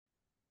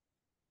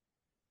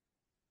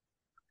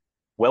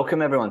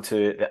Welcome everyone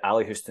to the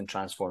Ali Houston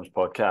Transforms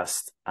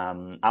podcast.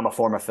 I'm a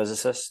former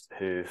physicist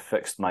who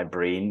fixed my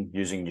brain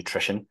using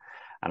nutrition,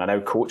 and I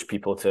now coach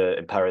people to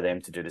empower them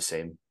to do the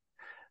same.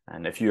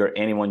 And if you or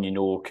anyone you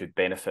know could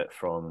benefit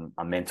from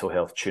a mental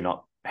health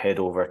tune-up, head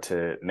over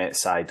to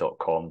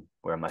metsci.com,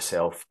 where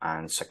myself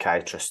and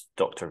psychiatrist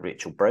Dr.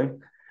 Rachel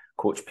Brown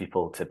coach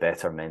people to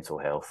better mental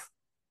health.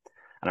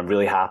 And I'm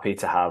really happy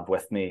to have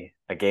with me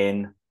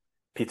again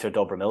Peter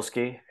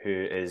Dobromylskyj, who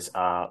is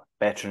a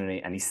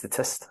veterinary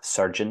anaesthetist,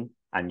 surgeon,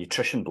 and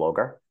nutrition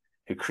blogger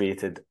who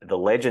created the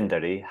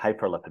legendary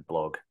Hyperlipid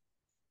blog.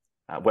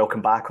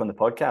 Welcome back on the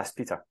podcast,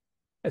 Peter.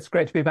 It's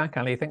great to be back,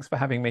 Ali. Thanks for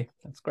having me.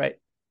 That's great.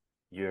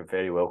 You're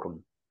very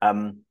welcome.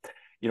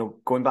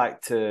 Going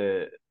back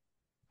to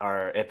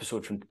our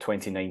episode from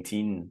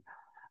 2019,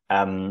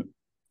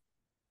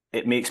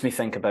 it makes me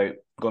think about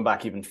going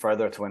back even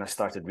further to when I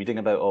started reading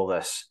about all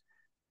this.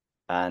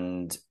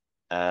 And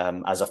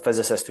as a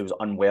physicist who was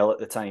unwell at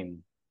the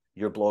time,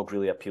 your blog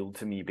really appealed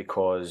to me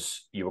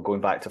because you were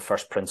going back to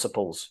first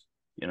principles.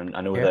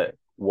 I know that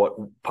what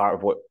part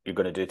of what you're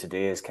going to do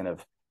today is kind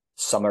of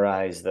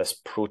summarize this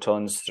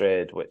protons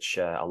thread, which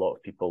a lot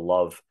of people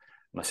love,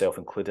 myself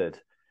included.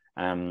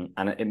 And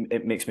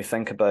it makes me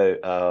think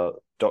about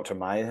Dr.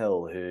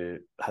 Myhill, who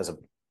has a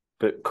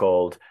book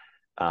called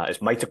it's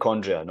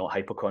Mitochondria, Not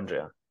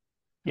Hypochondria.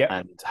 Yeah.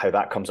 And how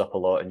that comes up a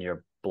lot in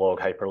your blog,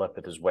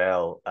 Hyperlipid, as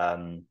well.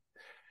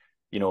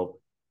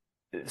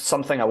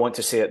 Something I want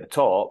to say at the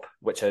top,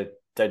 which I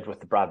did with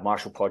the Brad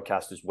Marshall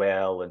podcast as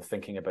well, and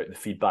thinking about the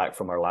feedback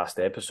from our last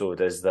episode,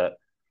 is that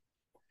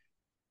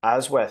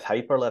as with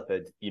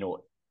Hyperlipid,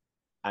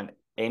 and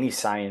any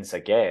science, I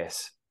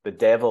guess, the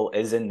devil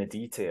is in the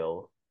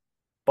detail,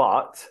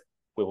 but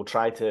we will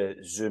try to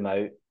zoom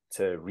out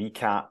to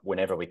recap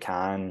whenever we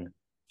can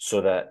so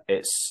that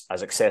it's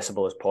as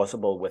accessible as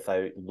possible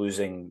without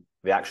losing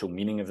the actual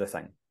meaning of the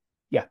thing.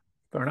 Yeah,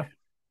 fair enough.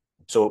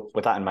 So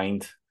with that in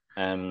mind,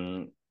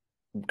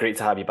 great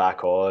to have you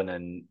back on,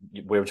 and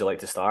where would you like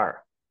to start?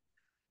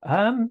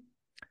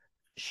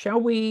 Shall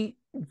we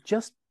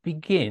just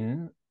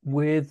begin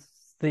with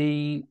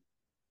the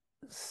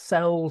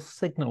cell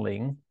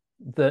signaling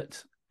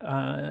that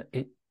as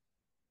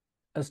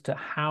to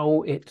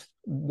how it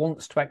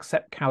wants to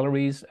accept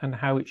calories and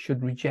how it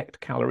should reject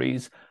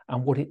calories,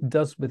 and what it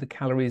does with the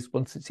calories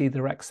once it's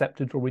either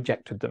accepted or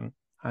rejected them.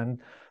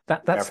 And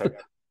that's Perfect.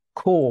 The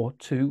core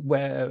to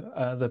where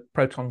the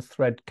protons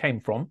thread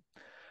came from.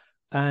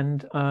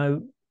 And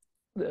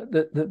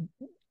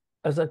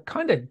as a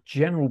kind of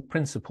general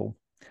principle,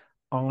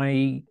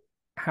 I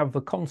have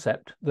a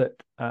concept that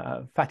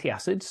fatty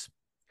acids,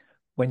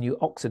 when you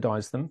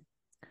oxidize them,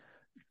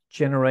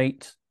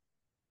 generate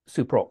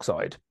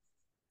superoxide.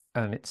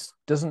 And it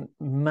doesn't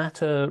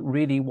matter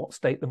really what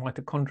state the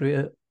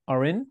mitochondria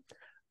are in.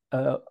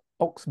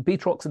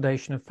 Beta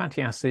oxidation of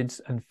fatty acids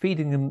and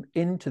feeding them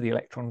into the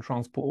electron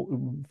transport,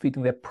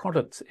 feeding their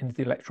products into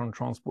the electron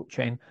transport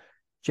chain,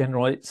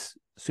 generates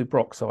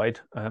superoxide,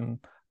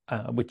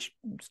 which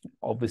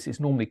obviously is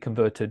normally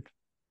converted,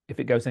 if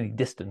it goes any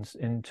distance,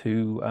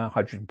 into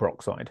hydrogen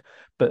peroxide.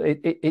 But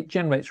it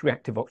generates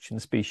reactive oxygen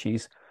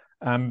species,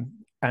 and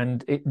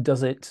it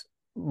does it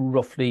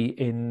roughly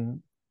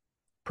in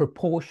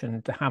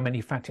proportion to how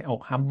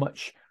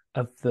much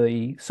of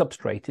the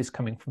substrate is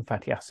coming from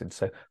fatty acids.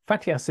 So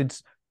fatty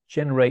acids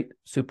generate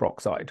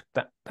superoxide.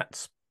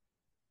 That's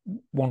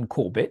one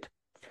core bit.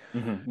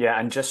 Mm-hmm. Yeah,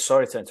 and just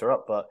sorry to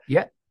interrupt, but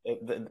yeah,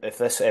 if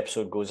this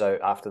episode goes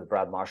out after the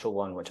Brad Marshall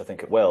one, which I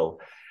think it will,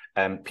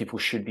 people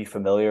should be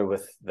familiar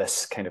with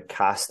this kind of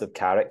cast of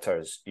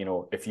characters.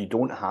 If you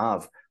don't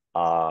have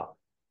a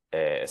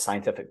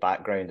scientific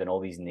background and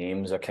all these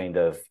names are kind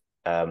of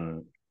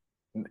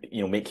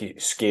make you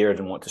scared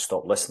and want to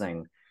stop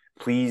listening,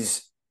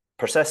 please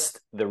persist.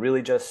 They're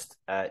really just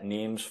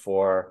names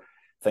for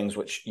things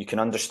which you can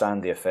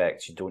understand the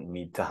effects. You don't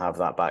need to have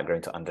that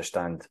background to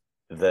understand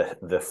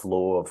the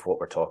flow of what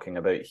we're talking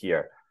about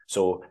here.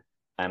 So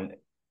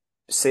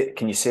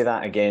can you say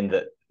that again,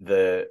 that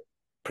the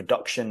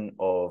production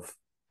of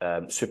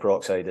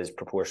superoxide is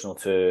proportional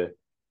to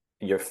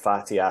your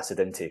fatty acid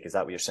intake? Is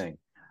that what you're saying?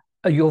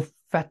 Your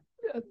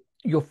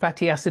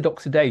fatty acid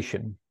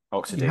oxidation.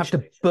 You have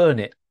to burn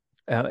it.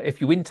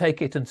 If you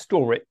intake it and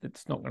store it,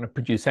 it's not going to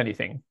produce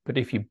anything. But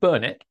if you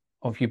burn it,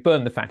 or if you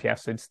burn the fatty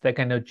acids, they're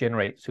going to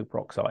generate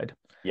superoxide.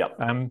 Yep.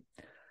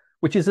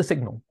 Which is a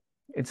signal.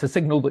 It's a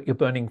signal that you're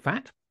burning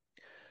fat.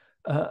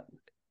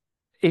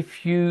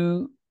 If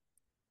you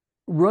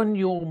run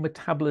your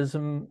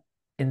metabolism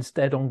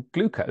instead on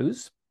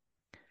glucose,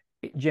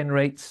 it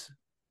generates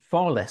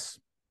far less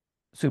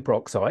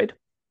superoxide,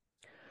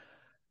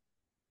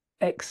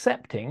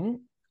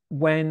 excepting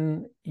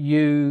when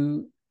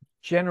you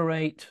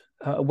take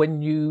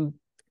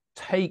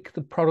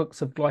the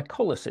products of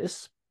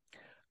glycolysis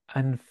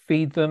and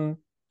feed them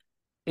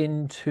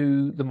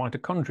into the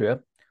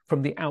mitochondria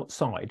from the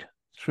outside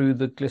through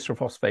the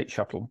glycerophosphate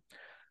shuttle.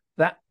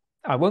 That,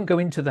 I won't go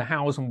into the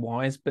hows and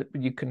whys, but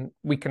we can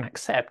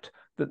accept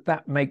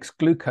that makes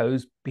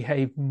glucose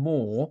behave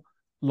more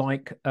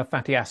like a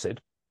fatty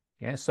acid.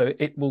 Yeah, so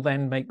it will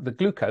then make the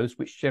glucose,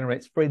 which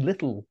generates very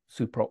little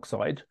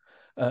superoxide,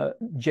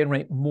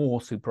 generate more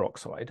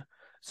superoxide.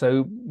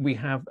 So we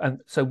have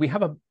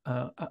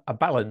a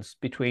balance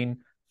between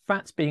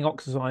fats being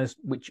oxidized,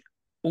 which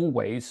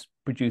always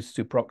produce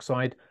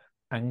superoxide,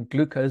 and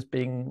glucose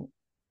being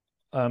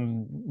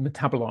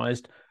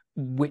metabolized,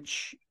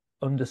 which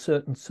under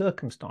certain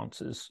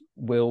circumstances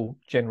will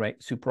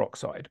generate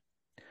superoxide.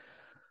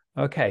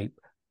 Okay.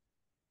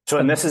 So,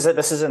 and this is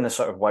in the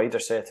sort of wider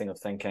setting of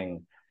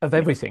thinking of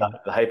everything.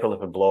 The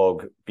hyperlipid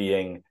blog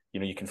being,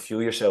 you can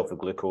fuel yourself with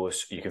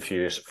glucose, you can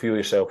fuel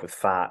yourself with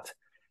fat,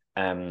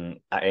 at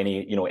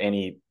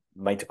any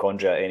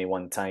mitochondria at any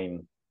one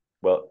time.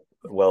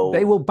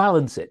 They will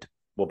balance it.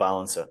 Will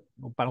balance it.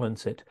 Will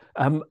balance it.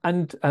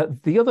 And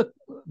the other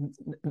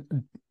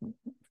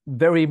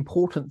very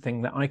important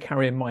thing that I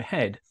carry in my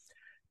head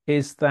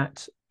is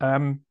that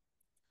I'm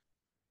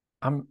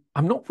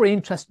not very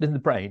interested in the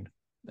brain.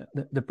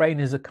 The brain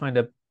is a kind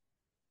of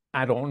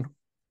add-on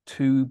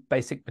to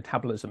basic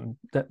metabolism.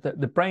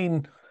 The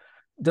brain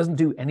doesn't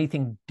do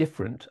anything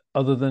different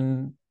other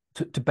than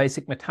to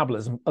basic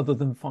metabolism, other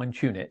than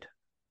fine-tune it.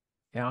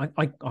 Yeah,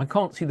 I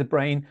can't see the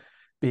brain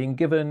being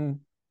given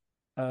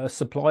a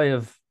supply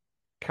of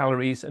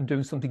calories and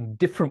doing something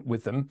different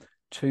with them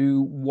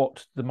to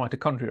what the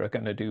mitochondria are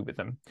going to do with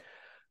them.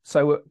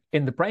 So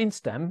in the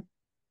brainstem,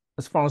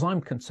 as far as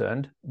I'm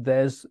concerned,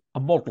 there's a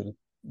model.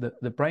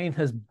 The brain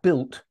has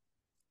built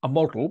a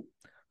model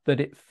that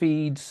it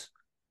feeds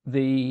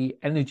the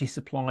energy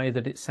supply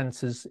that it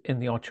senses in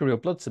the arterial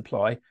blood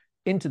supply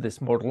into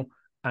this model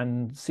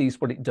and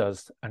sees what it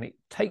does. And it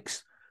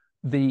takes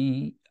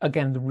the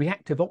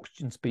reactive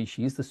oxygen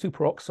species, the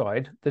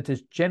superoxide that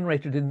is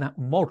generated in that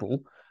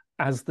model,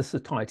 as the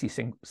satiety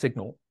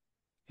signal.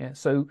 Yeah,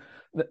 so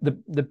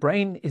the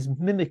brain is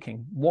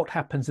mimicking what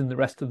happens in the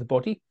rest of the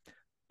body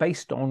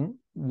based on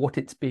what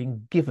it's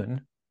being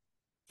given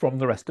from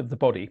the rest of the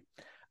body.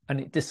 And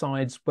it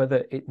decides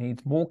whether it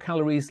needs more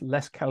calories,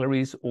 less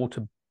calories, or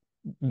to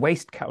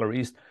waste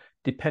calories,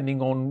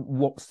 depending on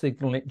what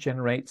signal it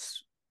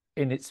generates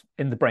in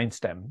the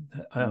brainstem.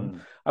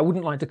 I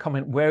wouldn't like to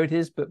comment where it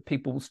is, but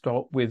people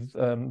start with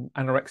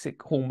anorexic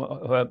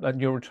hormone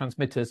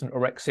neurotransmitters and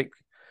orexic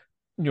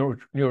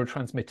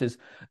neurotransmitters.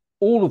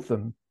 All of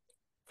them,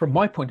 from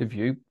my point of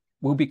view,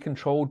 will be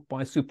controlled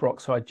by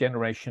superoxide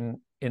generation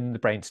in the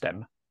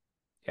brainstem,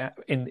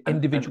 in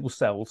individual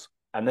cells.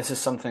 And this is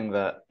something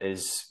that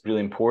is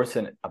really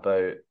important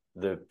about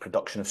the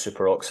production of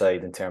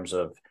superoxide in terms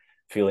of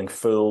feeling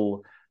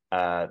full,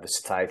 the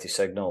satiety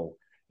signal.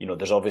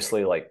 There's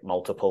obviously like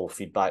multiple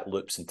feedback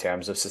loops in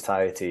terms of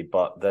satiety,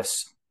 but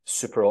this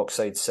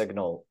superoxide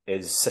signal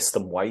is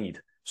system wide.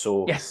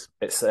 So yes,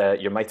 it's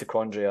your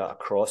mitochondria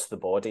across the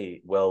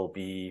body will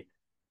be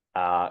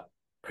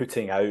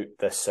putting out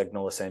this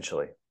signal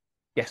essentially.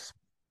 Yes.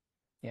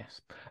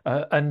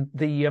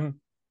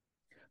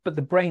 But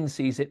the brain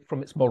sees it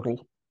from its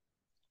model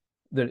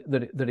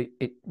that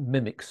it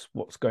mimics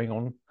what's going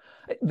on.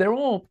 There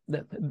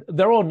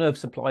are nerve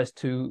supplies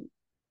to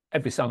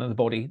every cell in the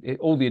body.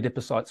 All the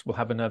adipocytes will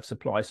have a nerve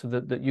supply, so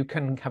that you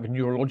can have a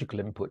neurological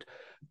input.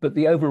 But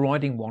the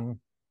overriding one,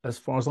 as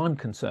far as I'm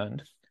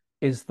concerned,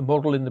 is the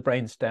model in the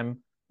brainstem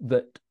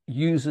that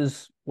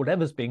uses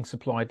whatever's being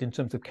supplied in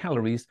terms of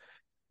calories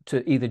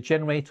to either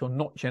generate or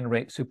not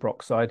generate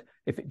superoxide.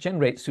 If it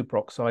generates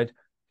superoxide,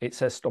 it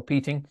says stop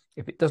eating.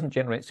 If it doesn't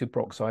generate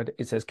superoxide,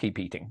 it says keep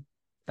eating.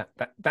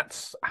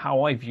 That's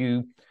how I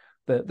view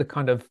the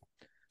kind of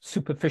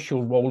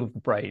superficial role of the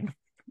brain.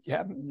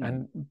 Yeah,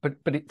 but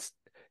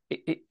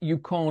you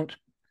can't.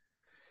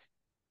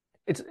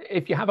 It's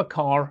if you have a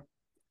car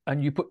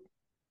and you put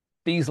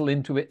diesel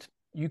into it,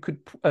 you could,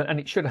 and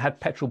it should have had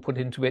petrol put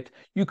into it.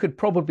 You could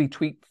probably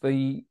tweak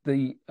the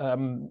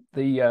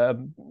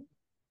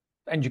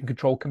engine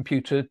control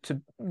computer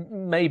to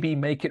maybe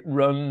make it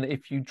run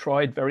if you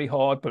tried very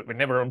hard, but it would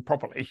never run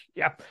properly.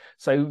 Yeah.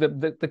 So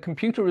the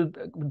computer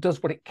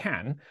does what it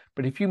can,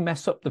 but if you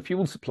mess up the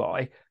fuel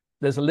supply,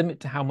 there's a limit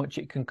to how much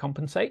it can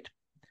compensate.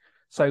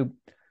 So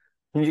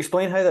can you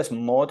explain how this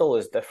model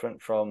is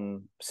different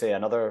from, say,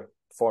 another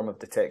form of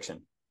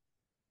detection?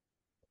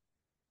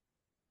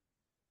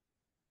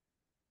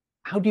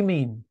 How do you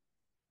mean?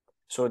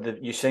 So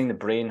you're saying the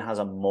brain has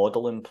a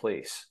model in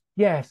place?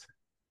 Yes.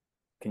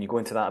 Can you go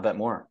into that a bit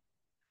more?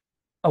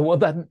 Oh, well,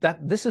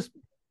 this is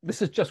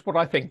just what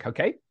I think.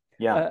 Okay.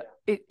 Yeah.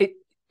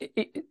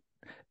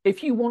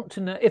 If you want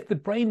to know, if the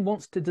brain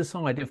wants to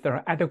decide if there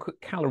are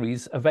adequate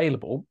calories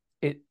available,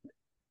 it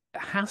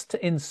has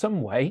to, in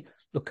some way,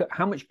 look at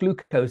how much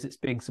glucose it's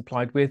being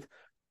supplied with,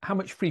 how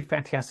much free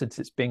fatty acids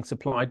it's being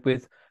supplied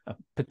with,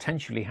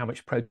 potentially how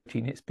much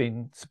protein it's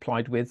being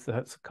supplied with.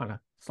 That's a kind of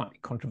slightly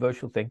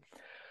controversial thing.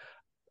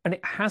 And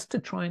it has to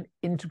try and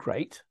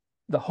integrate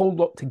the whole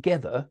lot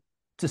together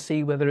to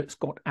see whether it's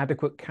got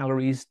adequate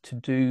calories to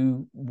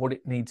do what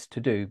it needs to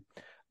do.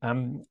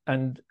 There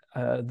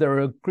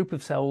are a group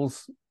of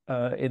cells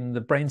in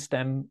the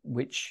brainstem,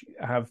 which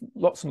have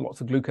lots and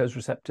lots of glucose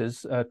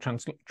receptors,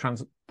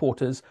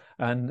 transporters,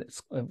 and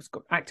it's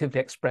got actively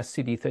expressed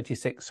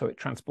CD36, so it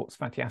transports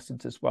fatty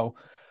acids as well.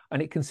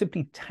 And it can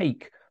simply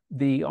take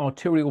the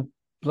arterial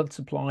blood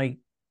supply,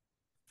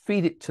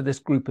 feed it to this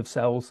group of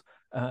cells,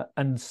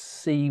 and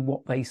see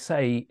what they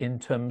say in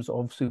terms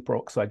of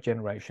superoxide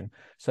generation.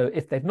 So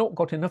if they've not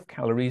got enough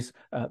calories,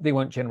 they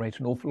won't generate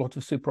an awful lot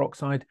of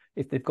superoxide.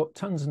 If they've got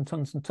tons and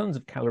tons and tons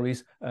of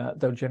calories,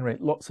 they'll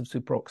generate lots of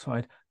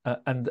superoxide,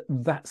 and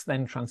that's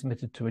then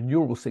transmitted to a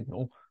neural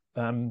signal,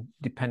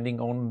 depending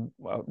on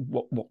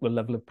what the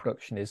level of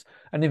production is.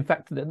 And in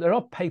fact, there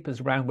are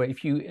papers around where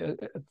if you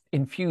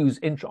infuse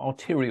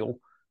intra-arterial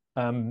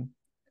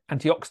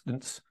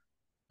antioxidants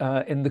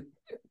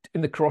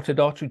in the carotid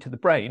artery to the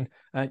brain,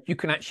 you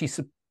can actually,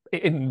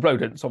 in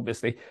rodents,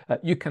 obviously,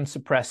 you can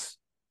suppress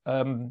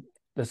the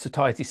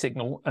satiety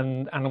signal,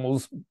 and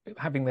animals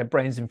having their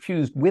brains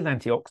infused with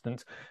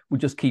antioxidants will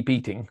just keep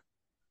eating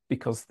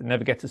because they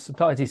never get a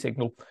satiety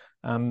signal.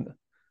 And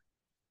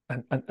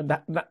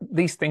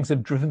these things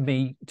have driven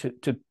me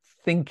to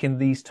think in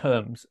these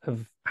terms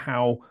of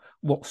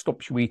what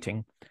stops you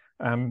eating.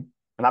 And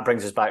that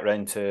brings us back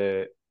round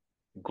to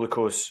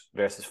glucose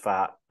versus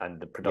fat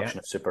and the production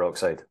of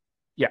superoxide.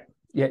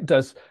 Yeah, it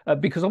does.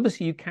 Because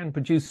obviously you can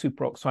produce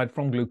superoxide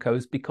from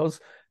glucose,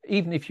 because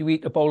even if you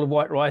eat a bowl of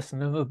white rice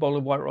and another bowl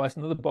of white rice,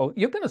 another bowl,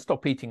 you're going to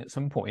stop eating at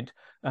some point.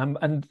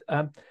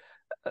 The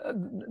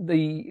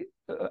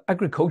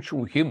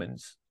agricultural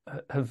humans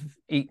have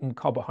eaten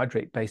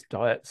carbohydrate-based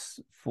diets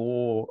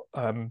for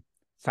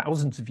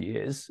thousands of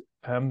years,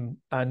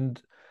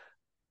 and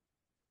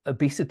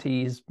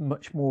obesity is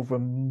much more of a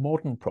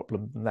modern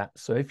problem than that.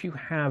 So if you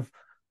have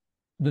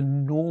the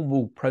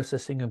normal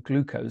processing of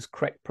glucose,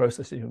 correct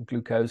processing of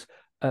glucose,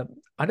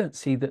 I don't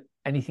see that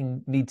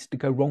anything needs to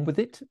go wrong with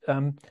it.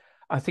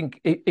 I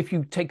think if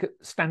you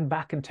stand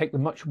back and take the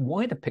much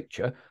wider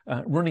picture,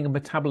 running a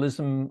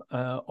metabolism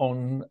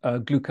on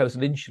glucose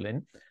and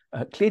insulin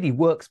clearly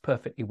works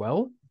perfectly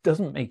well,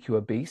 doesn't make you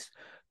obese,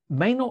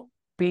 may not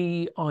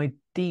be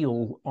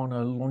ideal on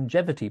a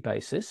longevity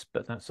basis,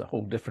 but that's a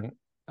whole different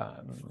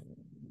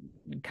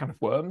can of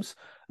worms.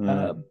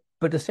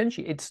 But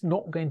essentially, it's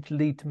not going to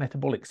lead to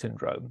metabolic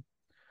syndrome.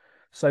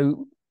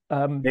 So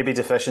maybe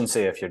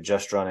deficiency if you're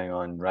just running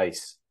on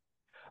rice.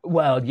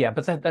 Well, yeah,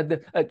 but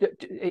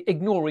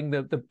ignoring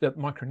the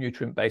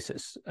micronutrient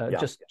basis,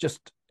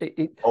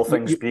 all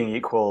things being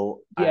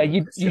equal. Yeah,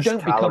 you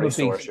don't become obese.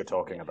 Source you're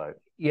talking about.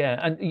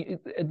 Yeah, and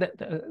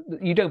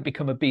you don't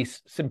become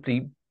obese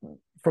simply,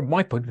 from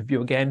my point of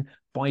view, again,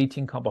 by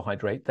eating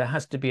carbohydrate. There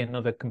has to be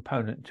another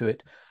component to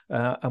it,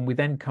 and we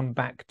then come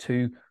back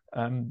to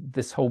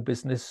this whole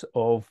business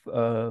of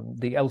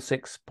the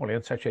L6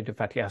 polyunsaturated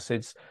fatty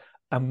acids,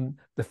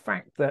 the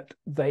fact that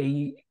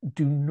they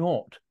do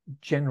not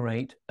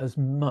generate as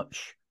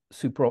much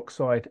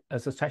superoxide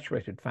as a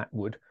saturated fat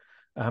would.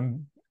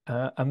 And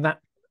that,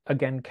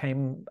 again,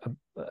 came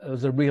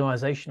as a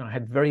realization I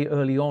had very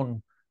early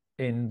on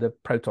in the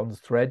protons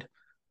thread.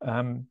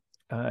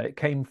 It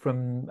came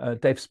from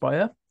Dave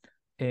Speyer,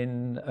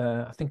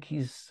 I think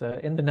he's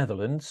in the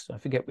Netherlands. I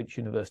forget which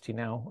university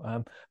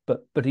now,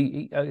 but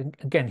he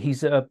again,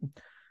 he's a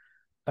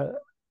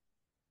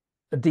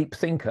deep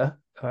thinker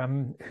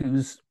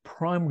whose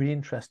primary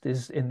interest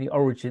is in the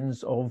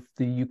origins of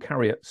the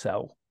eukaryote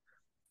cell,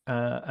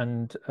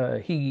 and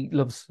he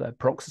loves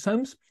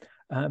peroxisomes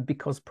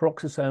because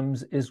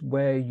peroxisomes is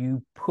where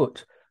you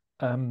put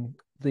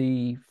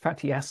the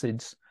fatty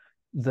acids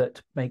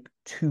that make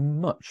too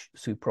much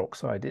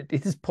superoxide.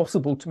 It is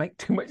possible to make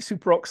too much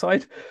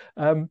superoxide,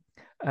 and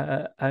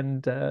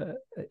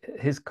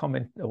his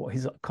comment or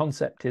his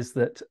concept is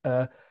that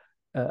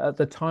at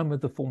the time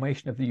of the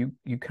formation of the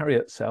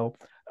eukaryote cell,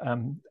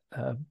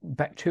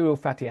 bacterial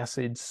fatty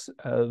acids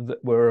that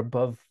were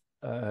above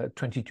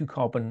 22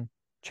 carbon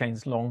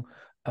chains long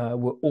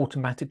were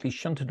automatically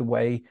shunted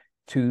away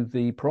to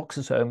the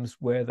peroxisomes,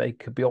 where they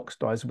could be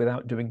oxidized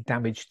without doing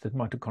damage to the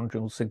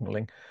mitochondrial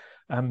signaling.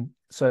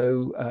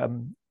 So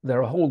there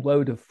are a whole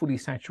load of fully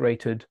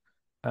saturated,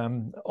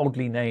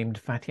 oddly named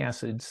fatty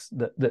acids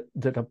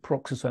that are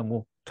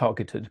peroxisomal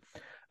targeted.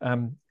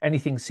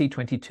 Anything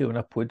C22 and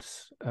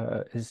upwards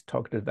is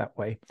targeted that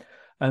way.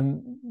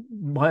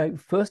 My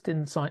first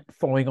insight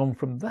following on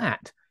from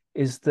that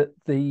is that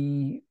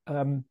the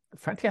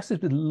fatty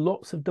acids with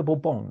lots of double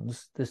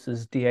bonds, this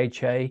is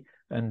DHA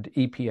and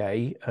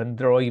EPA, and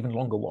there are even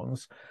longer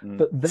ones,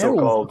 but they're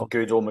so-called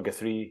good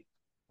omega-3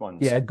 ones.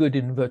 Yeah, good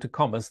in inverted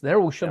commas. They're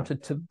all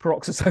shunted to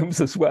peroxisomes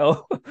as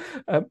well.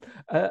 And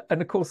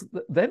of course,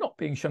 they're not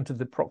being shunted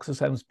to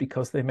peroxisomes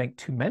because they make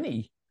too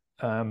many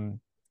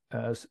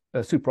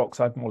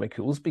superoxide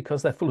molecules,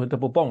 because they're full of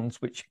double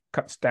bonds, which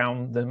cuts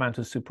down the amount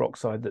of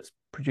superoxide that's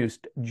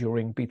produced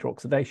during beta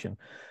oxidation.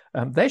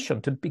 They're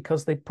shunted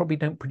because they probably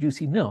don't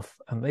produce enough,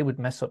 and they would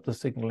mess up the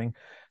signaling.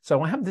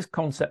 So I have this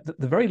concept that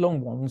the very long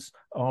ones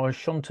are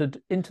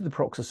shunted into the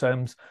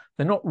peroxisomes.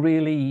 They're not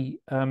really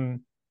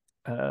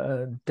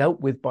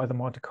dealt with by the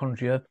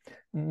mitochondria.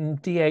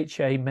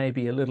 DHA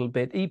maybe a little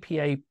bit,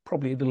 EPA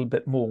probably a little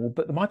bit more,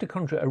 but the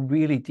mitochondria are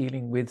really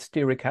dealing with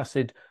stearic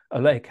acid,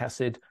 oleic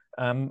acid,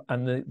 and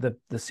the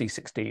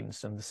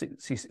C16s and the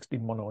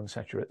C16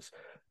 monounsaturates.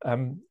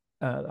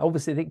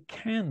 Obviously, they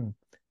can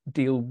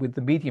deal with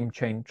the medium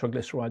chain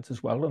triglycerides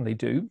as well, and they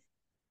do.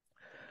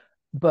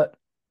 But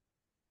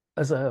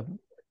as a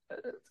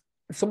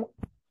somewhat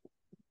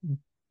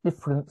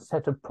different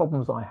set of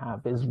problems I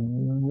have is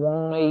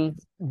why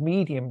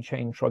medium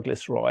chain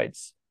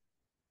triglycerides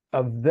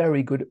are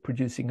very good at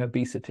producing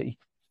obesity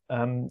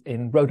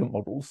in rodent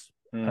models.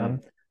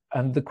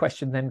 And the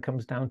question then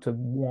comes down to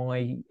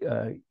why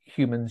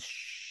humans,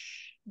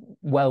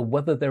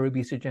 whether they're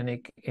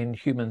obesogenic in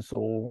humans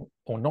or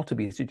not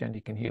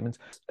obesogenic in humans,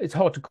 it's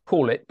hard to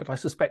call it, but I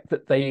suspect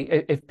that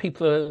if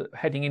people are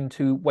heading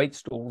into weight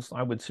stalls,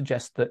 I would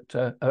suggest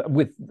that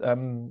with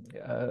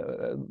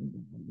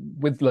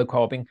low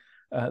carbing,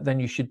 then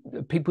you should,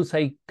 people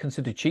say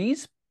consider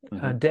cheese,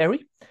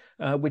 dairy,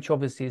 which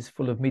obviously is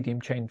full of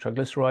medium chain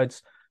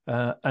triglycerides.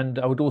 And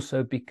I would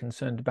also be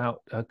concerned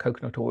about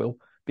coconut oil,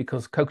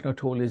 because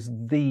coconut oil is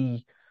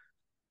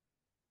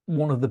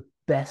one of the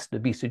best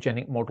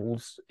obesogenic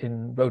models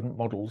in rodent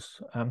models.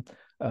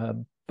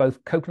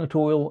 Both coconut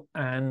oil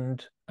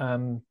and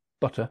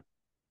butter,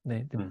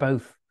 they're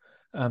both,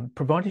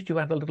 provided you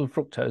add a little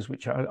fructose,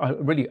 which I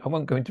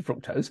won't go into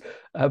fructose,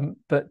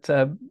 but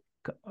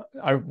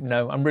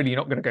I'm really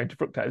not going to go into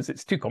fructose.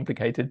 It's too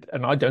complicated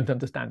and I don't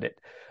understand it.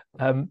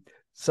 But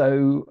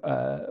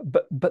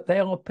they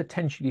are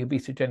potentially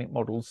obesogenic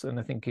models, and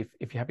I think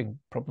if you're having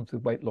problems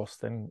with weight loss,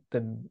 then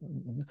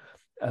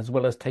as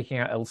well as taking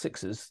out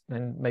L6s,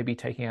 then maybe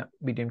taking out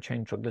medium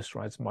chain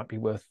triglycerides might be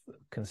worth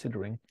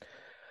considering.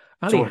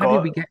 Ali, how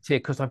did we get here?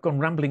 Because I've gone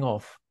rambling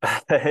off.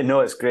 No,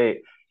 it's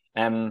great.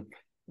 We're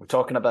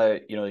talking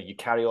about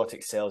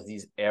eukaryotic cells,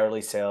 these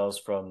early cells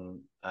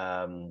from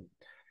when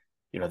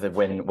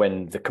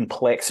the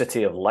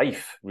complexity of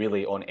life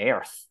really on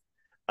Earth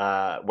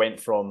went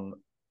from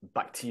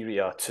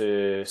bacteria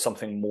to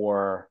something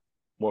more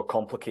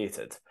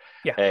complicated.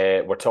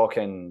 Yeah, we're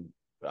talking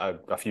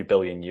a few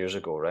billion years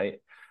ago, right?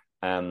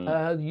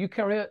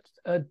 Eukaryote,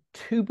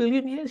 2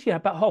 billion years,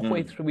 about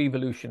halfway through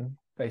evolution,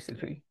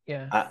 basically.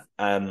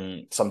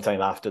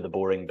 Sometime after the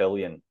boring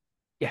billion.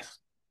 Yes.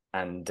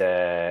 And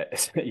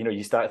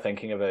you start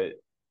thinking about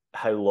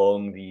how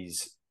long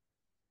these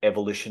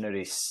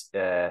evolutionary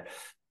kind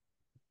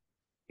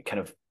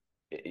of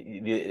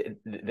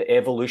the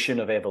evolution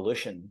of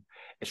evolution.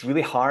 It's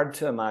really hard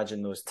to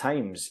imagine those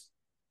times.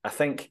 I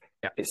think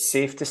it's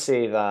safe to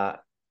say that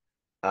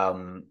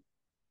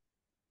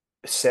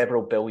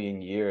several billion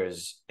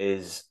years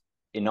is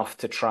enough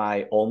to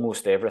try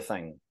almost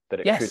everything that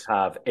it could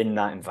have in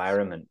that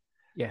environment.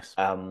 Yes.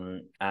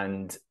 And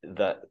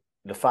that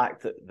the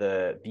fact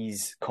that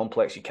these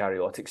complex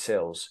eukaryotic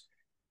cells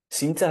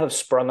seem to have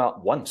sprung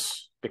up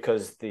once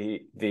because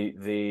they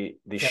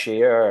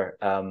share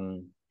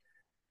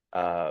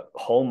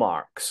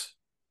hallmarks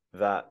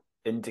that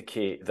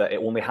indicate that it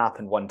only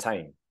happened one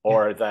time,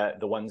 or that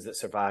the ones that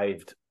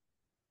survived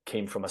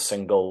came from a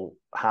single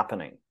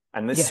happening.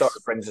 And this sort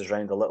of brings us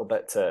around a little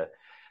bit to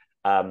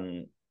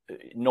not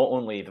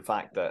only the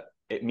fact that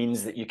it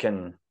means that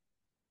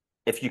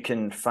if you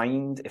can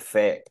find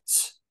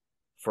effects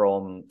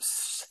from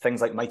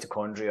things like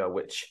mitochondria,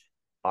 which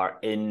are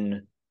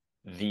in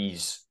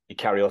these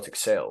eukaryotic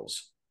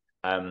cells,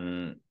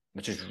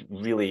 which is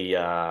really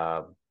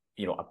a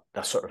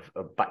sort of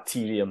a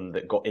bacterium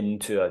that got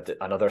into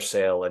another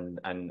cell, and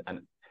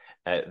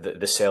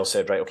the cell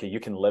said, right, okay, you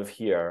can live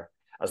here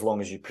as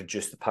long as you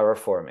produce the power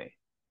for me.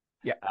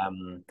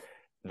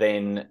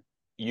 Then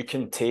you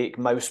can take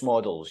mouse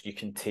models, you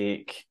can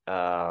take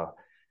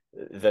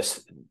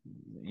this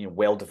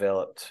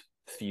well-developed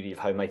theory of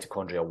how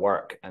mitochondria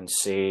work and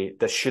say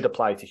this should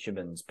apply to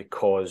humans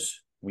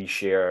because we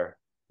share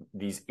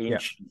these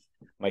ancient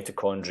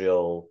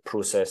mitochondrial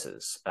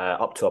processes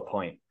up to a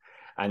point.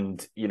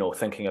 And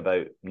thinking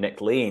about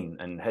Nick Lane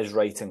and his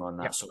writing on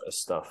that sort of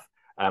stuff,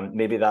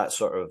 maybe that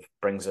sort of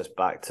brings us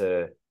back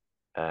to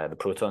the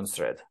protons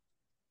thread.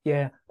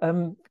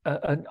 And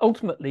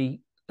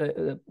ultimately,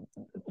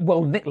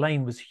 Nick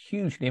Lane was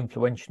hugely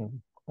influential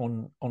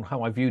on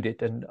how I viewed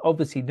it, and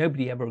obviously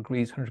nobody ever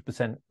agrees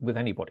 100% with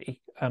anybody.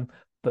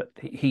 But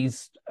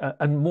he's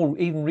and more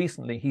even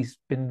recently,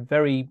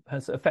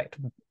 has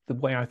affected the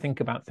way I think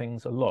about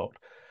things a lot.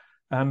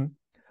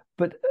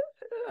 But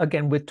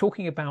again, we're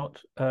talking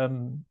about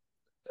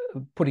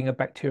putting a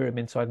bacterium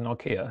inside an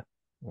archaea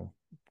or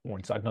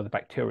inside another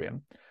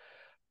bacterium.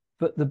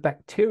 But the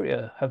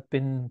bacteria have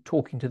been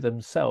talking to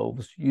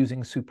themselves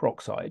using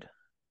superoxide.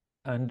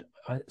 And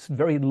it's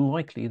very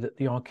likely that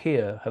the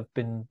archaea have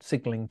been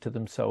signaling to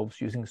themselves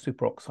using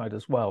superoxide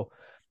as well.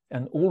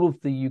 And all of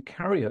the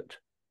eukaryote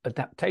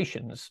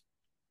adaptations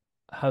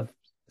have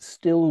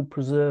still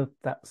preserved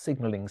that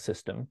signaling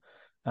system.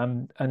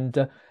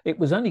 It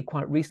was only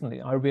quite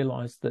recently I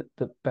realized that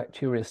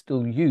bacteria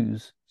still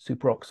use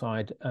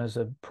superoxide as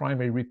a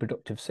primary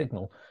reproductive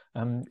signal.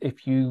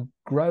 If you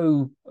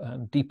grow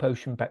deep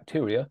ocean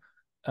bacteria,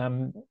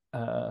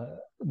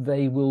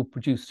 they will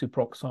produce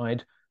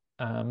superoxide,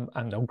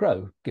 and they'll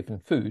grow given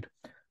food.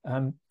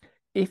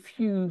 If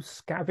you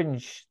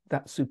scavenge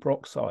that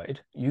superoxide,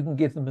 you can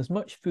give them as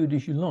much food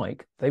as you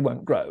like. They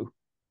won't grow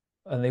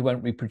and they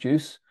won't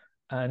reproduce.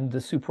 And the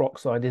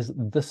superoxide is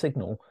the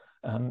signal.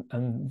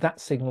 And that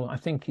signal, I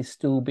think, is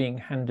still being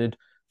handed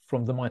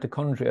from the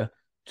mitochondria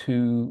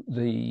to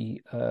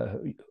the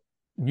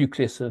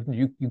nucleus of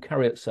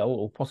eukaryote cell,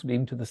 or possibly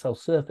into the cell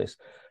surface.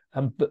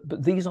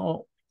 But these are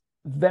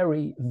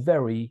very,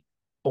 very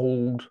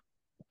old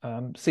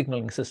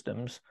signaling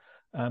systems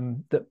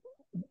that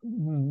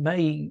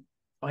may,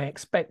 I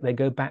expect they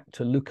go back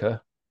to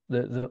Luca,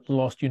 the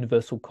last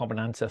universal common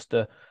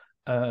ancestor,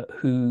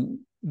 who,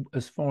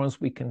 as far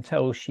as we can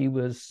tell, she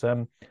was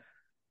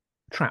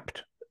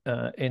trapped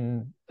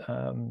in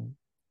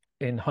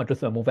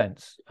hydrothermal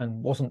vents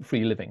and wasn't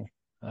free living,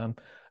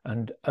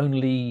 and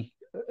only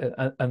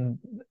and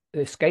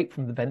escape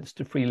from the vents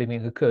to free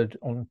living occurred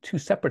on 2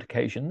 separate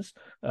occasions,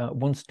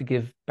 once to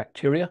give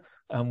bacteria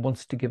and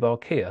once to give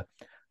archaea.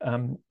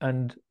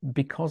 And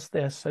because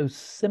they're so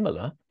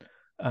similar,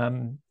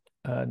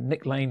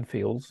 Nick Lane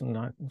feels, and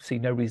I see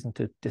no reason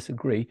to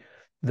disagree,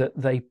 that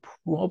they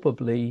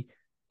probably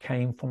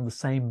came from the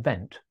same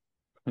vent.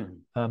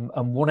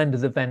 And one end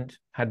of the vent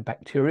had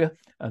bacteria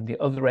and the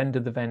other end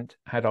of the vent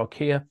had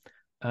archaea,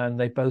 and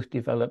they both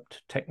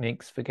developed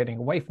techniques for getting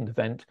away from the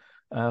vent,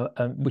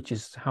 which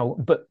is how,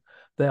 but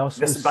they are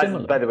so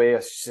similar. By the way, I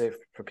should say,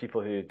 for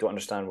people who don't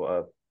understand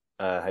what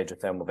a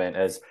hydrothermal vent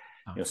is,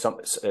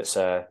 it's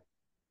a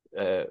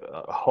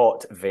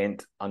hot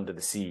vent under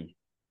the sea,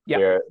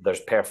 where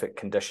there's perfect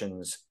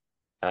conditions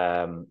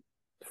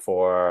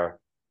for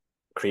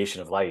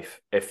creation of life.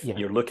 If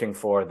you're looking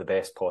for the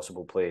best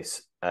possible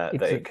place that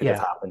it could have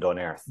happened on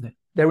Earth,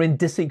 they're in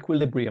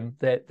disequilibrium.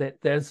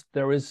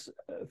 There is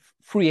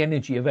free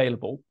energy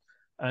available,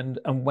 and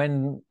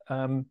when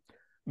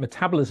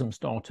metabolism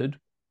started,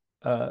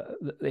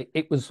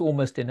 it was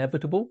almost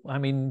inevitable. I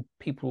mean,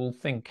 people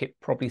think it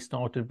probably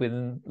started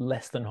within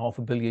less than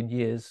 500 million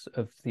years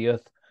of the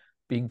Earth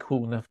being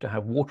cool enough to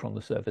have water on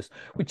the surface,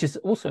 which is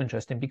also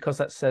interesting because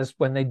that says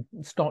when they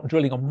start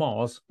drilling on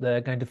Mars,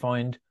 they're going to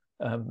find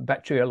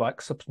bacteria-like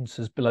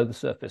substances below the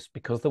surface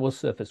because there was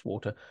surface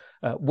water.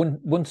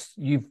 Once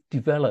you've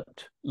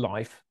developed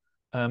life,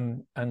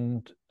 and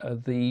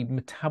the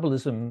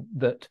metabolism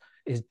that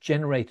is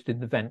generated in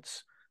the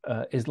vents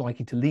is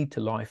likely to lead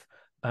to life,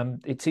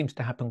 it seems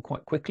to happen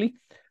quite quickly.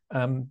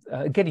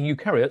 Getting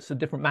eukaryotes is a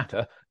different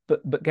matter,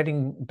 but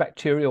getting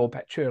bacteria or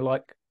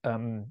bacteria-like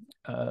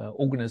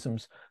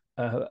organisms,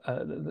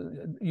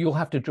 you'll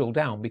have to drill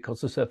down because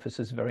the surface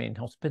is very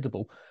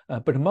inhospitable.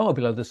 But a mile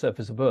below the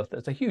surface of Earth,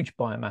 there's a huge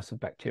biomass of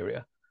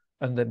bacteria,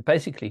 and they're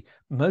basically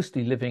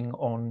mostly living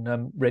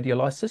on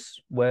radiolysis,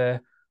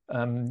 where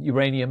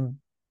uranium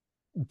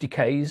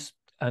decays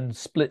and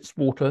splits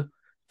water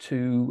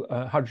to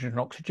hydrogen and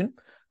oxygen.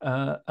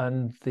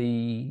 And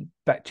the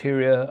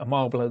bacteria a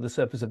mile below the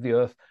surface of the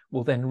Earth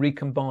will then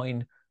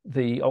recombine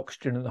the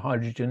oxygen and the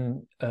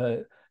hydrogen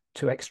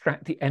to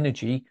extract the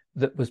energy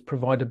that was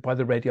provided by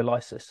the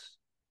radiolysis.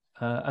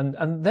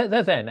 And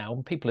they're there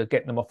now. People are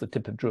getting them off the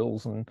tip of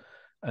drills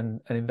and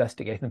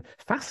investigating them.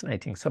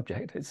 Fascinating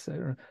subject. It's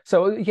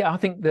so yeah. I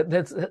think that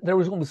there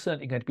is almost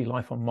certainly going to be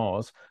life on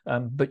Mars,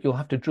 but you'll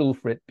have to drill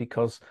for it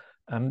because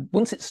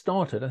once it's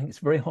started, I think it's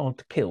very hard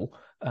to kill.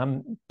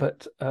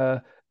 But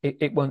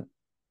it won't.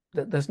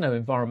 There's no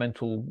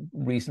environmental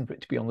reason for it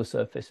to be on the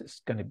surface.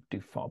 It's going to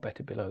do far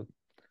better below.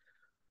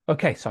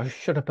 Okay, so I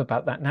shut up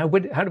about that now.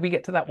 How do we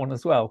get to that one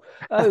as well?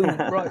 Oh,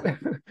 right.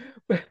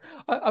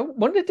 I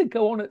wanted to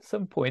go on at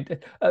some point.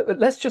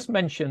 Let's just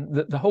mention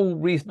that the whole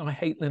reason I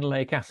hate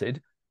linoleic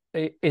acid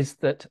is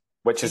that...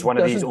 Which is one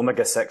of these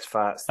omega-6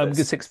 fats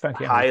omega-6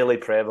 fatty highly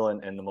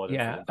prevalent in the modern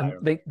food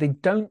environment. And they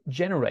don't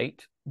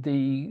generate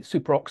the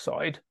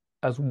superoxide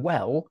as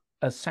well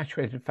as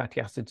saturated fatty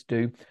acids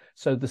do.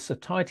 So the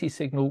satiety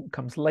signal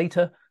comes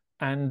later,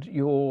 and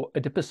your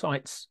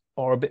adipocytes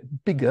are a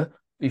bit bigger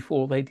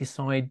before they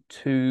decide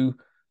to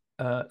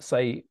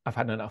say, I've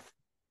had enough.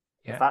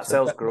 Yeah, fat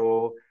cells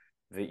grow,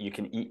 that you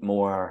can eat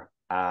more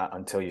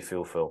until you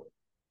feel full.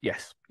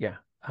 Yes, yeah.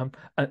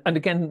 And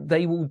again,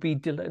 they will be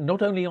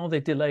not only are they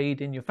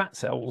delayed in your fat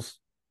cells,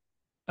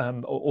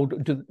 not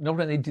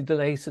only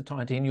delay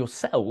satiety in your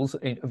cells,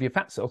 of your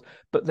fat cells,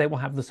 but they will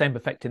have the same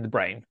effect in the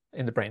brain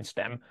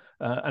stem.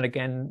 And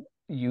again,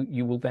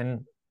 you will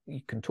then,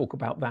 you can talk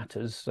about that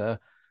as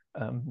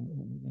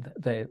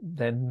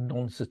they're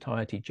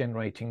non-satiety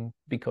generating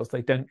because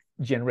they don't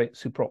generate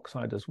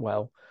superoxide as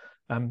well.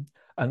 And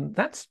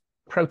that's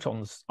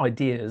Proton's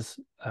ideas.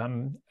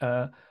 And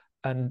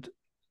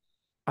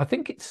I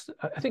think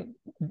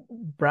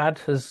Brad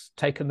has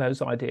taken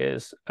those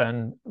ideas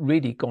and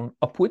really gone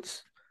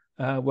upwards,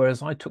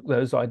 whereas I took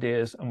those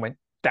ideas and went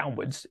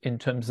downwards in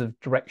terms of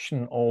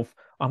direction of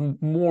I'm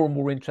more and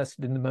more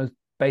interested in the most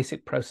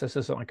basic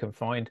processes that I can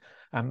find.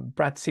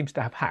 Brad seems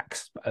to have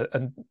hacks,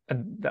 and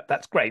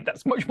that's great.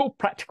 That's much more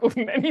practical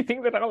than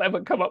anything that I'll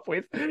ever come up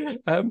with.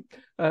 And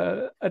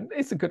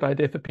it's a good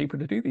idea for people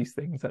to do these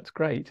things. That's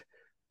great.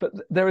 But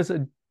there is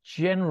a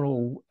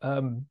general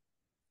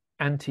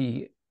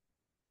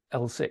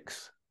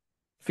anti-L6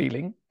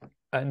 feeling,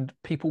 and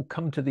people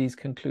come to these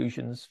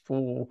conclusions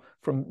from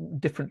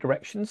different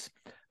directions.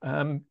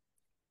 I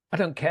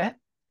don't care.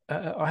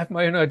 I have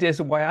my own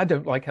ideas of why I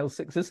don't like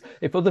L6s.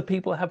 If other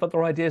people have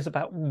other ideas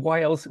about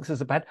why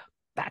L6s are bad,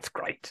 that's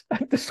great.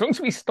 As long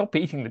as we stop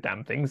eating the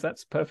damn things,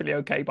 that's perfectly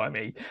okay by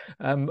me.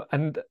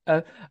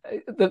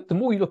 The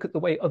more you look at the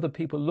way other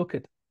people look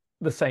at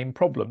the same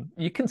problem,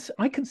 I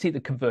can see the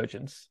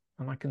convergence,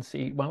 and I can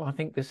see, well, I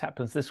think this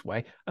happens this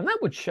way, and that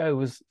would show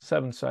as so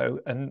and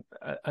so. And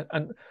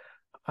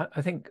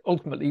I think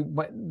ultimately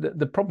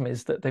the problem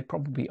is that they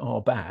probably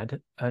are bad,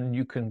 and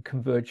you can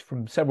converge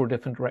from several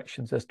different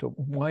directions as to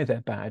why they're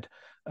bad.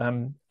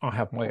 I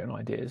have my own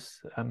ideas.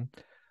 And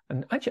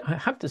actually, I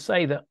have to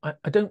say that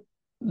I don't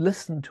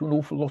listen to an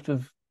awful lot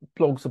of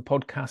blogs or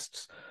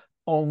podcasts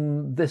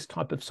on this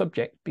type of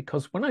subject,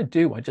 because when I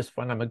do, I just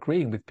find I'm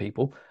agreeing with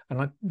people,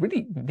 and I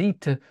really need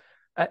to,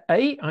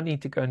 I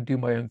need to go and do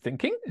my own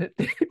thinking,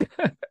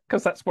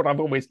 because that's what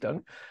I've always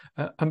done.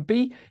 And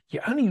B,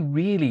 you only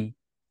really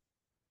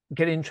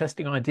get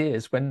interesting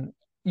ideas when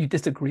you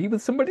disagree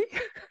with somebody.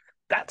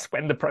 That's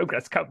when the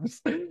progress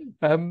comes.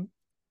 So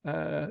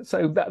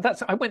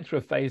that's, I went through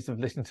a phase of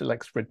listening to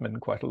Lex Fridman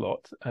quite a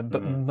lot,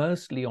 but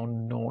mostly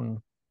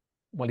on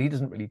well, he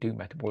doesn't really do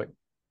metabolic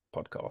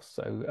podcasts,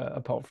 so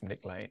apart from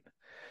Nick Lane.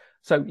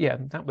 So yeah,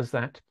 that was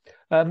that.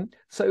 My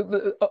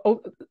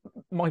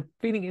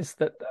feeling is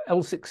that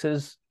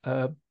L6s,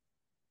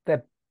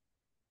 they're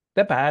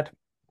bad,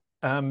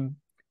 and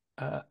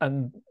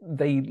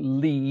they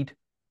lead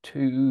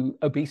to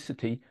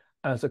obesity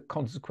as a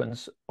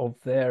consequence of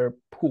their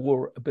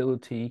poor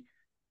ability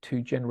to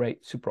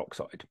generate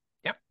superoxide.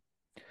 Yeah.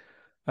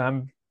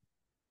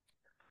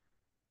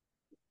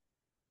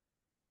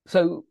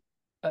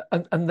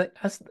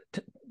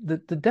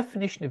 The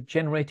definition of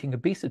generating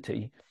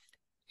obesity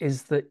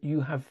is that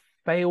you have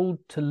failed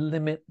to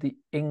limit the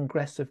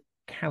ingress of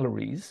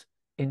calories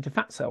into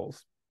fat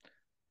cells.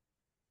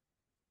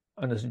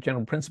 And as a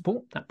general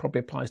principle, that probably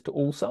applies to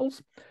all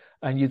cells.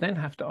 And you then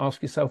have to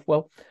ask yourself,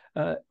 well,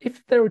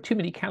 if there are too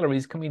many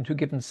calories coming into a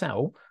given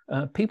cell,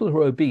 people who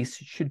are obese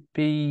should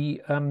be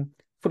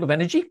full of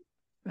energy,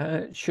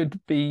 should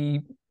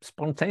be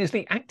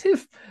spontaneously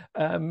active,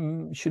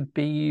 should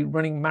be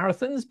running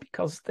marathons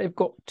because they've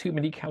got too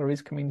many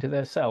calories coming to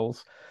their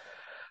cells.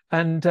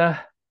 And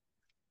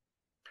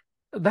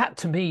that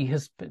to me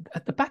has been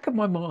at the back of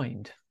my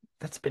mind.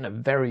 That's been a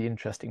very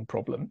interesting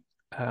problem.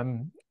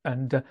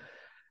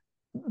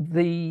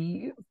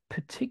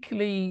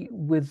 Particularly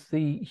with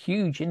the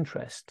huge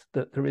interest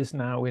that there is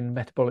now in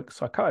metabolic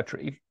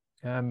psychiatry,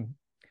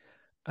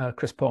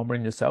 Chris Palmer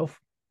and yourself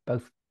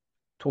both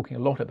talking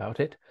a lot about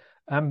it,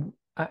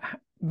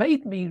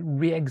 made me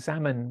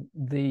re-examine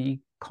the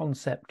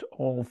concept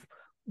of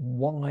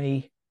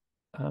why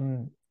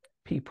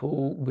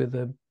people with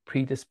a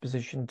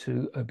predisposition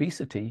to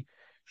obesity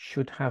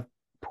should have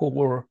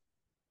poor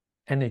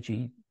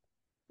energy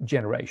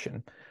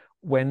generation.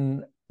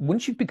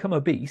 Once you become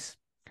obese,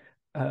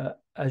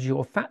 as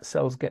your fat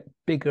cells get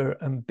bigger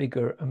and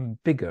bigger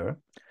and bigger,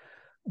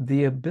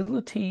 the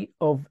ability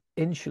of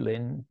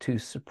insulin to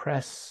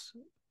suppress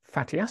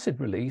fatty acid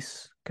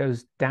release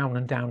goes down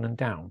and down and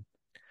down.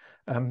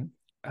 And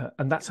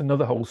that's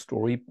another whole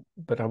story,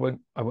 but I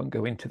won't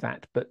go into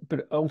that. But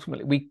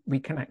ultimately, we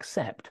can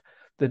accept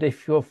that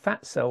if your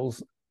fat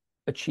cells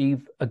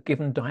achieve a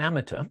given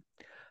diameter,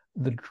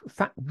 the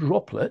fat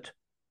droplet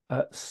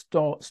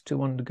starts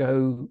to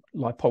undergo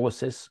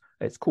lipolysis.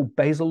 It's called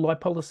basal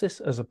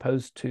lipolysis as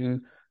opposed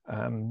to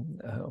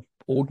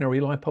ordinary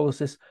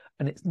lipolysis,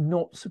 and it's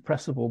not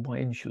suppressible by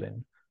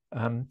insulin.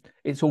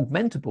 It's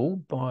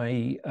augmentable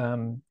by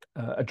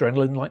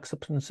adrenaline-like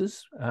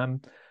substances.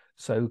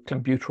 So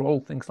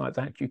clenbuterol, things like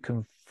that. You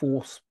can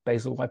force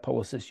basal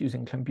lipolysis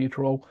using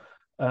clenbuterol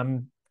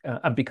and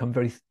become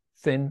very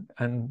thin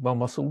and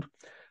well-muscled.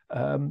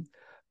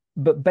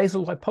 But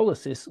basal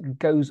lipolysis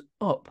goes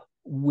up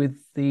with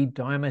the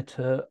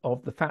diameter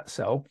of the fat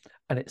cell,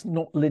 and it's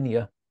not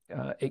linear.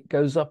 It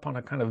goes up on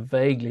a kind of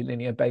vaguely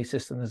linear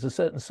basis, and there's a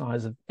certain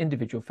size of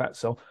individual fat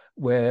cell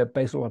where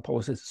basal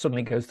lipolysis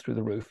suddenly goes through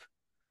the roof.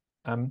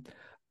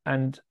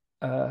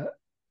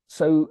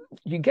 So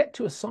you get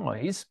to a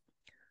size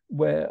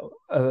where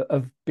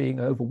of being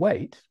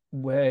overweight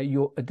where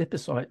your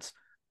adipocytes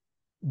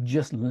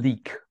just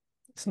leak.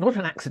 It's not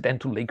an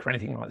accidental leak or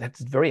anything like that.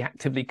 It's very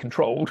actively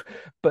controlled,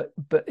 but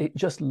it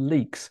just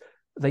leaks.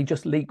 They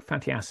just leak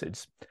fatty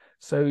acids.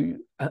 So,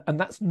 and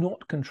that's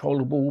not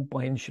controllable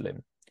by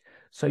insulin.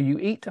 So you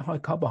eat a high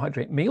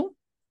carbohydrate meal,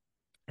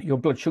 your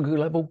blood sugar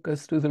level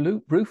goes through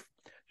the roof,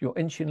 your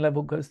insulin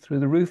level goes through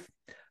the roof,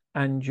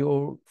 and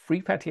your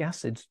free fatty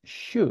acids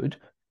should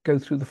go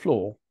through the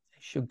floor.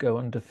 should go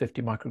under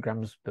 50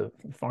 micrograms per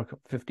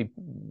 50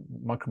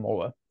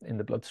 micromolar in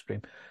the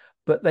bloodstream,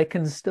 but they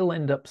can still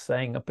end up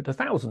saying up at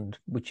 1,000,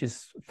 which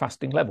is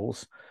fasting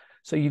levels.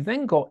 So you've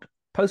then got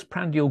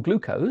postprandial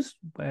glucose,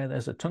 where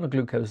there's a ton of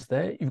glucose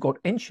there. You've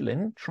got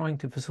insulin trying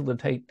to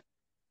facilitate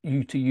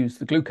you to use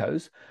the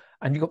glucose,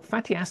 and you've got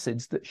fatty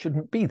acids that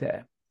shouldn't be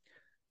there.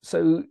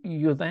 So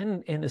you're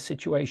then in a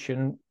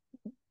situation,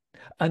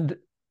 and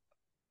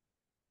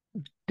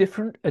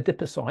different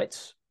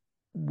adipocytes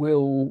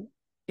will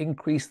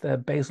increase their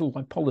basal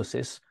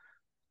lipolysis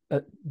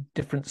at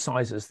different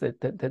sizes.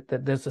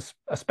 There's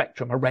a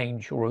spectrum, a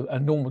range, or a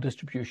normal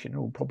distribution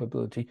or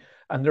probability,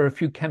 and there are a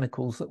few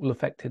chemicals that will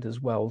affect it as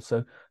well.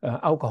 So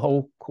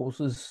alcohol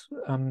causes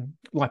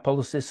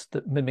lipolysis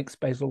that mimics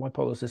basal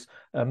lipolysis.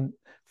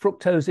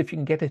 Fructose, if you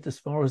can get it as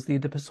far as the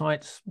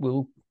adipocytes,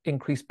 will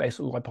increase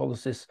basal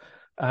lipolysis.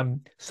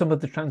 Some of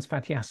the trans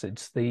fatty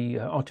acids, the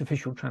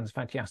artificial trans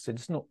fatty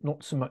acids,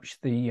 not so much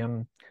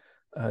the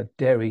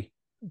dairy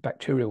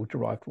bacterial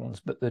derived ones,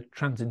 but the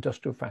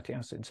trans-industrial fatty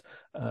acids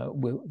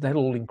they'll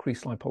all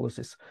increase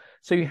lipolysis.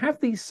 So you have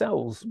these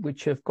cells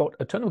which have got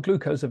a ton of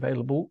glucose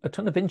available, a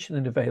ton of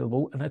insulin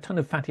available, and a ton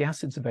of fatty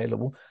acids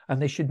available,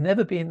 and they should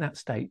never be in that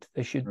state.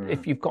 They should,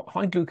 if you've got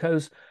high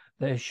glucose,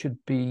 there should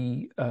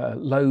be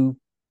low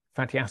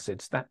fatty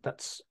acids.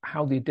 That's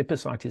how the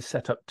adipocyte is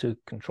set up to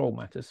control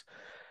matters.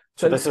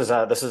 So this is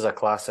a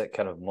classic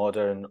kind of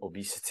modern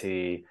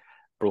obesity,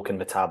 broken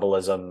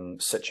metabolism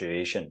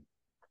situation.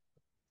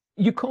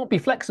 You can't be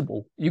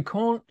flexible. You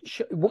can't.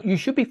 What you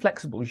should be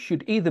flexible. You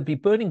should either be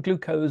burning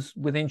glucose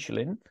with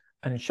insulin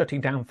and shutting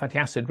down fatty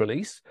acid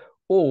release,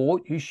 or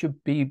you should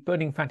be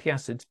burning fatty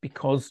acids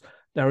because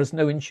there is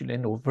no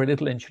insulin or very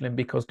little insulin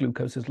because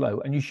glucose is low.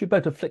 And you should be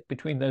able to flick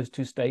between those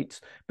two states,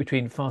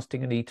 between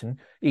fasting and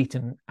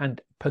eaten and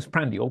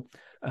postprandial.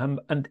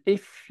 And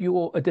if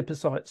your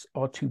adipocytes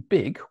are too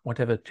big,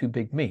 whatever too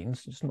big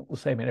means, it's not the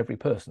same in every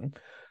person,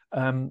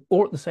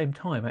 or at the same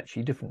time,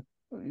 actually different.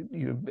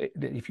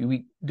 If you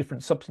eat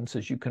different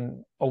substances, you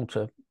can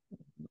alter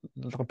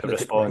the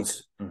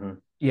response. Mm-hmm.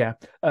 Yeah.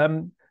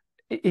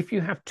 If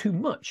you have too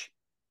much,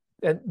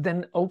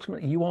 then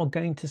ultimately you are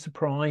going to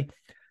supply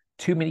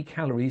too many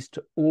calories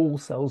to all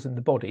cells in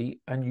the body,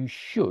 and you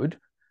should,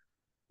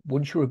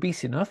 once you're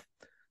obese enough,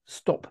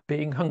 stop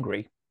being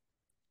hungry.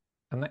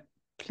 And that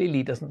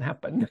clearly doesn't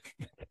happen.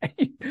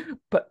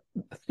 But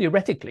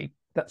theoretically,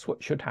 that's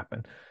what should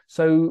happen.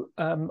 So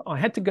I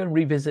had to go and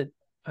revisit.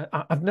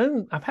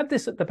 I've had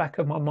this at the back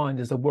of my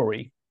mind as a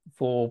worry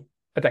for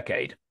a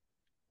decade.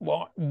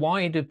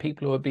 Why do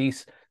people who are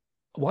obese,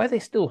 why are they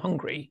still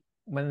hungry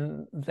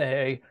when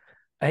their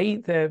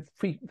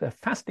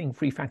fasting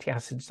free fatty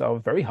acids are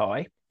very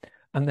high,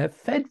 and their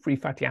fed free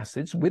fatty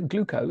acids with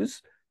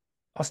glucose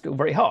are still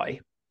very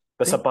high?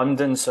 This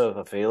abundance of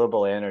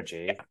available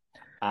energy,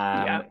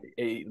 Yeah.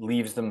 it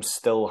leaves them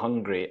still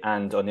hungry.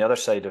 And on the other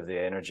side of the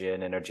energy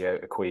in energy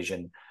out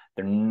equation,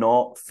 they're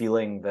not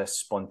feeling this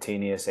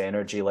spontaneous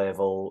energy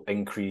level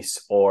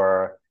increase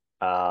or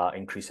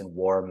increase in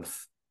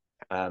warmth.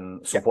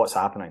 So what's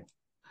happening?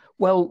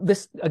 Well,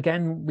 this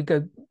again,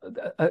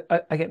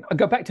 I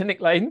go back to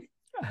Nick Lane.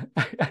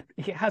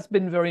 He has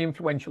been very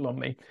influential on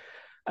me,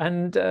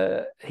 and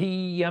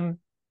he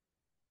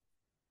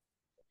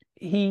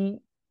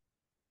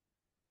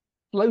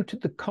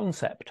floated the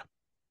concept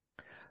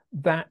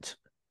that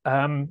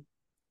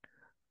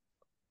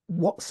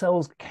what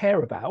cells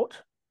care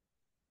about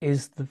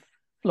is the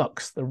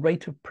flux, the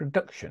rate of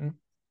production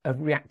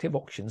of reactive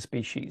oxygen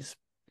species.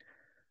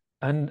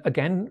 And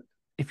again,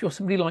 if you're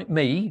somebody like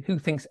me who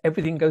thinks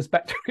everything goes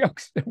back to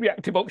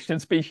reactive oxygen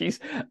species,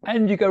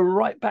 and you go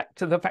right back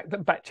to the fact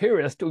that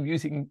bacteria are still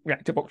using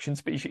reactive oxygen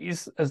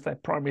species as their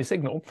primary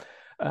signal,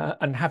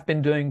 and have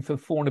been doing for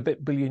 4 and a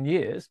bit billion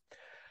years,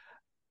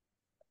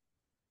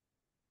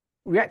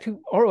 reactive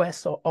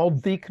ROS are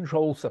the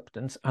control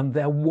substance, and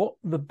they're what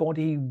the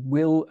body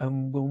will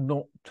and will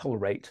not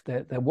tolerate.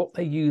 They're what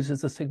they use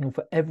as a signal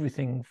for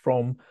everything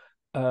from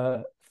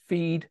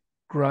feed,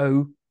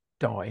 grow,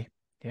 die.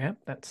 Yeah,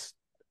 that's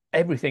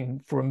everything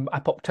from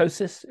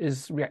apoptosis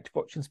is reactive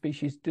oxygen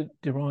species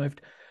derived.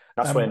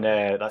 That's when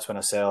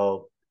a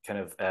cell kind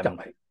of they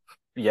commit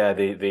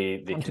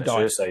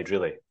suicide,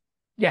 really.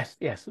 Yes,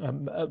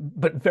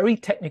 but very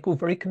technical,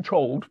 very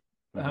controlled.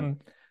 Mm-hmm.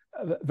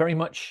 Very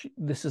much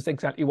this is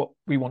exactly what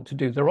we want to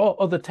do. There are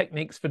other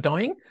techniques for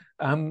dying,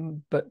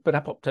 but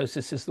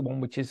apoptosis is the one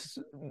which is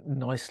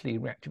nicely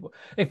reactive.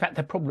 In fact,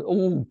 they're probably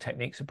all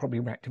techniques are probably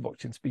reactive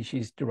oxygen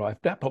species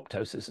derived.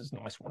 Apoptosis is a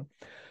nice one.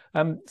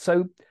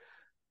 So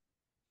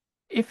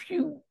if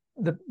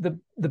the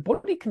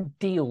body can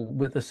deal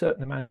with a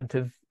certain amount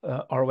of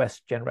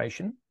ROS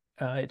generation.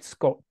 It's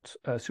got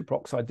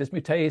superoxide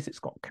dismutase, it's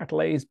got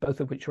catalase,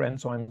 both of which are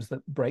enzymes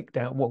that break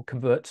down,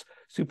 converts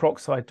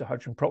superoxide to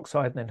hydrogen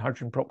peroxide, and then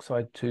hydrogen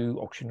peroxide to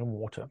oxygen and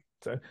water.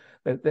 So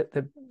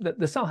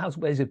the cell has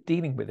ways of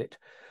dealing with it,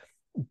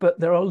 but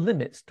there are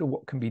limits to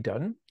what can be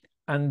done.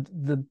 And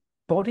the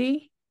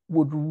body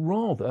would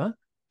rather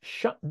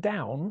shut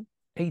down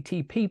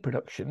ATP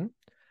production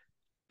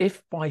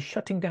if by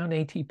shutting down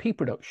ATP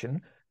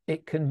production,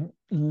 it can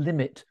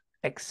limit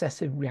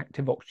excessive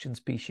reactive oxygen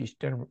species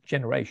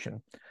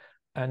generation.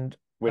 And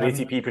where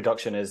ATP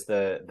production is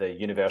the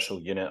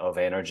universal unit of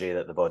energy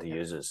that the body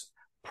uses.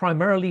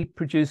 Primarily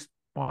produced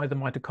by the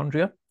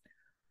mitochondria,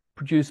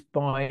 produced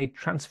by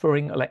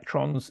transferring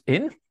electrons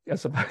in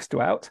as opposed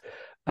to out,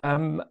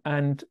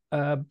 and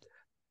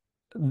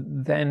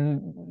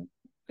then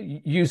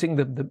using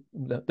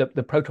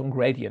the proton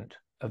gradient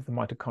of the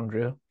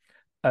mitochondria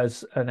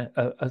as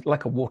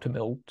like a water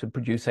mill to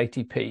produce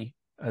ATP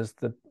as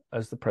the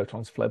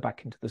protons flow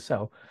back into the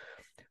cell.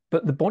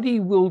 But the body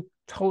will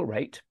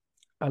tolerate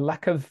a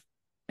lack of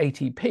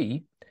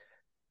ATP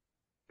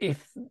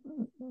if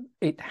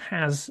it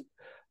has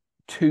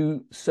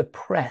to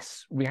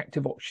suppress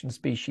reactive oxygen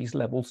species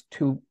levels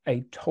to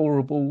a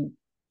tolerable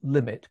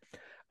limit.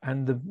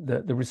 And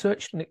the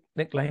research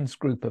Nick Lane's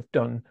group have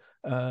done,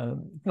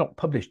 not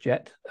published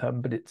yet,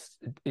 but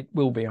it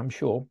will be, I'm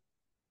sure,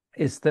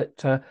 is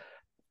that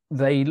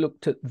they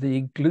looked at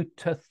the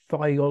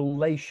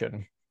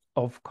glutathiolation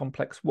of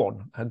complex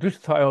 1.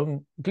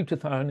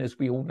 Glutathione, as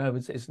we all know,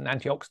 is an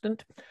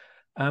antioxidant,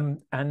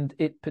 and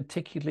it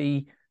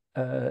particularly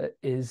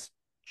is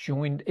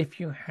joined if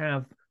you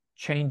have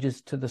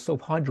changes to the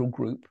sulfhydryl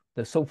group,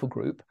 the sulfur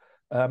group,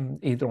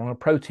 either on a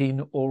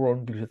protein or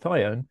on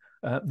glutathione,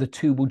 the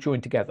two will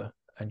join together,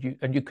 and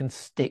you can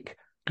stick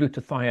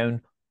glutathione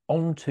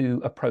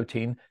onto a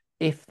protein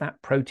if that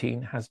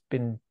protein has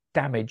been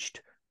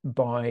damaged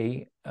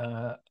by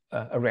a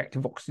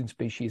reactive oxygen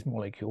species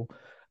molecule.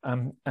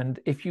 And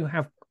if you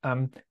have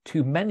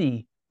too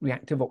many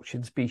reactive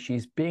oxygen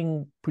species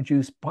being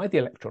produced by the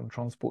electron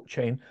transport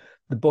chain,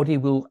 the body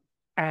will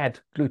add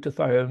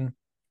glutathione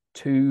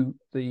to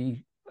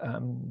the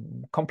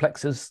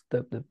complexes,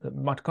 the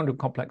mitochondrial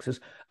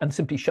complexes, and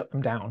simply shut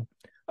them down.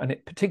 And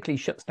it particularly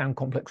shuts down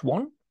complex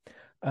 1,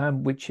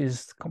 which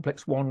is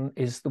complex 1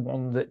 is the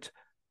one that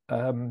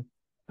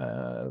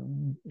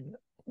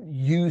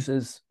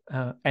uses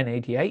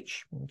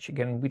NADH, which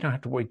again we don't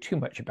have to worry too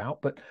much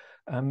about, but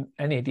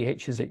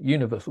NADH is a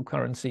universal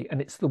currency,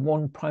 and it's the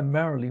one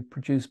primarily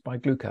produced by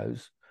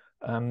glucose.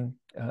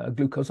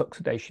 Glucose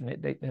oxidation.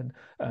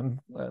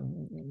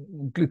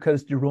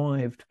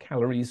 Glucose-derived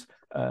calories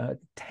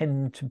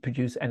tend to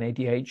produce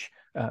NADH.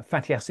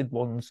 Fatty acid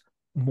ones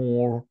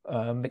more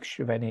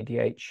mixture of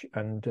NADH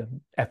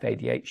and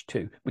FADH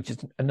too, which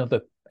is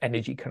another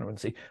energy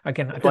currency.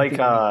 Again, it's like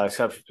a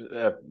sort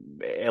of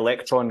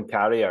electron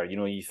carrier. You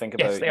know, you think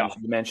about, yes,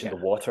 you mentioned the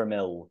water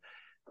mill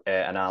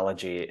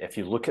analogy. If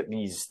you look at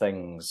these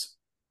things,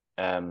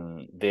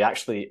 they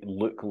actually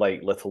look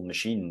like little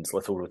machines,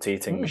 little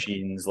rotating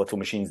machines, little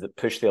machines that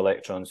push the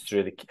electrons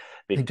through.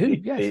 They do,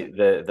 yes.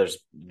 There's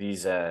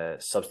these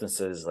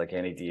substances like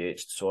NADH and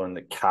so on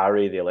that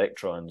carry the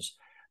electrons,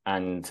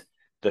 and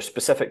they're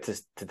specific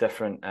to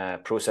different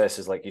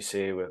processes, like you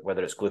say,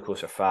 whether it's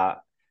glucose or fat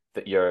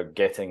that you're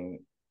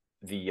getting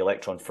the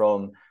electron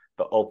from.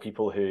 But all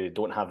people who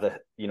don't have the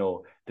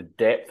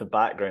depth of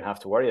background have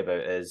to worry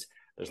about is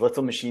there's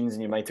little machines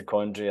in your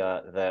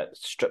mitochondria that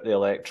strip the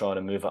electron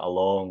and move it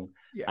along,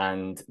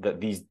 and that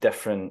these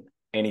different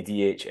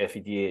NADH,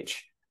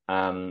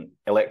 FADH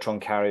electron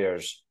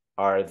carriers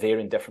are there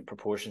in different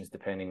proportions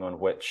depending on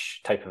which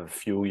type of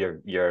fuel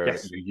you're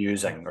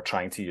using or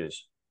trying to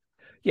use.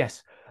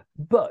 Yes,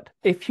 but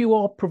if you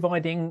are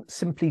providing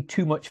simply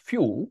too much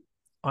fuel,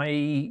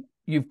 i.e.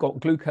 you've got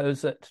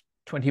glucose at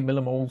 20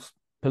 millimoles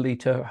per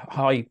liter,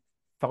 high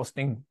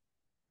fasting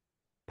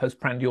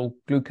postprandial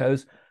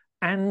glucose,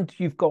 and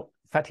you've got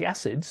fatty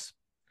acids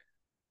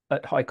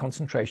at high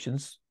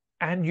concentrations,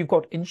 and you've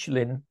got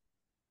insulin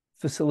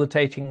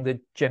facilitating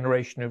the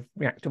generation of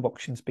reactive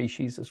oxygen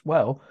species as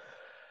well,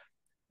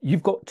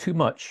 you've got too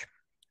much.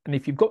 And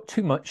if you've got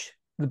too much,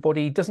 the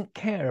body doesn't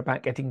care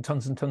about getting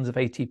tons and tons of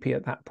ATP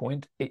at that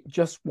point. It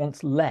just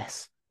wants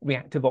less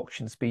reactive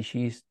oxygen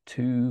species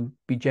to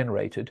be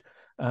generated.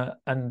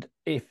 And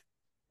if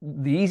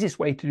the easiest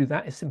way to do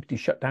that is simply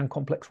to shut down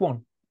complex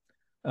 1.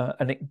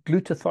 And it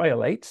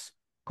glutathiolates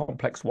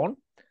complex 1.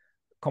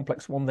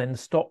 Complex 1 then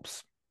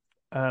stops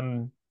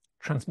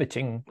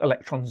transmitting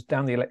electrons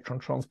down the electron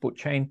transport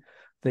chain.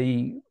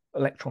 The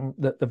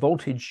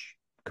voltage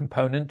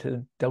component,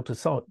 delta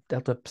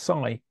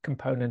psi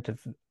component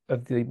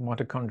of the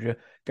mitochondria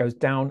goes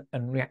down,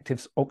 and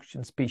reactive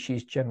oxygen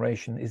species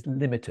generation is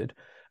limited.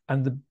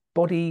 And the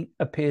body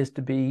appears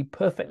to be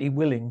perfectly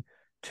willing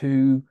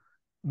to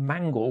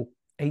mangle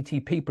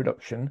ATP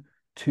production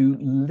to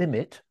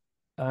limit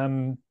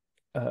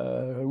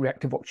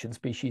reactive oxygen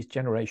species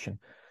generation.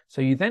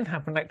 So you then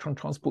have an electron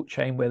transport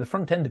chain where the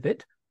front end of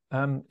it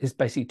is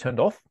basically turned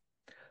off,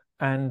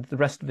 and the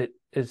rest of it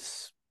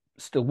is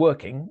still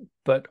working.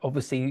 But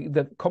obviously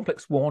the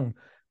complex 1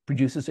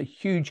 produces a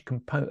huge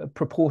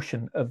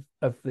proportion of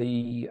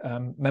the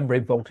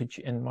membrane voltage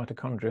in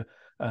mitochondria,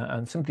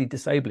 and simply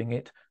disabling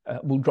it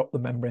will drop the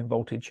membrane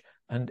voltage,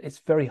 and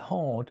it's very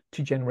hard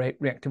to generate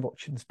reactive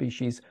oxygen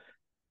species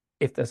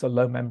if there's a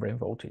low membrane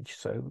voltage.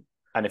 So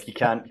And if you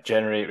can't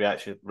generate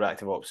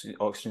reactive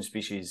oxygen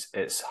species,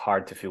 it's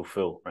hard to feel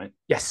full, right?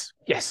 Yes,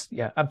 yes,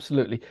 yeah,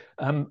 absolutely.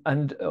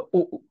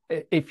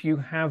 If you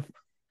have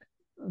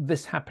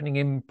this happening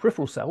in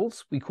peripheral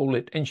cells, we call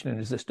it insulin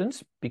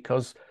resistance,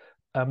 because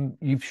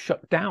you've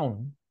shut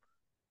down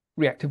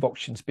reactive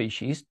oxygen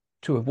species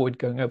to avoid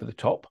going over the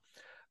top.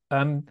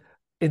 In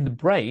the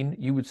brain,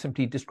 you would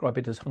simply describe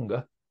it as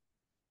hunger,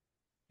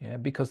 yeah,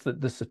 because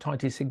the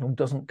satiety signal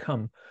doesn't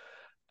come.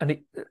 And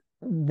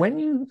when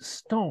you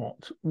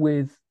start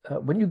with,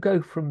 when you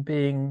go from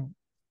being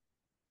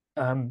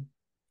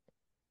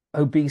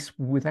obese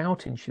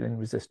without insulin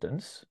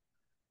resistance,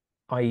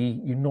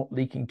 i.e., you're not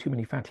leaking too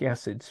many fatty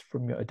acids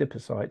from your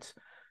adipocytes,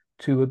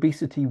 to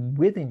obesity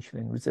with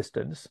insulin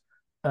resistance,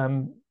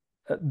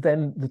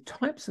 then the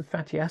types of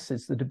fatty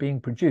acids that are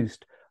being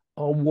produced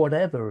are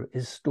whatever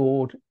is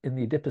stored in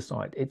the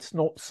adipocyte. It's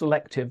not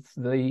selective.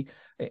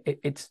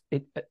 It's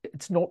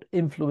not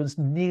influenced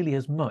nearly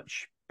as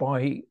much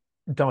by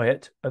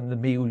diet and the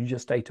meal you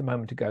just ate a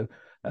moment ago.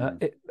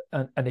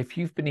 And if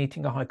you've been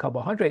eating a high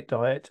carbohydrate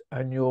diet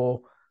and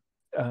your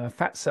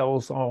fat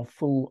cells are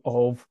full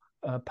of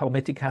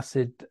palmitic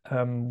acid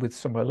with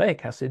some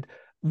oleic acid,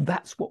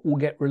 that's what will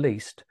get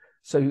released.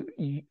 So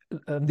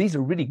these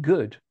are really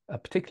good,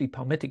 particularly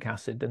palmitic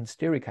acid and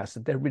stearic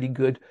acid. They're really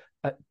good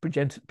at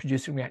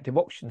producing reactive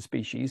oxygen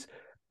species.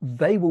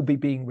 They will be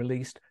being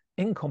released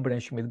in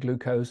combination with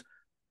glucose.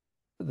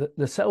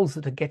 The cells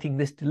that are getting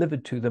this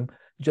delivered to them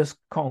just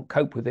can't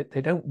cope with it.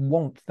 They don't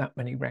want that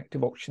many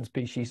reactive oxygen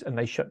species, and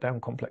they shut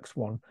down complex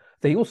 1.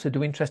 They also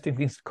do interesting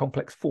things to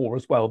complex 4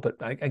 as well. But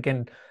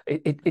again,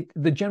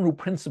 the general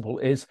principle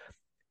is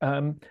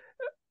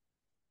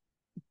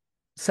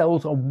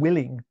cells are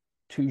willing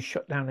to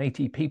shut down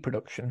ATP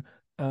production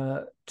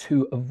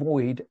to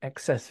avoid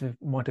excessive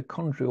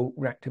mitochondrial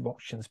reactive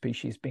oxygen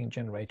species being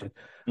generated.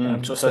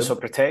 So it's a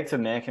protective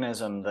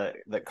mechanism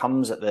that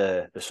comes at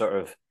the sort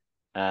of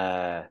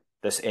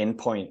this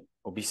endpoint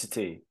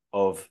obesity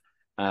of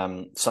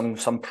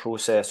some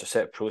process or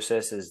set of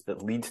processes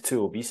that lead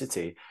to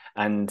obesity,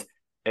 and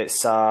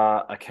it's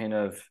a kind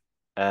of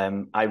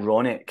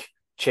ironic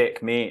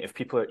checkmate. If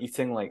people are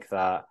eating like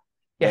that,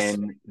 yes,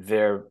 then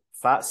their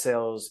fat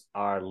cells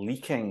are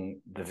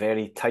leaking the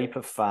very type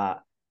of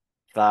fat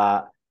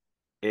that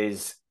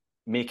is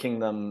making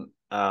them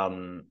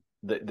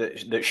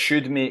that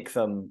should make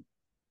them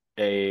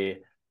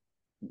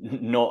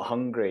not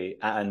hungry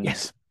and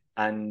yes,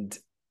 and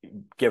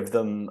give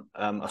them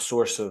a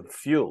source of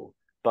fuel,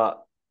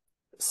 but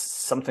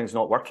something's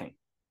not working.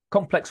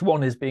 Complex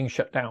 1 is being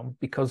shut down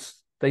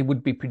because they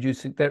would be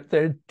producing, there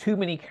are too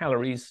many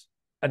calories,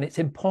 and it's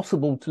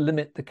impossible to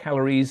limit the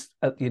calories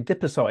at the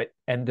adipocyte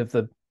end of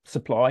the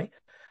supply.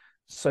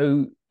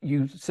 So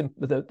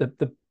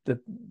the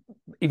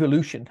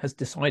evolution has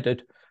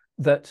decided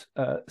that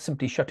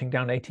simply shutting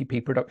down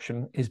ATP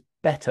production is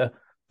better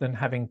than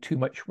having too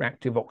much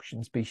reactive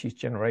oxygen species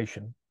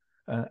generation.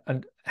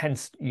 And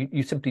hence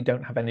you simply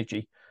don't have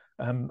energy.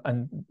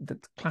 And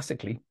that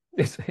classically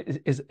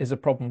is a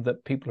problem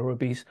that people who are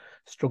obese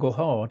struggle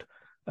hard.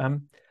 Do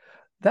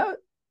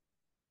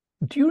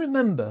you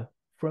remember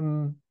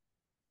from,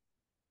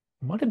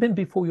 might have been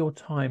before your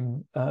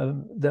time,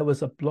 there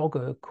was a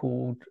blogger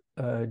called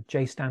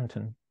Jay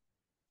Stanton.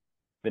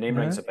 The name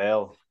rings a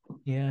bell.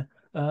 Yeah.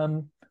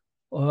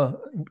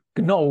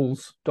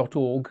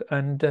 Gnolls.org,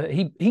 and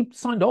he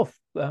signed off.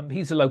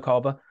 He's a low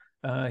carber.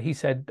 He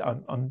said,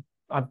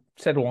 I've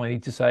said all I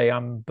need to say.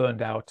 I'm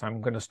burned out.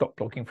 I'm going to stop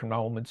blogging from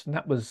now onwards. And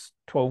that was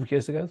 12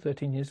 years ago,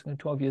 13 years ago,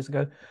 12 years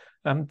ago.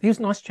 He was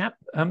a nice chap.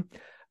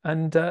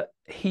 And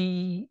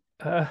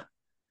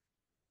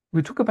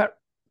we talk about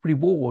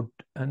reward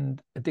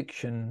and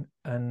addiction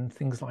and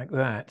things like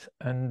that.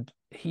 And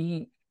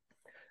he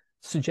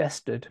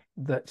suggested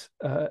that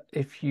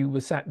if you were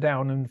sat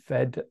down and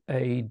fed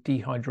a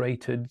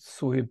dehydrated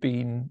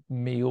soybean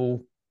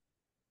meal,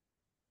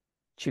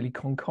 chili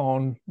con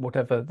carne,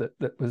 whatever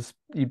that was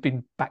you'd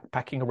been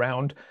backpacking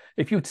around,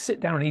 if you were to sit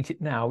down and eat it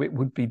now, it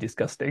would be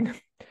disgusting.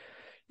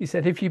 He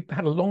said if you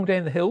had a long day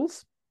in the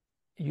hills,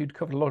 you'd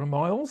covered a lot of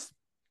miles,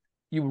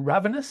 you were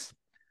ravenous,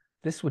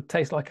 this would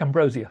taste like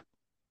ambrosia.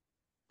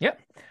 Yeah.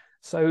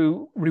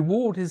 So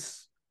reward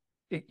is,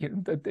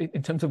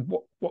 in terms of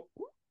what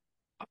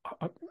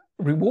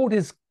reward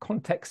is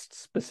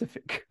context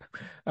specific,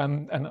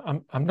 and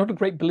I'm not a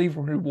great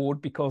believer in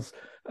reward because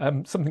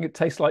something that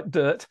tastes like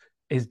dirt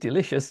is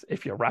delicious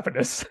if you're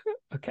ravenous.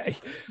 Okay,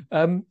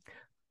 and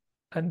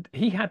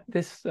he had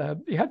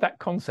that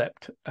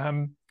concept,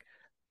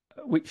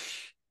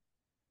 which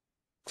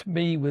to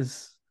me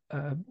was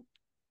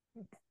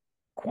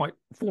quite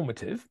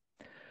formative,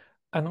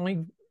 and I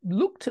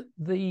looked at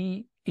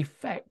the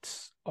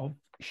effects of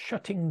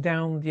shutting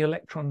down the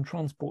electron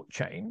transport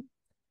chain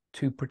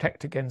to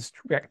protect against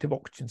reactive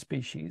oxygen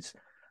species,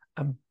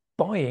 and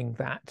buying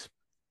that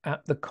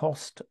at the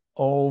cost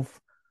of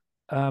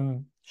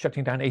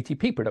shutting down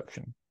ATP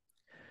production.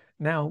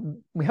 Now,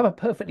 we have a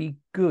perfectly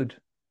good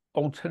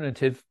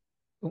alternative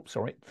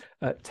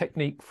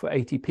technique for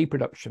ATP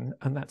production,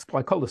 and that's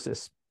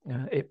glycolysis.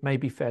 It may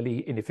be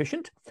fairly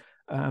inefficient,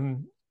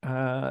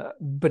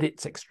 but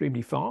it's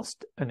extremely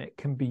fast, and it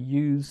can be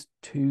used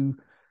to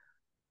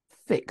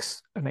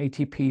fix an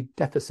ATP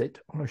deficit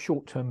on a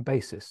short-term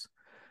basis.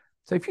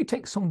 So if you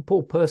take some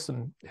poor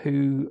person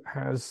who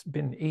has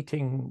been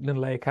eating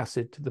linoleic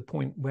acid to the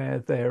point where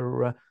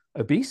they're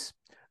obese,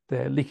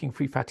 they're leaking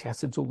free fatty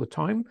acids all the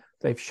time,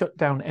 they've shut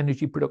down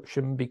energy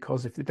production,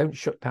 because if they don't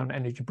shut down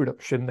energy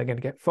production, they're going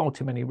to get far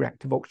too many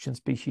reactive oxygen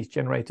species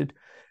generated.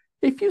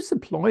 If you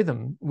supply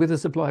them with a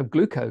supply of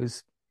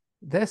glucose,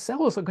 their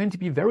cells are going to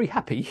be very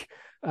happy.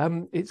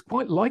 It's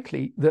quite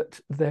likely that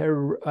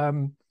their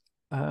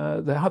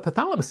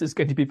hypothalamus is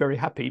going to be very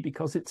happy,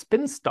 because it's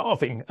been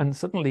starving and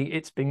suddenly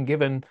it's been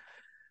given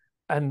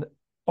an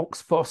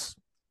OXPHOS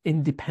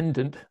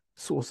independent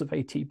source of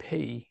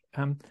ATP.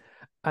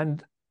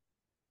 And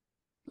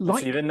so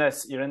you're in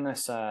this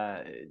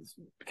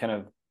kind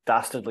of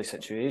dastardly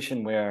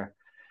situation where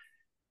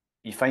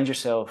you find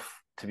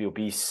yourself to be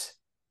obese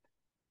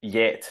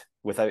yet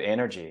without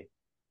energy,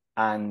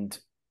 and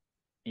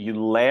you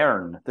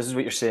learn. This is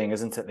what you're saying,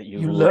 isn't it? That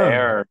you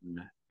learn.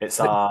 It's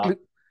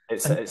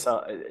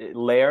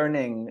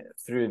learning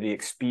through the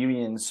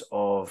experience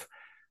of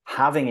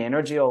having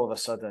energy all of a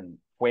sudden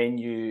when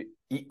you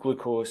eat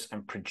glucose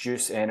and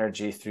produce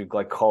energy through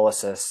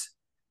glycolysis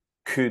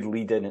could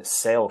lead in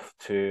itself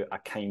to a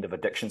kind of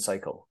addiction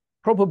cycle.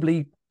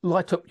 Probably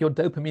light up your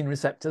dopamine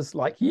receptors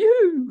like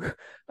you.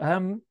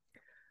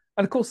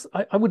 And of course,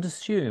 I would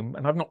assume,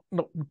 and I've not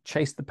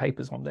chased the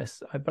papers on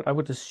this, but I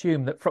would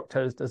assume that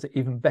fructose does it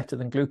even better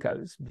than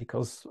glucose,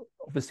 because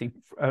obviously,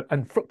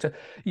 and fructose,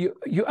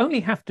 you only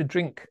have to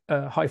drink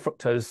a high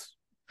fructose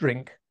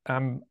drink,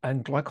 and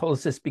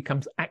glycolysis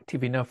becomes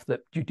active enough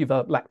that you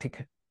develop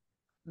lactic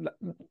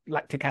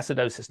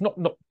acidosis, not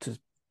to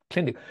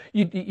clinic.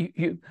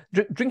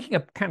 Drinking a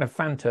can of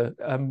Fanta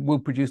will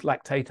produce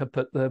lactate up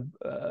at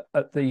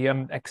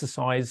the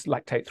exercise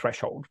lactate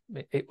threshold.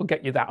 It will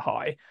get you that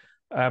high.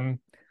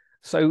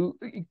 So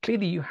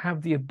clearly you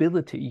have the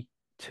ability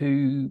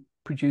to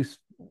produce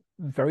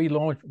very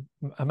large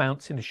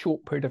amounts in a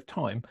short period of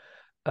time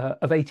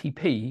of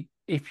ATP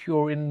if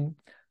you're in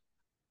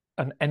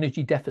an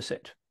energy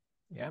deficit.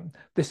 Yeah,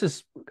 this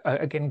is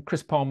again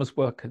Chris Palmer's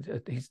work.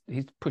 He's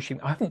pushing.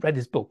 I haven't read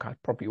his book. I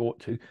probably ought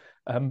to,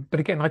 but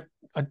again, I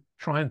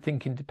try and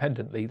think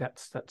independently.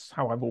 That's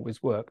how I've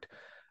always worked.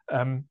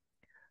 I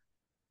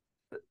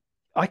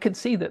can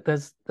see that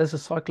there's a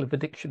cycle of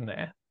addiction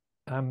there.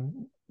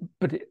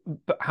 But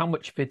how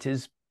much of it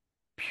is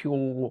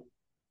pure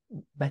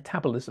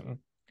metabolism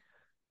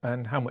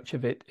and how much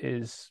of it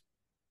is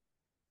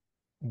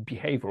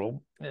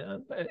behavioral?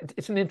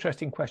 It's an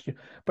interesting question,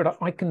 but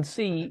I can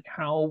see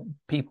how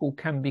people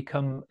can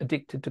become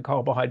addicted to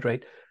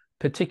carbohydrate,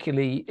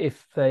 particularly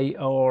if they're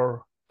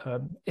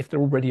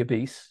already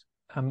obese,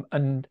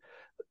 and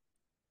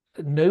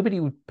nobody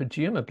would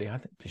presume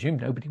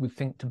nobody would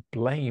think to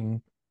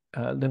blame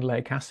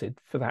linoleic acid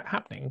for that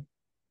happening,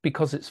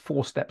 because it's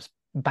 4 steps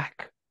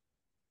back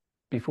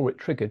before it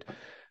triggered.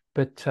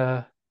 But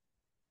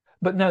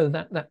no,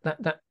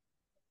 that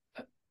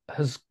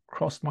has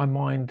crossed my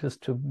mind as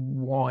to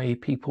why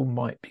people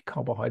might be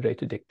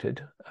carbohydrate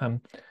addicted,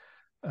 and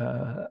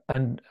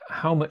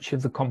how much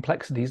of the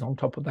complexities on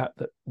top of that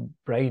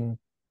brain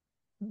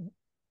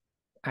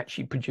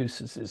actually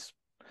produces is.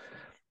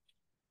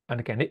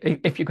 And again,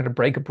 if you're going to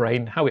break a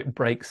brain, how it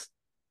breaks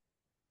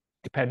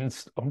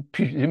depends on,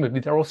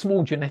 presumably there are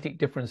small genetic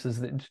differences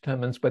that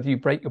determines whether you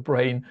break your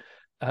brain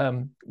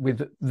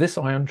with this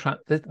ion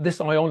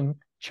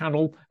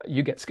channel,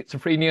 you get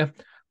schizophrenia.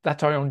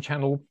 That ion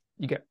channel,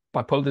 you get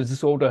bipolar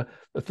disorder.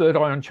 The third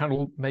ion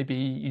channel, maybe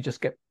you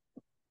just get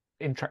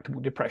intractable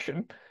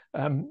depression.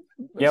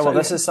 Well,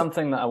 this is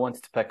something that I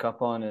wanted to pick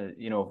up on.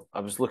 I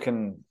was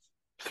looking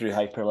through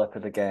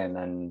Hyperlipid again,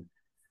 and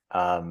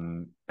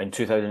in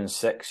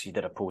 2006, you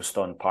did a post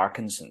on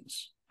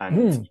Parkinson's.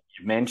 And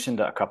you mentioned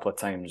it a couple of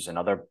times in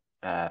other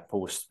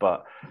posts,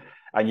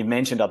 and you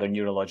mentioned other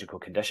neurological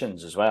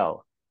conditions as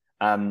well.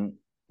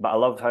 But I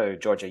love how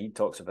George Aid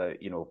talks about,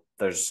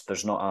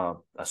 there's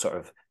not a sort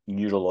of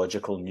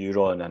neurological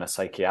neuron and a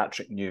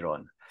psychiatric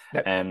neuron.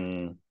 Yep.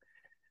 And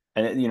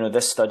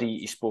this study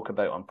he spoke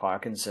about on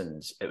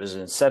Parkinson's, it was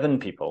in 7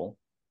 people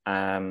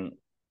on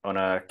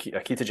a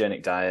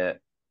ketogenic diet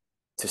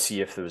to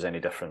see if there was any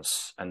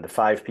difference. And the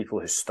 5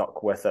 people who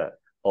stuck with it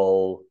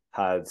all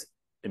had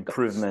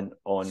improvement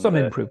on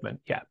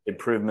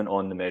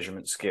the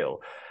measurement scale.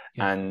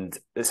 Yeah. And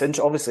it's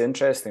obviously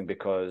interesting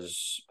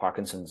because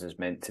Parkinson's is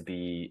meant to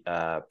be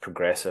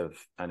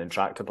progressive and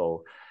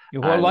intractable.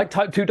 Like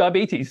type 2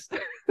 diabetes.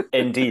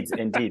 Indeed.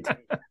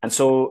 And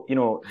so,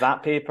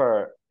 that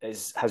paper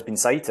has been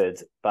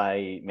cited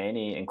by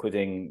many,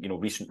 including,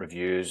 recent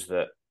reviews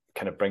that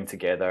kind of bring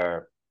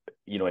together,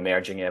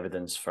 emerging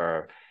evidence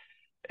for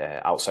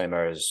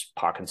Alzheimer's,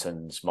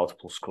 Parkinson's,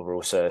 multiple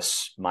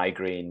sclerosis,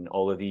 migraine,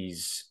 all of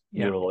these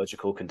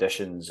neurological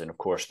conditions. And of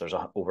course, there's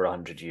over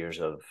 100 years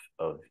of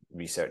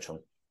research on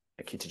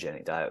a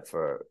ketogenic diet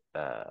for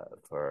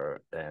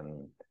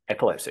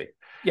epilepsy.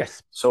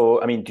 Yes.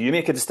 So, I mean, do you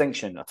make a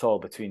distinction at all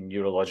between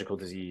neurological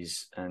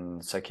disease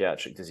and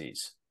psychiatric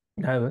disease?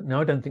 No,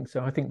 I don't think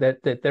so. I think that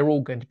they're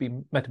all going to be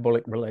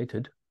metabolic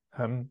related.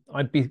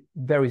 I'd be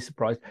very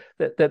surprised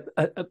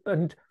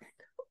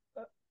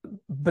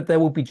but there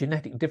will be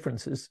genetic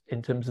differences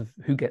in terms of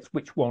who gets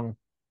which one,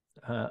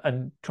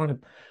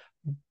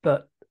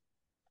 but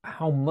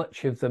how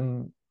much of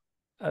them,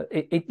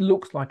 it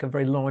looks like a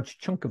very large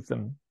chunk of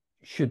them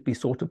should be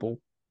sortable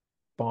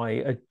by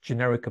a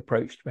generic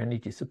approach to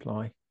energy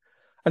supply.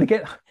 And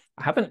again,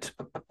 I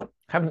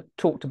haven't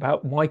talked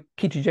about why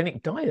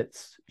ketogenic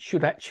diets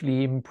should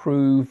actually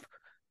improve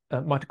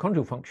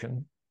mitochondrial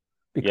function.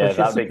 Because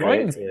that'd be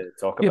great to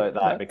talk about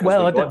that. Because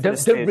well, I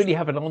don't really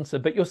have an answer,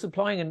 but you're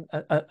supplying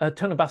a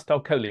ton of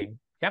acetylcholine.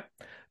 Yeah,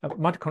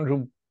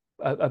 mitochondrial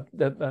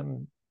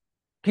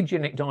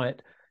ketogenic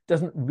diet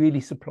doesn't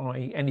really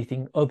supply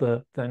anything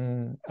other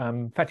than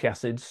fatty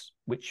acids,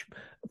 which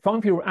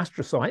fine for your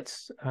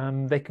astrocytes.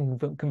 They can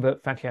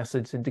convert fatty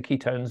acids into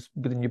ketones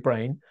within your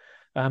brain,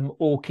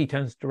 or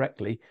ketones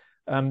directly.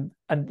 And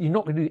you're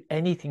not going to do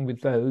anything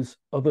with those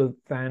other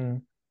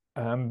than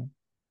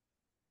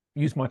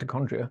use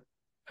mitochondria.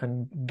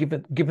 And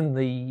given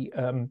the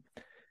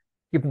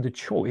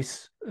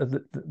choice,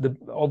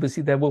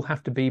 obviously there will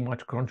have to be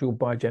mitochondrial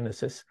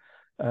biogenesis,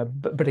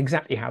 but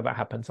exactly how that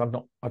happens, I've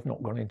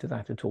not gone into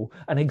that at all.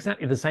 And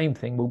exactly the same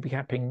thing will be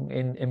happening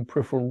in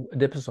peripheral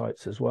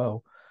adipocytes as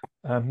well.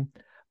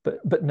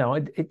 But no,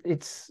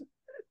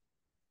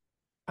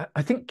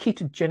 I think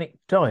ketogenic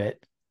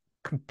diet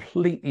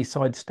completely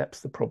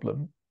sidesteps the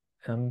problem.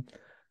 In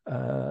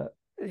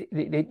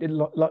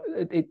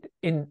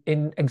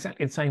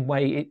exactly the same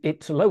way,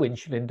 it's a low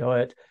insulin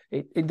diet.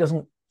 It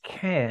doesn't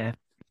care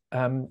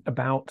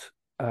about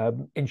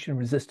insulin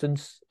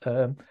resistance.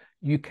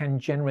 You can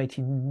generate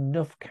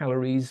enough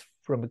calories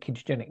from a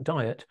ketogenic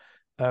diet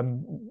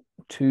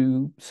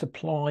to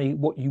supply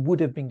what you would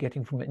have been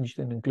getting from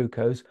insulin and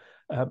glucose.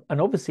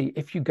 And obviously,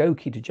 if you go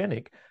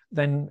ketogenic,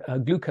 then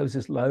glucose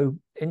is low,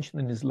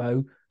 insulin is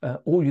low.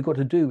 All you've got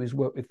to do is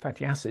work with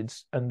fatty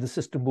acids, and the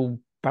system will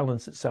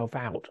balance itself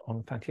out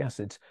on fatty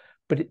acids.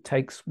 But it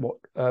takes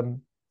a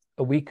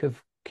week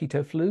of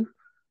keto flu.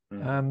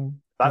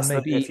 That's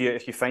maybe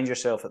if you find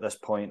yourself at this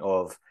point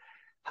of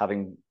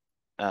having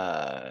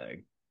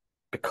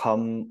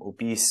become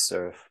obese,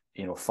 or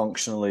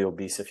functionally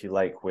obese, if you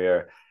like,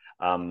 where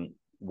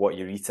what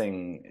you're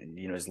eating,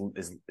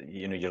 is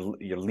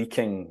you're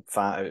leaking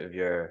fat out of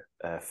your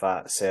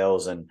fat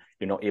cells, and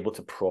you're not able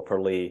to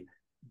properly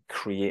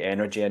create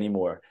energy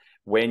anymore.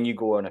 When you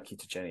go on a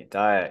ketogenic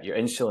diet, your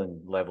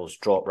insulin levels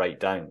drop right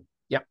down.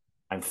 Yep.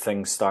 And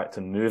things start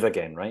to move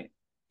again, right?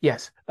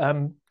 Yes.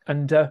 And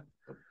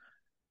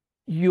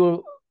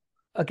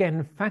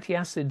fatty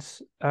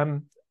acids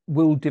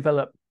will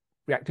develop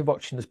reactive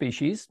oxygen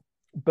species,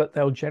 but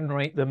they'll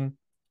generate them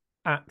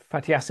at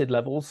fatty acid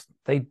levels.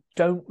 They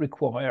don't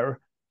require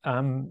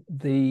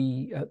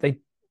the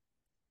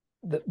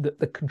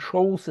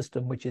control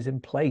system which is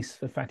in place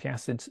for fatty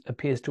acids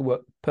appears to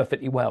work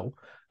perfectly well,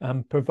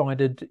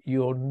 provided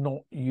you're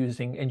not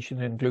using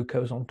insulin and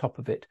glucose on top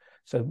of it.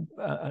 So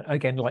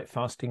again, like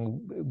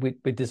fasting,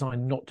 we're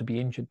designed not to be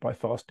injured by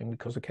fasting,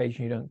 because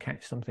occasionally you don't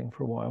catch something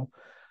for a while.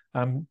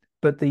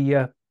 But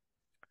the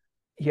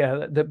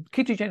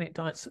ketogenic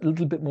diet's a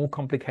little bit more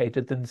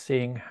complicated than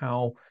seeing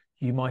how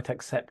you might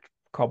accept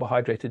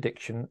carbohydrate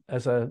addiction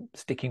as a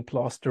sticking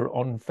plaster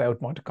on failed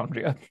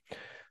mitochondria.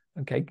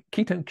 Okay,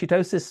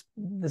 ketosis,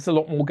 there's a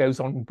lot more goes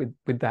on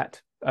with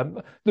that.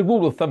 The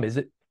rule of thumb is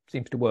it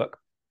seems to work.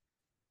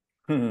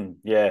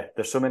 Yeah,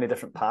 there's so many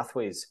different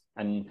pathways,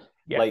 and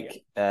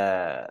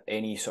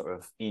any sort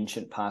of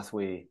ancient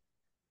pathway,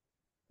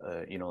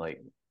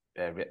 like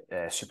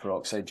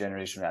superoxide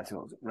generation,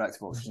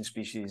 reactive oxygen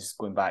species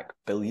going back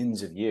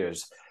billions of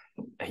years.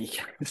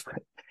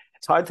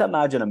 It's hard to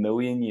imagine a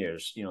million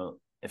years.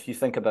 If you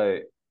think about,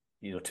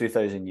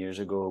 2,000 years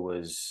ago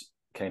was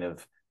kind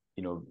of,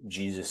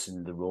 Jesus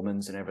and the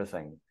Romans and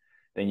everything.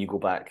 Then you go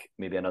back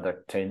maybe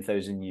another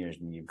 10,000 years,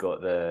 and you've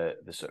got the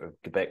sort of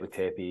Göbekli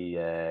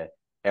Tepe,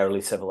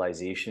 early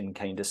civilization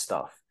kind of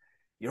stuff.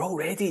 You're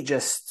already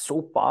just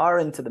so far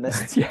into the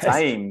mist of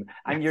time,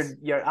 and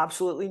you're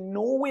absolutely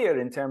nowhere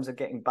in terms of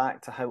getting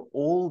back to how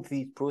old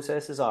these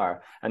processes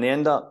are, and they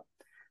end up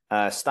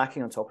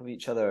stacking on top of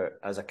each other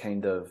as a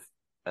kind of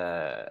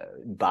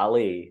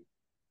ballet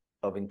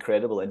of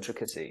incredible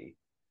intricacy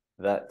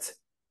that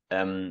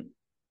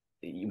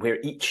where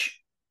each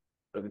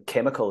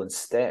chemical and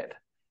step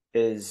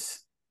is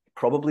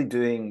probably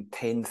doing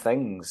 10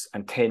 things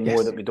and 10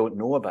 more that we don't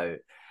know about.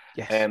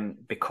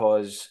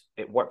 Because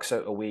it works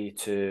out a way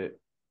to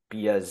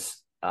be as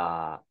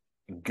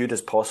good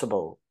as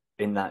possible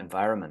in that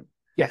environment.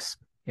 Yes.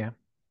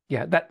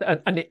 Yeah.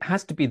 That and it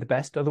has to be the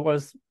best,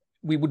 otherwise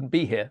we wouldn't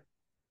be here.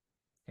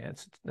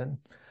 It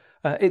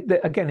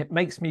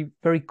makes me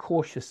very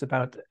cautious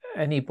about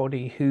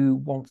anybody who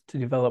wants to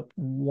develop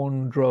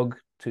one drug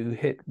to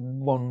hit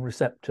one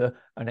receptor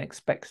and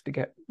expects to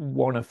get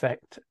one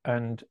effect,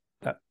 and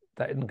that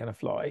isn't going to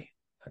fly.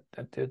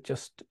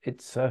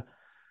 It's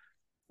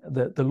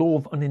the law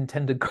of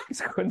unintended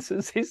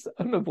consequences is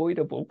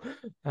unavoidable,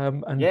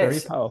 and very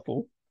Yes.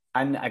 powerful.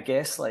 And I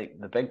guess like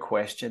the big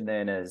question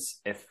then is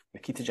if the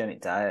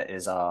ketogenic diet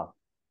is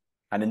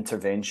an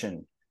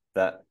intervention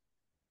that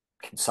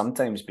can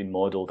sometimes be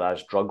modeled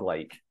as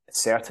drug-like,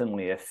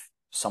 certainly if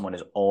someone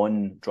is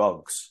on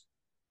drugs,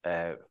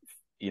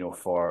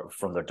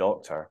 from their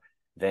doctor,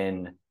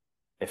 then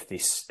if they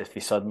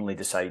suddenly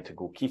decide to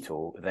go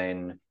keto,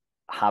 then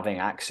having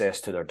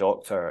access to their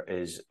doctor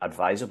is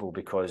advisable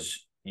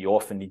because you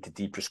often need to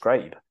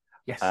deprescribe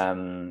Yes.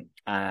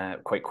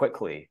 Quite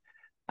quickly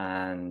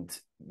and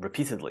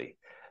repeatedly.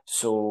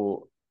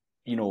 So,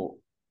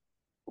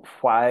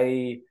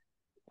 why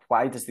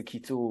does the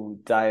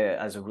keto diet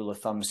as a rule of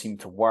thumb seem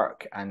to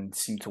work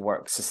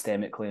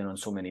systemically and on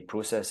so many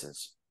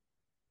processes?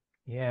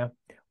 Yeah.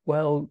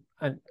 Well,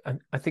 and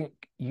I think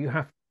you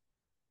have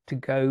to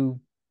go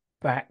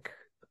back.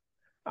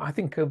 I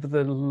think over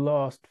the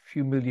last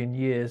few million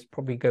years,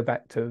 probably go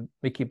back to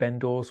Mickey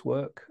Bendor's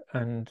work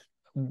and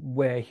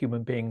where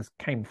human beings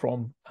came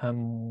from,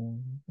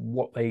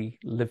 what they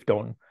lived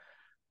on,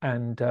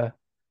 and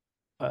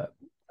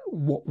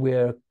what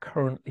we're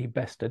currently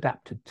best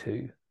adapted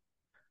to.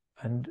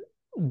 And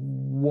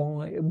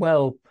why?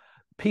 Well,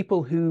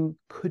 people who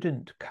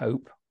couldn't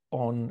cope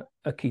on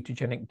a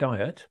ketogenic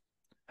diet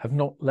have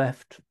not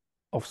left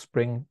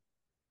offspring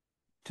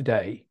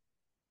today.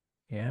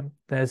 Yeah,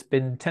 there's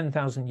been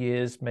 10,000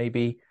 years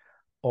maybe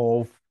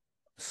of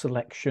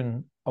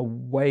selection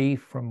away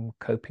from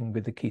coping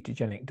with the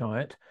ketogenic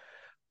diet.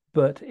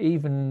 But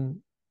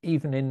even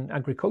in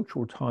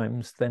agricultural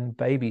times, then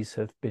babies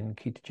have been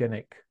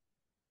ketogenic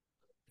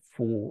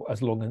for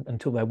as long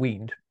until they're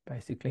weaned,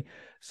 basically.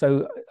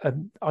 So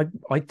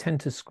I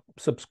tend to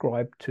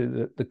subscribe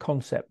to the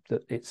concept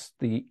that it's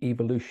the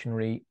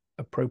evolutionary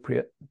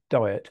appropriate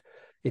diet.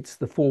 It's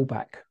the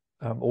fallback,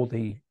 or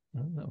the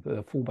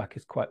fallback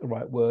is quite the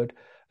right word.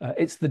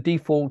 It's the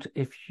default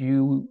if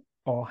you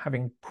are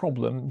having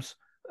problems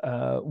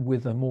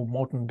with a more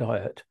modern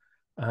diet.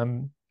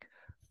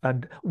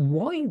 And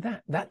why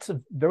that's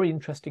a very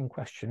interesting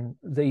question.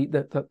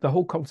 The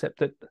whole concept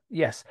that,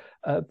 yes,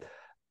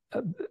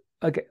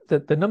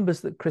 the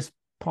numbers that Chris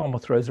Palmer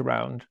throws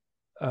around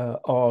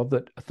are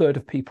that a third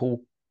of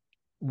people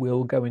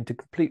will go into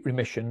complete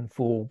remission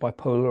for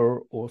bipolar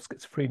or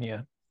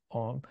schizophrenia.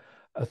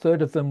 A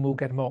third of them will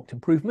get a marked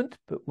improvement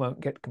but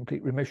won't get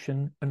complete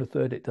remission, and a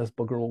third it does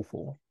bugger all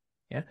for.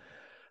 Yeah,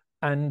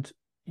 and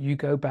you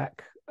go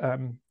back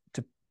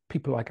to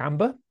people like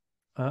Amber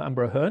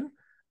O'Hearn,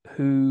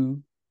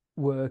 who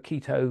were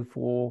keto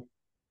for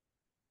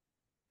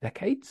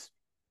decades,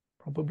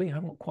 probably.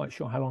 I'm not quite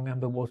sure how long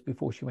Amber was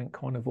before she went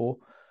carnivore.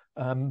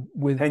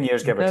 With 10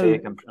 years, give or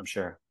take, I'm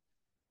sure.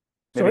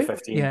 Maybe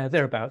 15. Yeah,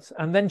 thereabouts.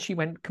 And then she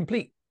went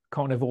complete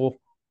carnivore,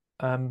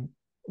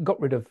 got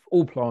rid of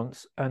all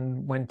plants,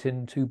 and went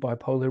into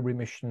bipolar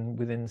remission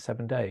within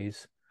 7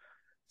 days.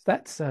 So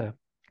that's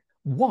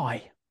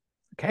why.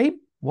 Okay,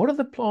 what are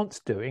the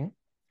plants doing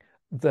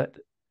that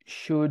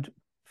should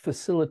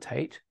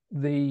facilitate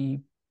the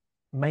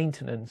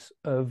maintenance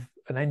of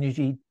an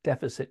energy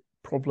deficit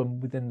problem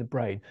within the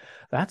brain?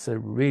 That's a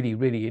really,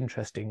 really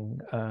interesting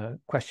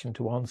question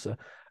to answer.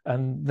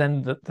 And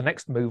then the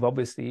next move,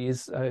 obviously,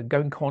 is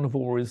going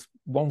carnivore is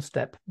one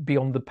step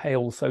beyond the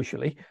pale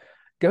socially.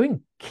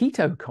 Going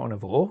keto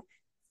carnivore,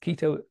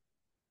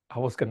 I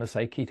was going to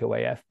say keto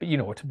AF, but you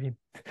know what I mean.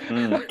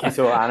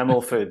 Keto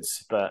animal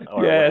foods, but yeah,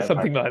 whatever.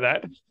 Something like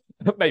that,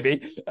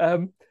 maybe.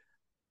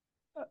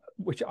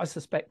 Which I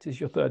suspect is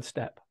your third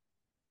step.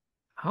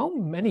 How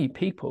many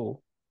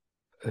people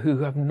who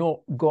have not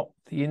got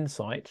the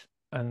insight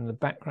and the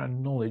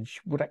background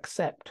knowledge would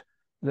accept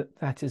that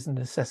that is a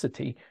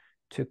necessity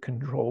to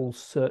control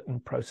certain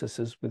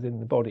processes within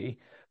the body?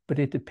 But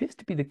it appears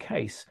to be the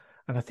case.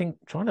 And I think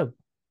trying to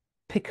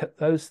pick at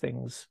those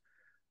things,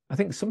 I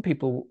think some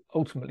people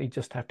ultimately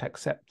just have to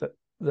accept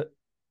that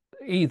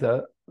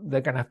either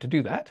they're going to have to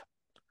do that,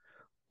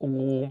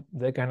 or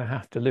they're going to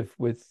have to live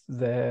with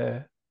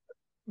their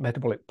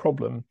metabolic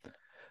problem.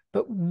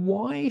 But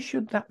why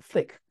should that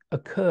flick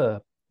occur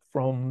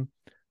from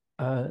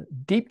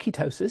deep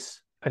ketosis,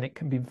 and it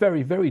can be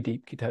very, very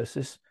deep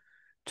ketosis,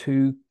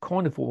 to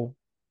carnivore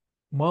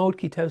mild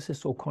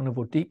ketosis or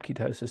carnivore deep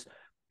ketosis,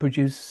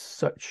 produce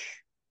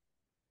such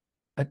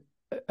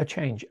a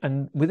change?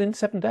 And within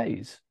 7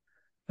 days,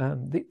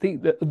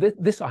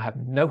 this I have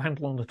no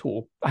handle on at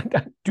all. I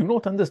do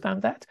not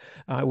understand that.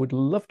 I would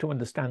love to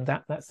understand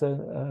that. That's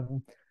a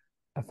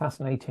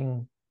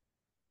fascinating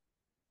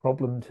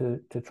problem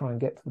to try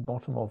and get to the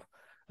bottom of.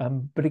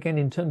 But again,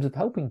 in terms of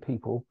helping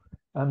people,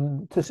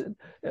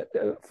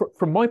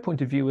 from my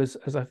point of view as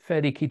a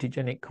fairly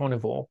ketogenic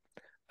carnivore,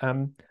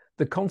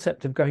 the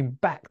concept of going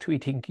back to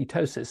eating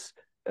ketosis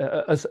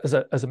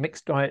as a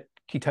mixed diet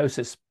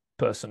ketosis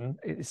person,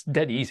 it's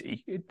dead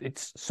easy.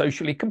 It's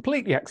socially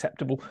completely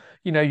acceptable.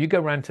 You know, you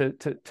go around to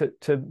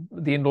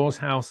the in-laws'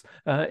 house,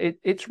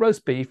 it's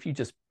roast beef. You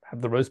just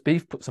have the roast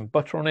beef, put some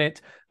butter on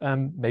it,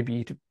 maybe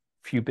eat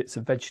few bits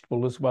of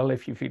vegetable as well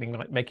if you're feeling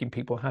like making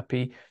people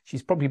happy.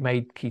 She's probably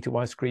made keto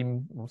ice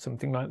cream or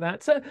something like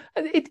that. So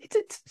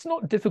it's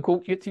not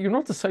difficult. You're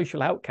not a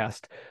social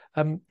outcast,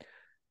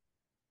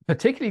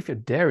 particularly if you're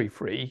dairy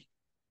free.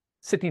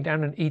 Sitting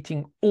down and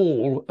eating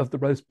all of the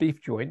roast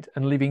beef joint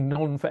and leaving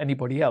none for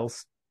anybody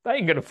else, that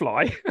ain't gonna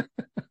fly.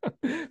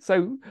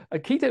 So a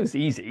keto is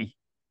easy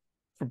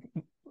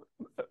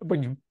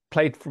when you've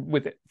played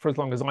with it for as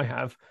long as I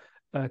have.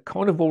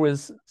 Carnivore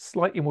is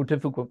slightly more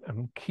difficult,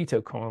 and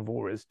keto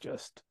carnivore is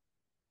just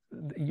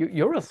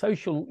you're out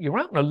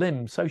on a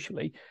limb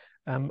socially,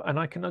 and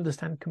I can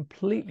understand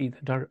completely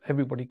that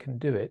everybody can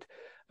do it.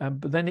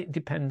 But then it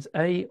depends,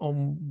 A,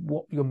 on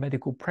what your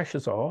medical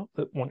pressures are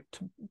that want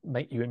to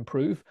make you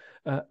improve,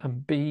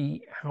 and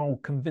B, how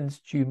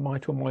convinced you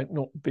might or might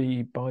not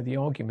be by the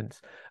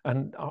arguments.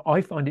 And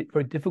I find it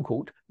very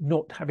difficult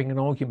not having an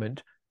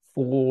argument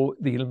for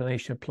the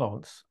elimination of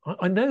plants.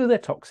 I know they're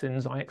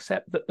toxins. I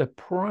accept that the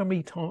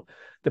primary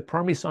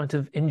site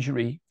of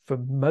injury for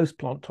most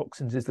plant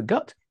toxins is the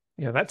gut.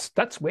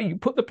 That's where you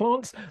put the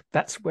plants.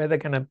 That's where they're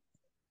going to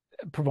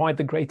provide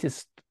the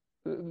greatest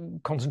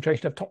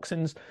concentration of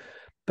toxins.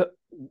 But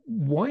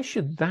why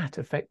should that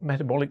affect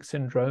metabolic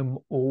syndrome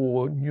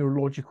or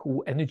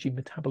neurological energy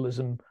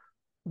metabolism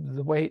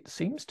the way it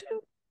seems to?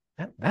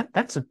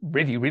 That's a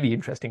really, really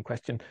interesting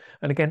question.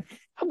 And again,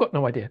 I've got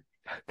no idea.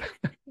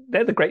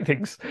 They're the great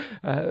things.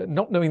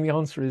 Not knowing the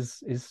answer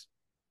is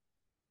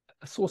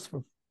a source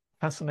of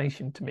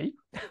fascination to me.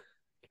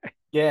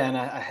 Yeah,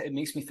 and it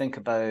makes me think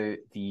about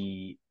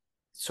the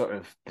sort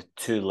of the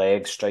two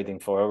legs striding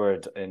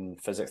forward in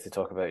physics. They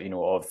talk about,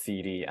 of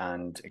theory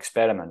and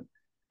experiment,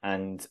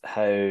 and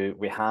how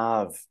we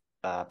have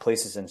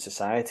places in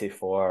society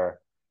for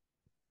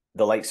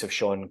the likes of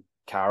Sean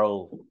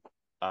Carroll,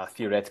 a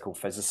theoretical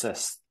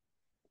physicist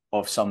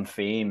of some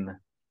fame,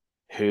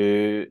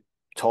 who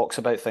talks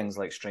about things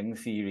like string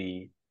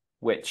theory,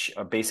 which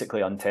are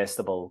basically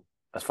untestable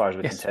as far as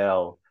we can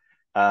tell,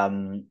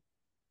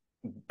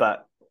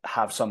 but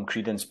have some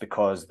credence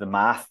because the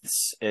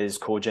maths is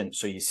cogent.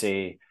 So you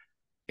say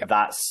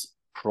that's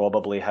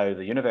probably how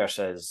the universe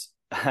is.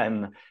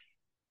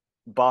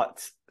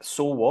 But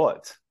so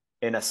what,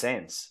 in a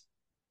sense?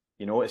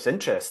 It's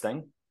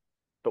interesting,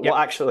 but what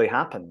actually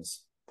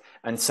happens?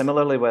 And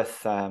similarly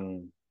with,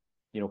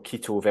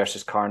 keto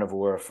versus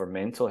carnivore for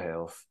mental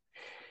health,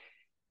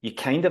 you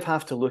kind of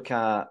have to look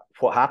at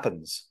what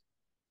happens,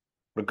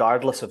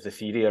 regardless of the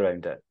theory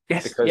around it.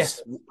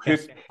 Because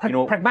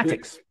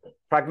pragmatics.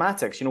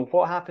 Pragmatics.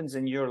 What happens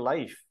in your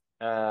life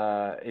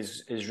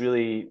is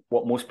really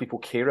what most people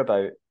care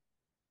about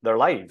their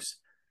lives.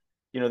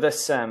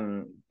 This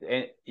an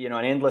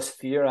endless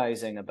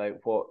theorizing about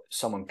what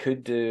someone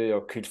could do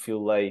or could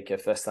feel like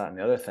if this, that, and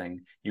the other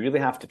thing. You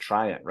really have to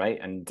try it, right,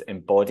 and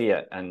embody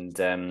it, and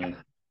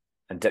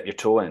dip your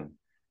toe in.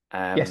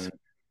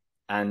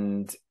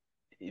 And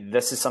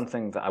this is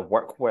something that I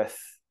work with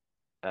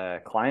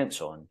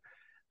clients on,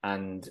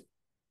 and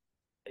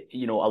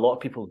a lot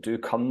of people do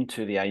come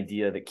to the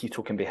idea that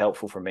keto can be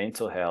helpful for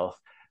mental health,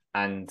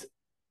 and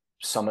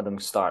some of them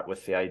start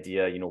with the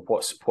idea,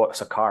 what's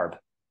a carb?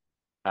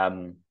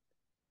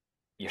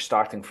 You're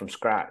starting from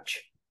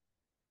scratch,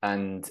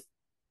 and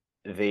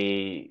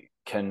they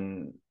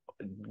can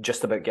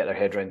just about get their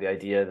head around the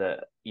idea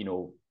that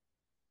you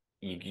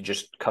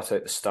just cut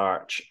out the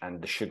starch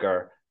and the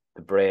sugar,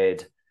 the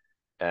bread,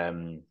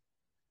 the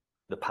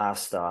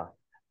pasta,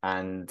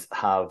 and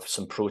have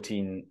some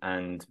protein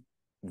and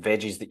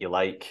veggies that you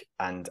like,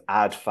 and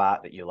add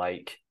fat that you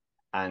like,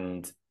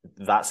 and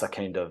that's a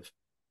kind of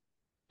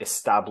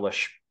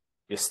established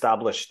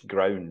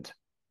ground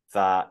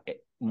that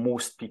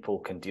most people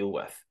can deal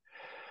with.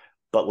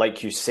 But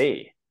like you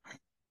say,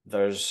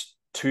 there's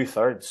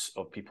 2/3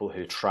 of people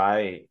who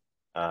try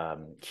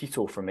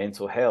keto for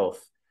mental health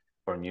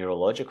or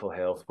neurological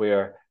health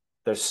where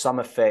there's some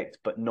effect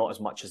but not as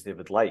much as they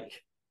would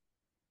like.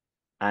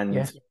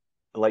 And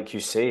like you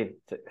say,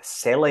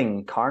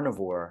 selling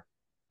carnivore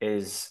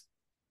is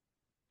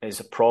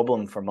a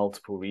problem for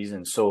multiple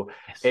reasons. So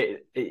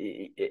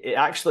it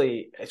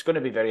actually, it's going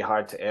to be very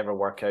hard to ever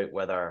work out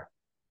whether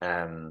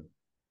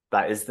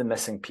that is the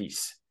missing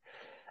piece.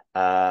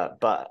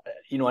 But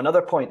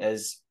another point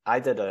is, I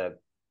did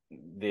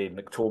the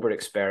October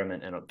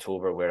experiment in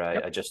October where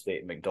I just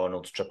ate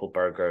McDonald's triple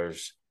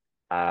burgers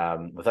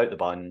without the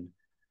bun,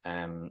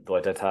 though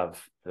I did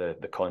have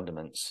the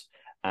condiments.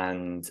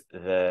 And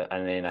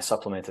then I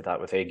supplemented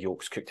that with egg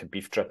yolks cooked in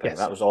beef dripping.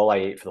 That was all I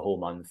ate for the whole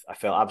month. I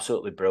felt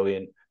absolutely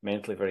brilliant,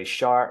 mentally very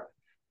sharp,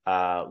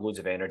 loads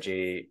of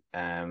energy,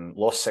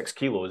 lost 6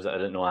 kilos that I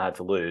didn't know I had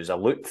to lose. I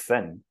looked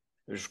thin.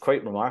 It was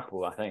quite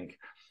remarkable, I think.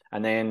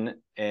 And then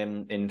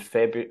in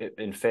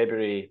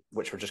February,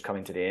 which we're just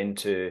coming to the end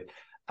to,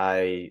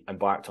 I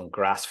embarked on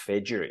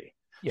grass-federy.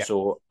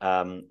 So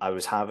I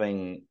was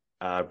having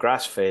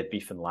grass-fed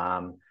beef and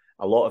lamb.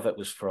 A lot of it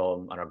was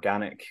from an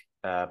organic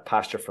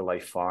pasture for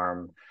life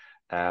farm.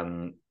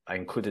 I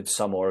included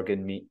some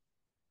organ meat,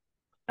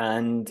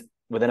 and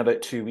within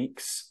about 2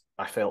 weeks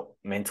I felt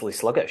mentally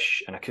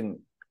sluggish and I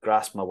couldn't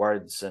grasp my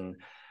words, and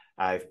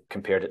I've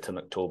compared it to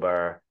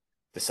October,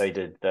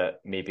 decided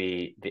that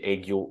maybe the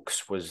egg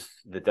yolks was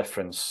the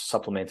difference,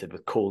 supplemented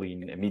with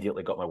choline,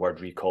 immediately got my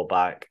word recall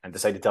back, and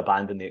decided to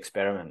abandon the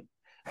experiment.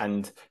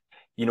 And,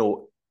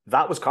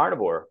 that was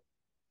carnivore,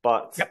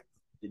 but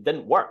it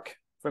didn't work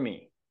for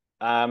me.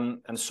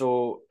 And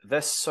so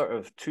this sort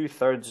of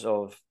 2/3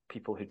 of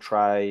people who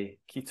try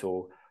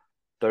keto,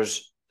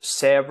 there's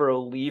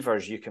several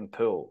levers you can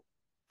pull.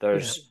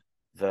 There's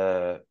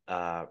the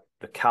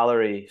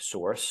calorie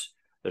source,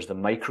 there's the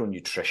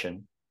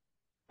micronutrition,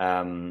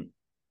 and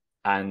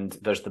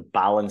there's the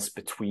balance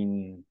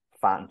between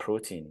fat and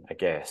protein, I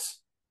guess.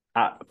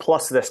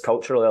 Plus this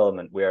cultural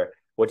element where,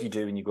 what do you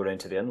do when you go around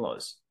to the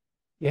in-laws?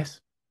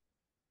 Yes.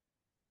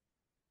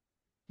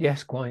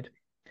 Yes, quite.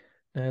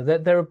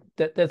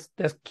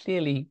 There's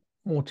clearly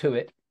more to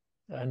it,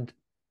 and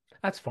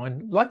that's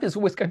fine. Life is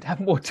always going to have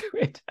more to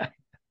it.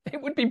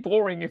 It would be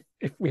boring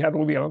if we had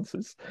all the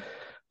answers.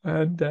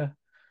 And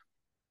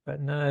but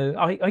no,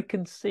 I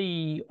can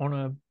see on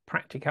a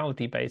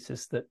practicality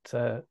basis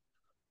that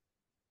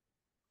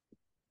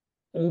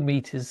all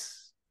meat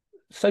is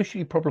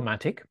socially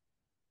problematic.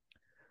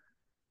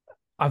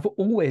 I've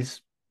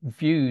always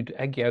viewed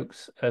egg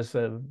yolks as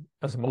a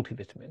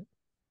multivitamin.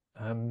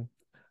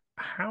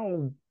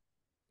 How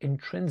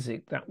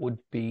intrinsic that would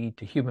be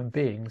to human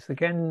beings.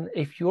 Again,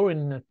 if you're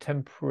in a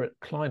temperate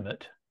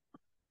climate,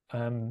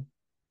 you're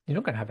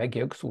not going to have egg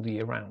yolks all the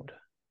year round.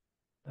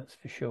 That's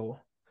for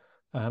sure.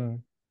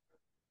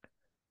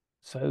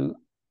 So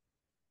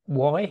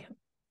why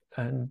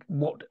and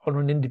what on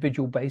an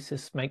individual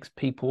basis makes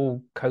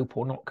people cope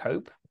or not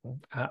cope?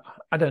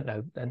 I don't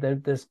know.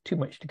 There's too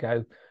much to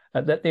go.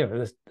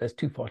 There's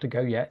too far to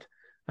go yet.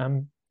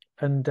 And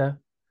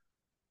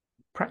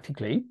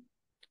practically,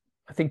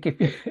 I think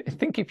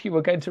if you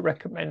were going to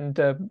recommend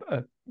an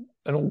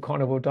all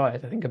carnivore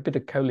diet, I think a bit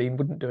of choline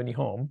wouldn't do any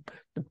harm.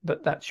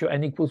 But that's your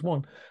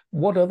N=1.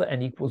 What other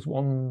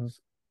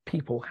N=1s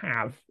people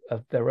have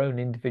of their own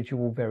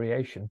individual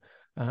variation?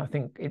 I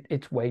think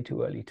it's way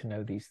too early to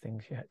know these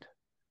things yet.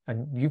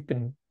 And you've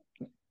been,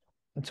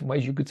 in some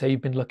ways, you could say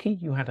you've been lucky.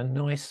 You had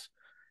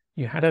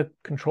a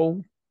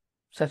control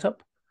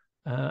setup,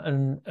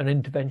 and an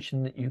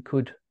intervention that you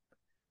could.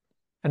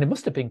 And it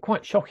must have been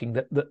quite shocking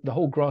that the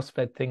whole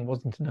grass-fed thing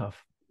wasn't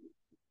enough.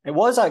 It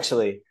was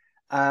actually.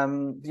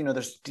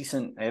 There's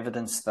decent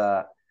evidence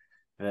that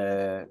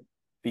the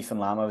beef and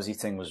lamb I was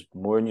eating was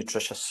more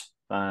nutritious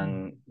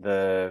than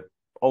the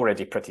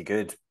already pretty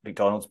good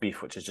McDonald's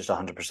beef, which is just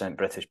 100%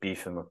 British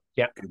beef, and we're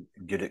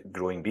good at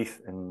growing beef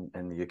in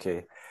the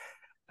UK.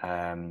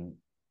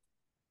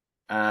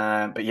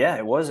 But yeah,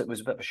 it was a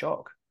bit of a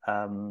shock.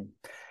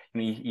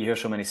 You hear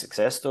so many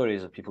success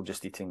stories of people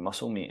just eating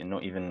muscle meat and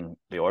not even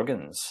the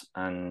organs.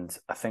 And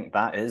I think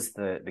that is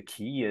the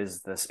key,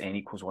 is this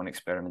N=1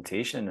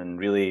 experimentation. And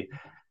really,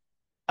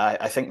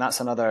 I think that's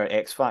another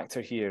X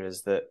factor here,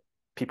 is that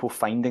people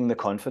finding the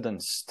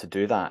confidence to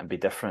do that and be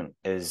different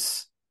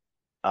is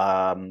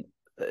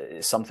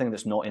something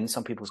that's not in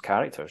some people's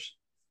characters.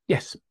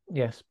 Yes,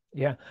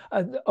 yeah.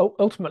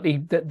 Ultimately,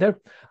 there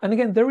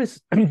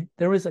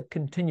is a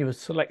continuous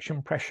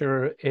selection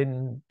pressure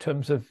in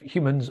terms of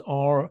humans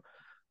are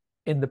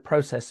in the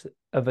process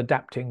of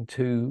adapting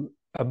to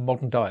a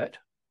modern diet.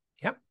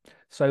 Yeah.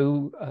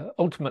 So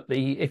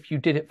ultimately, if you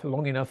did it for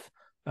long enough,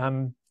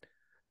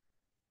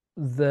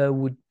 there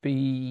would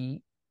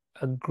be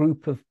a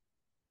group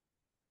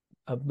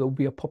there'll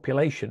be a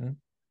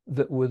population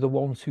that were the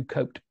ones who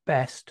coped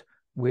best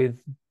with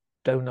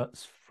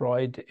donuts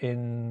fried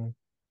in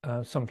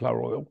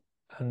sunflower oil,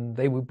 and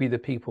they will be the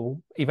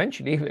people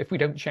eventually, if we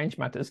don't change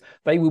matters,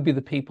 they will be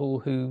the people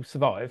who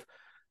survive.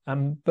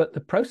 But the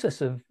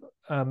process of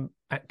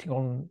acting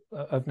on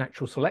of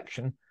natural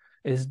selection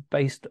is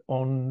based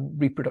on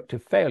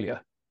reproductive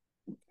failure.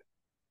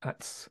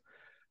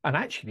 And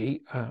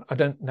actually, I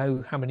don't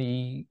know how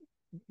many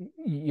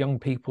young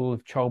people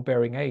of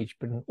childbearing age,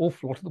 but an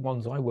awful lot of the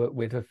ones I work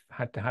with have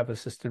had to have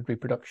assisted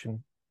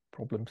reproduction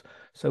problems.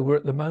 So we're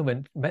at the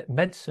moment,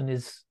 medicine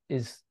is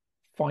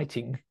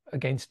fighting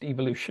against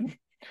evolution.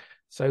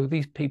 So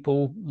these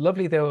people,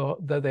 lovely though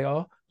they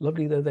are,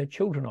 lovely though their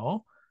children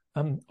are,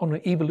 on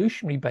an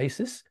evolutionary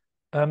basis,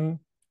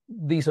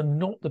 these are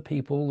not the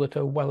people that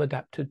are well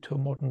adapted to a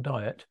modern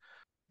diet.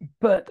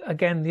 But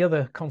again, the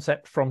other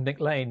concept from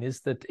Nick Lane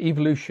is that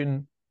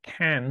evolution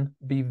can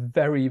be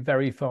very,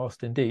 very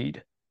fast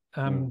indeed.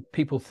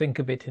 People think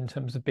of it in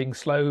terms of being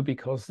slow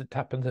because it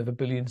happens over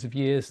billions of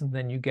years, and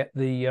then you get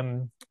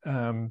the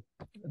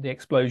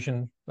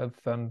explosion of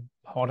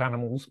hard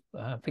animals.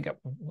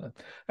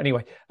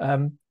 Anyway,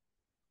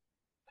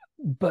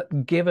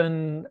 but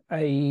given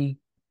a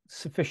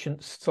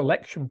sufficient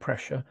selection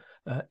pressure,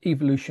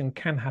 evolution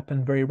can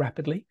happen very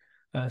rapidly.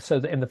 So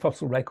that in the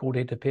fossil record,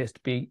 it appears to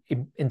be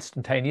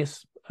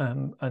instantaneous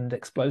and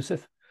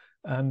explosive.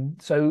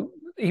 So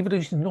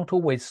evolution is not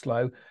always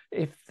slow.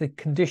 If the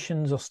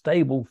conditions are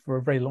stable for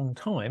a very long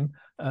time,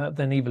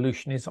 then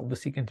evolution is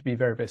obviously going to be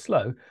very, very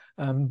slow.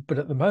 But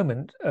at the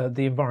moment,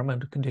 the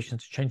environmental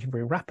conditions are changing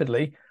very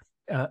rapidly.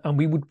 And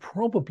we would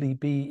probably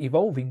be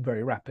evolving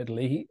very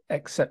rapidly,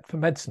 except for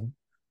medicine.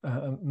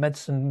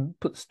 Medicine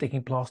puts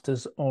sticking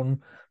plasters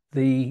on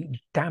the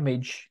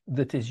damage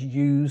that is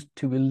used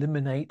to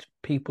eliminate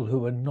people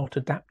who are not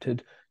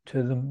adapted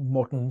to the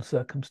modern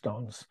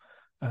circumstance.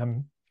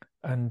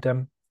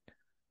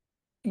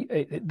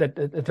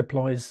 It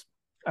applies.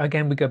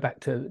 Again, we go back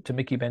to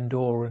Mickey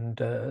Bendor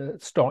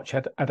and starch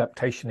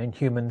adaptation in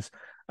humans,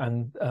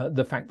 and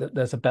the fact that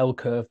there's a bell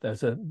curve.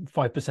 There's a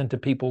 5%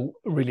 of people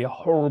really are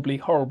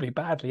horribly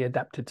badly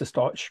adapted to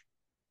starch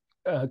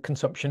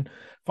consumption.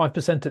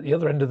 5% at the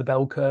other end of the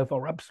bell curve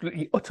are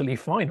absolutely utterly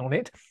fine on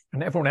it,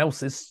 and everyone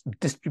else is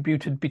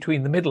distributed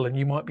between the middle, and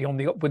you might be on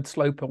the upward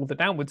slope or the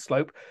downward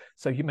slope.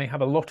 So you may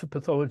have a lot of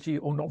pathology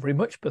or not very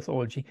much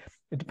pathology,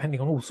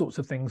 depending on all sorts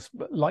of things,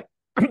 like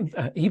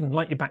even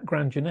like your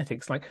background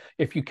genetics. Like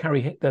if you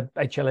carry the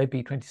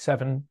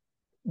HLA-B27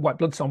 white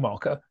blood cell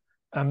marker,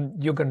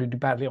 you're going to do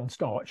badly on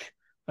starch,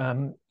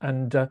 you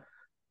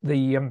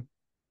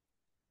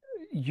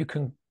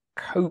can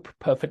cope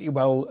perfectly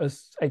well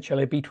as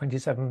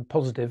HLA-B27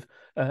 positive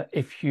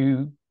if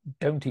you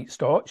don't eat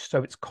starch.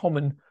 So it's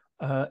common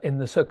in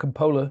the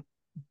circumpolar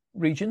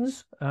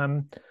regions.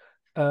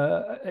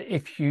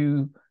 If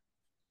you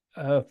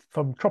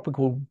from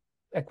tropical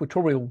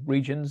equatorial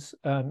regions,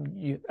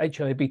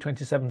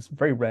 HLA-B27 is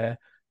very rare,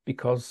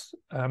 because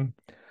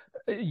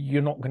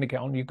you're not going to get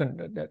on. You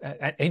can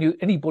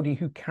anybody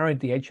who carried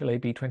the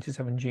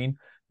HLA-B27 gene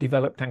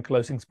developed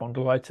ankylosing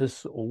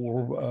spondylitis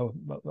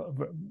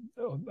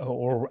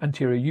or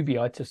anterior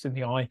uveitis in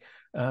the eye,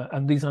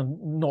 and these are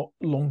not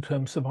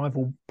long-term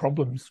survival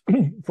problems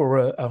for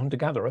a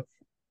hunter-gatherer.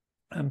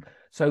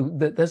 So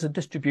there's a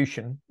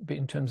distribution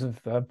in terms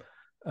of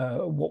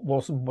what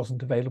was and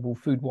wasn't available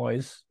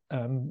food-wise,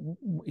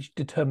 which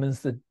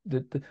determines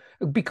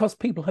because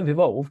people have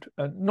evolved,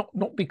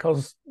 not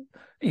because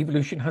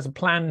evolution has a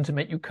plan to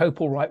make you cope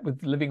all right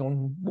with living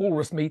on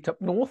walrus meat up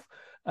north,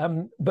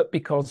 but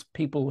because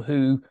people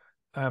who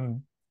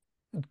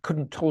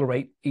couldn't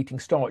tolerate eating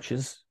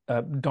starches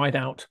died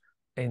out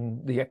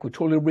in the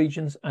equatorial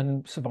regions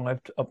and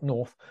survived up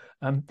north.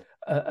 And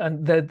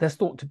there's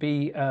thought to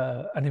be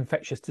an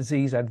infectious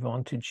disease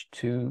advantage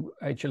to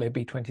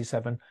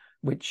HLA-B27,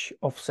 which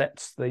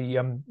offsets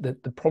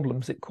the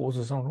problems it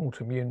causes on an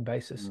autoimmune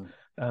basis.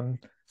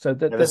 So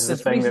this is the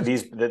thing,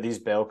 that these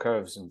bell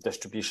curves and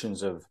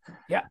distributions of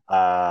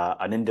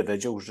an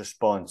individual's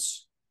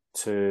response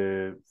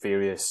to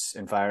various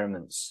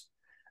environments.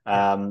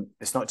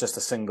 It's not just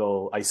a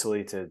single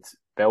isolated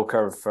bell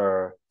curve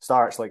for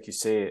starch, like you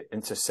say. It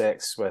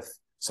intersects with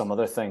some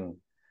other thing,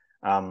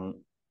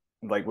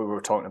 like we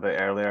were talking about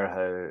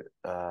earlier,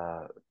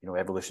 how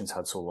evolution's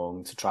had so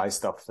long to try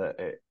stuff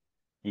that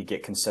you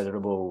get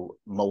considerable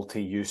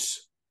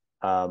multi-use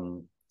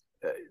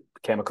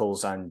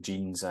chemicals and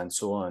genes and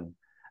so on.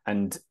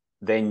 And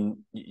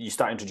then you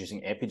start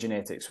introducing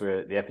epigenetics,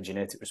 where the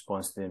epigenetic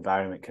response to the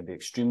environment can be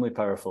extremely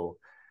powerful.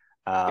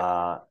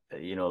 Like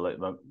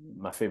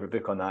my favorite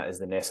book on that is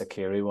the Nessa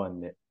Carey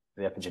one,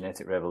 the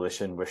Epigenetic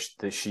Revolution, where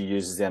she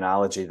uses the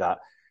analogy that,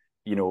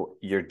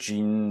 your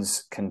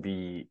genes can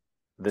be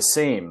the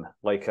same,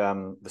 like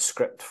the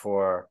script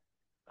for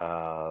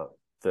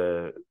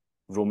the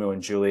Romeo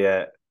and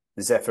Juliet,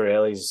 the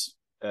Zeffirelli's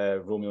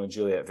Romeo and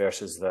Juliet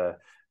versus the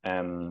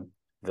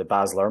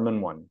Baz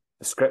Luhrmann one.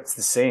 The script's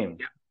the same,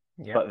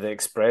 but the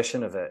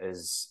expression of it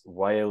is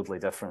wildly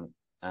different.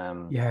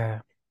 And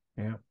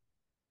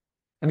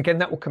again,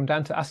 that will come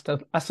down to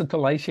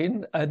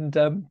acetylation and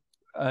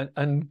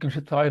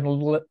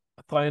glutathione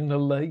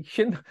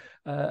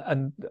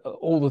and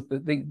all of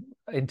the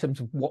in terms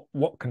of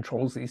what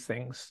controls these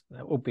things.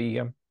 That will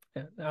be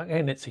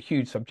again, it's a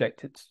huge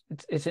subject.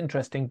 It's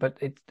interesting, but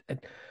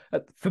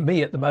for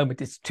me at the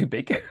moment it's too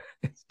big.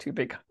 It's too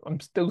big. I'm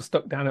still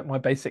stuck down at my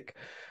basic.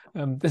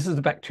 This is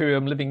the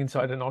bacterium living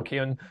inside an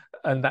archaeon,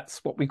 and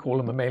that's what we call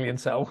a mammalian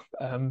cell.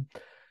 Do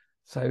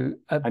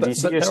you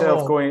see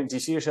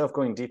yourself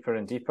going deeper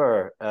and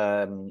deeper,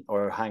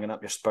 or hanging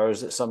up your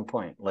spurs at some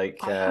point, like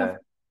the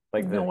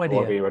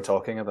blogger you were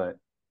talking about?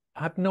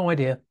 I have no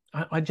idea.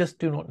 I just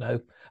do not know.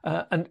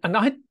 And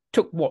I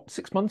took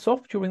 6 months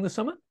off during the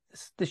summer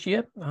this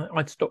year.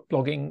 I'd stopped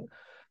blogging.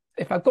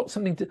 If I've got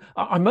something to,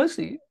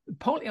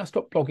 partly I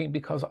stopped blogging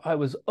because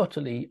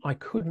I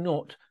could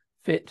not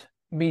fit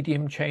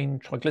medium chain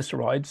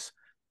triglycerides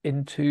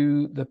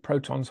into the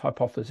protons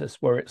hypothesis,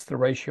 where it's the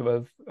ratio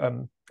of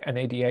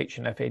NADH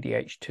and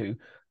FADH2.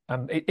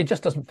 It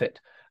just doesn't fit.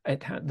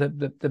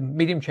 The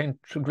medium chain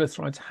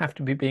triglycerides have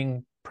to be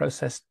being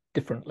processed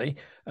differently,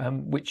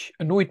 which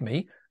annoyed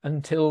me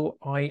until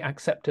I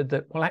accepted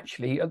that, well,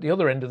 actually, at the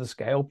other end of the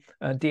scale,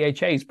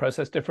 DHA is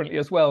processed differently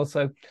as well.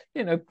 So,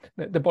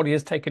 the body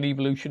has taken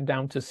evolution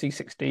down to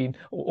C16,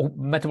 or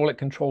metabolic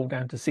control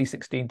down to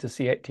C16 to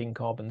C18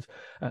 carbons.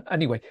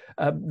 Anyway,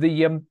 that's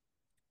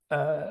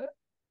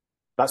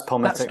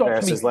palmitic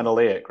versus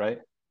linoleic, right?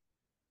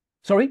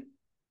 Sorry?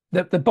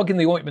 The bug in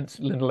the ointment's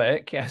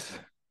linoleic, yes.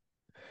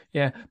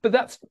 Yeah, but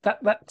that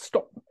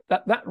stopped.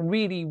 That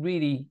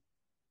really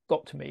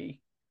got to me,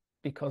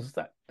 because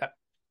that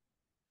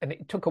and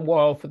it took a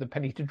while for the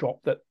penny to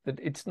drop that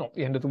it's not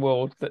the end of the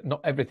world, that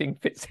not everything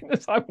fits in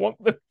as I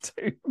want them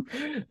to.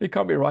 They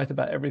can't be right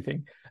about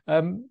everything.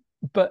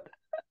 But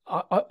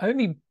I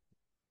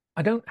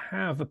don't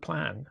have a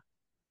plan.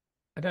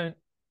 I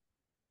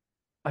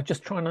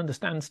just try and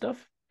understand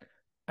stuff.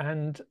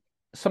 And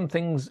some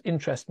things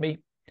interest me.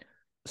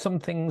 Some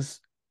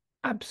things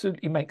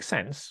absolutely make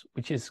sense,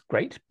 which is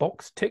great,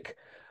 box, tick.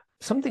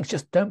 Some things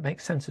just don't make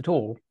sense at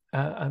all.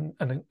 And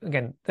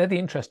again, they're the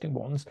interesting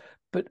ones,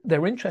 but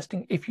they're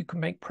interesting if you can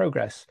make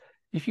progress.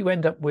 If you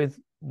end up with,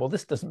 well,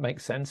 this doesn't make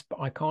sense, but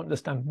I can't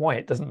understand why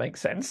it doesn't make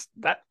sense,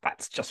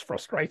 that's just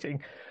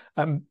frustrating.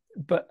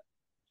 But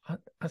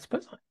I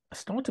suppose I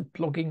started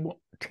blogging,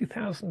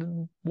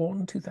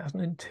 2001,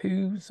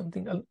 2002,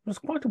 something. It was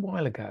quite a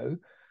while ago.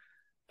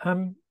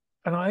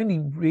 And I only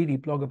really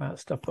blog about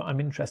stuff that I'm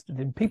interested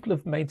in. People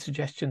have made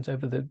suggestions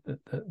over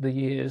the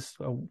years.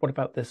 Oh, what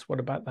about this? What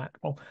about that?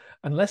 Well,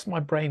 unless my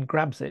brain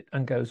grabs it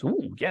and goes,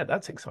 oh, yeah,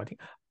 that's exciting,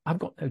 I've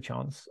got no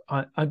chance.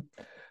 I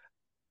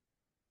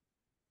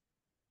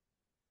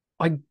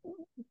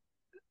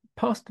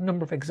passed a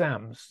number of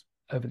exams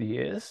over the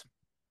years,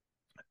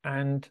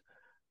 and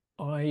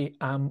I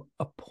am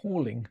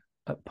appalling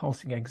at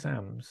passing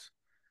exams.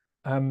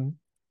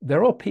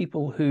 There are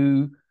people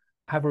who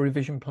have a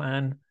revision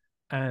plan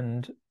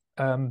and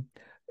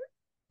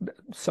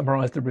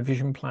summarize the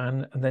revision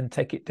plan and then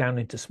take it down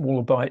into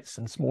smaller bites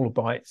and smaller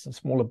bites and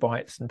smaller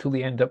bites until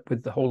they end up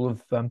with the whole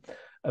of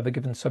a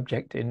given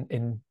subject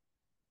in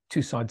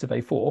 2 sides of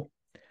A4.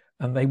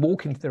 And they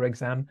walk into their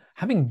exam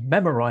having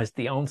memorized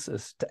the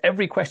answers to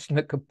every question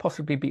that could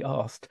possibly be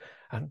asked.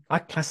 And I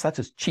class that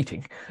as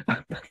cheating.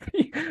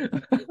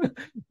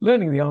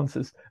 Learning the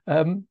answers,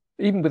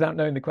 even without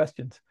knowing the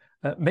questions.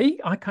 Me,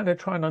 I kind of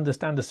try and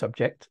understand a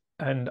subject,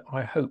 and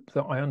I hope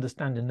that I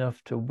understand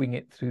enough to wing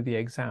it through the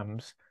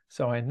exams.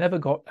 So I never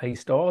got A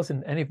stars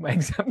in any of my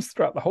exams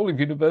throughout the whole of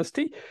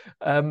university.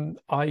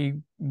 I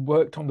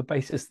worked on the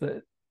basis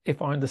that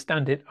if I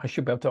understand it, I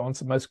should be able to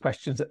answer most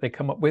questions that they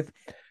come up with.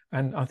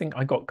 And I think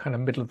I got kind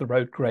of middle of the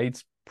road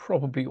grades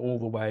probably all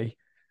the way,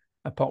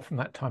 apart from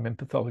that time in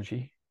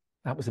pathology.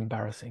 That was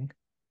embarrassing.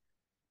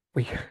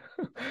 We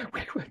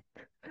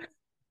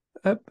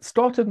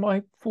started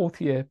my 4th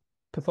year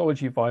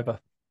pathology viva,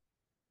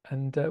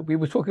 and we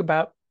were talking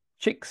about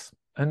chicks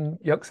and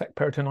yolk sac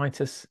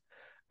peritonitis,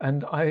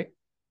 and I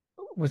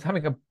was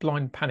having a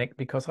blind panic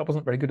because I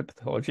wasn't very good at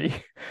pathology.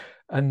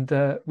 And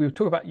we were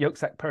talking about yolk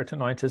sac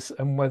peritonitis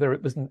and whether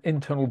it was an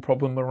internal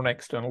problem or an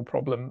external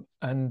problem.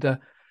 And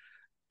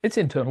it's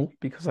internal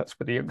because that's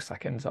where the yolk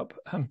sac ends up.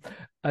 I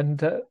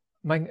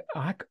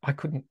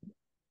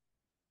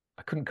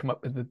couldn't come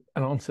up with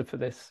an answer for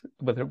this,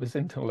 whether it was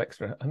internal or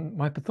external. And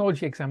my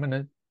pathology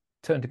examiner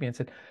turned to me and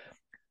said,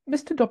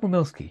 "Mr.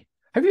 Dobromylskyj,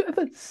 have you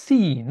ever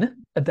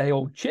seen a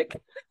day-old chick?"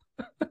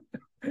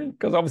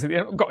 Because obviously they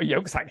haven't got a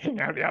yolk sac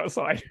hanging out the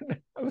outside.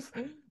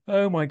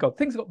 Oh my God,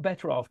 things got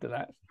better after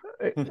that.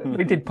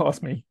 It did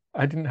pass me.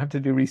 I didn't have to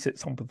do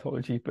resits on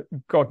pathology, but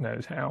God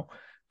knows how.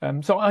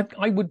 So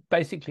I would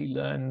basically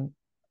learn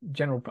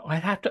general.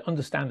 I'd have to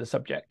understand the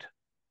subject,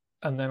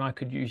 and then I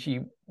could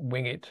usually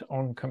wing it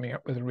on coming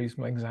up with a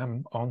reasonable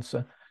exam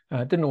answer.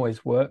 It didn't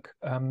always work,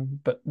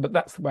 but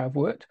that's the way I've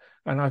worked,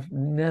 and I've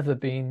never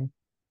been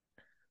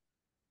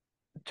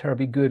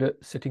terribly good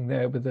at sitting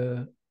there with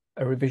a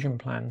revision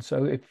plan.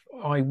 So if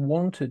I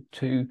wanted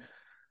to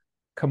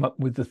come up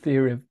with the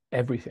theory of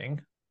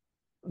everything,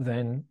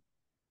 then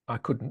I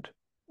couldn't,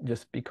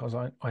 just because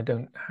I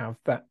don't have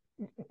that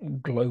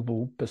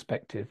global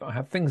perspective. I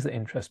have things that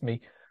interest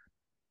me,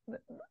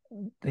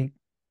 they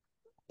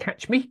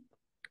catch me,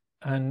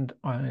 and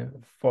I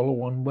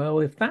follow on. Well,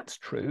 if that's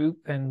true,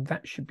 then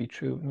that should be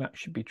true, and that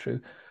should be true.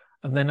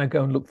 And then I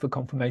go and look for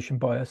confirmation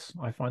bias.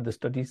 I find the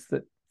studies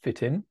that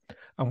fit in.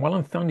 And while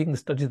I'm finding the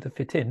studies that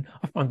fit in,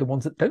 I find the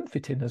ones that don't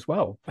fit in as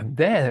well. And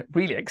they're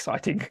really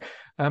exciting.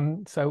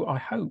 So I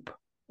hope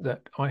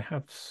that I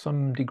have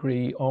some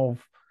degree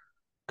of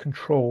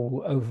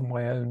control over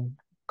my own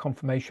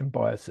confirmation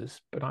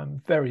biases, but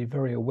I'm very,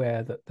 very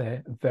aware that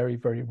they're very,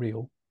 very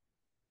real.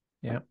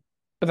 Yeah.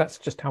 But that's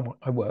just how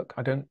I work.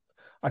 I don't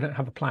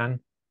have a plan.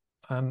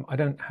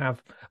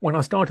 When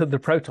I started the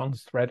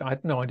protons thread, I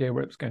had no idea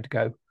where it was going to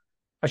go.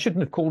 I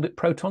shouldn't have called it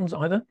protons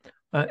either.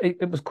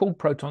 It was called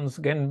protons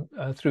again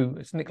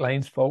it's Nick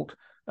Lane's fault,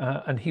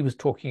 and he was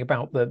talking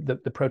about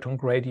the proton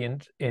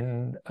gradient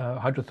in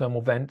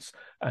hydrothermal vents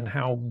and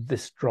how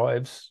this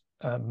drives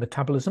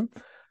metabolism.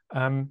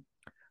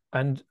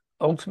 And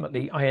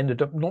ultimately, I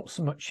ended up not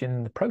so much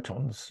in the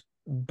protons,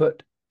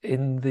 but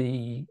in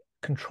the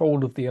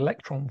control of the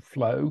electron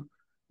flow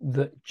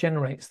that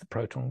generates the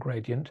proton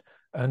gradient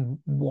and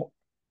what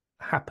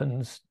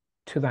happens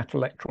to that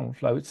electron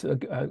flow. It's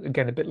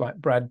again a bit like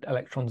Brad,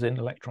 electrons in,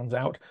 electrons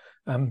out.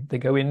 They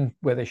go in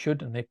where they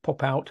should and they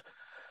pop out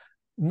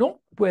not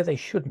where they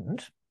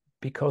shouldn't,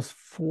 because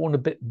 4 and a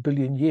bit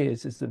billion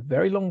years is a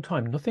very long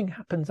time. Nothing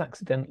happens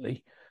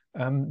accidentally.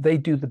 They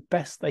do the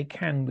best they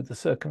can with the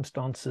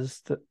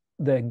circumstances that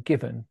they're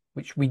given,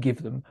 which we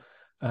give them.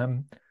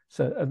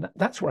 So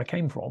that's where I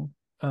came from.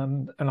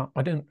 and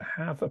I don't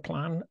have a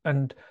plan.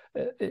 And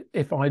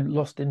if I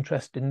lost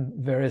interest in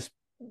various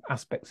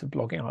aspects of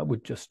blogging, I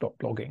would just stop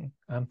blogging.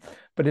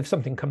 But if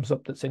something comes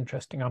up that's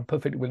interesting, I'm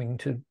perfectly willing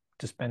to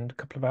spend a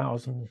couple of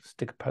hours and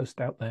stick a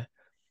post out there.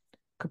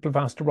 A couple of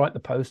hours to write the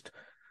post,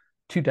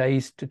 2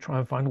 days to try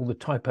and find all the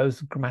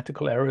typos,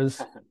 grammatical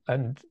errors,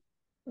 and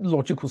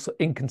logical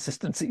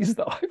inconsistencies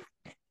that I've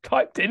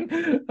typed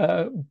in.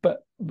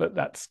 But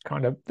that's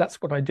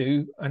what I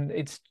do, and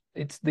it's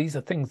these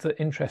are things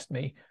that interest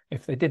me.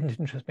 If they didn't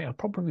interest me, I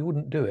probably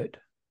wouldn't do it.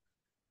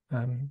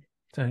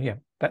 So yeah,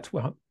 that's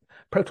where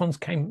protons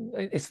came.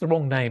 It's the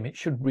wrong name. It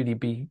should really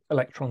be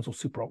electrons or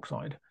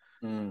superoxide,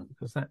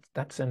 because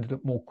that's ended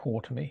up more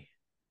core to me.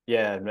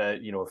 Yeah,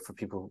 for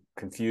people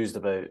confused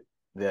about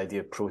the idea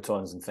of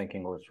protons and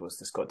thinking, well, what's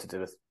this got to do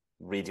with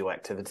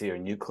radioactivity or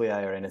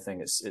nuclei or anything?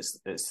 It's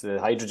the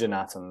hydrogen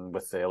atom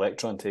with the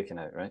electron taken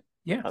out, right?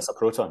 Yeah, that's a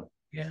proton.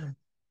 Yeah.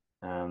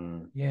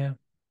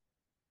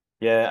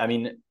 Yeah. I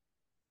mean,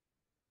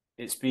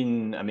 it's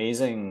been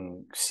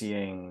amazing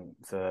seeing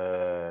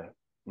the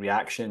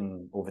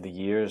reaction over the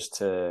years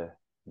to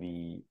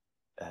the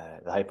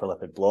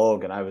Hyperlipid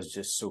blog, and I was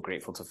just so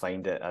grateful to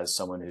find it as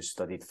someone who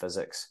studied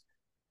physics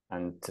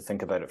and to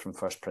think about it from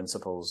first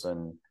principles.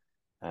 And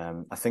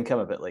I think I'm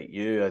a bit like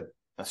you.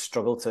 I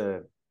struggle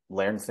to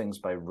learn things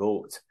by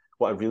rote.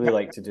 What I really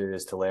like to do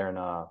is to learn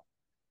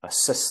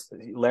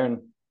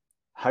learn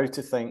how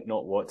to think,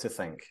 not what to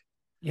think.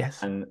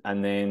 Yes. And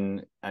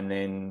then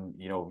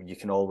you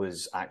can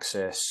always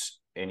access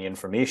any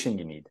information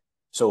you need.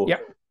 So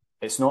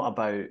it's not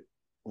about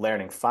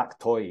learning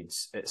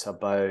factoids. It's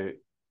about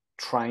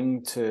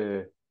trying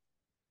to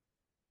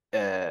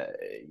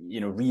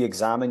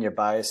re-examine your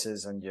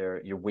biases and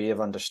your way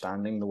of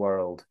understanding the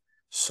world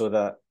so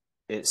that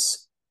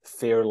it's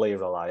fairly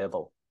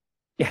reliable.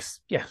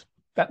 Yes.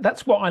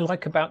 That's what I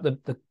like about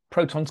the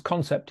protons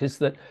concept, is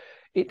that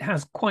it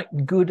has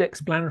quite good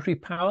explanatory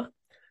power.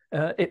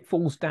 It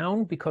falls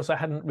down because I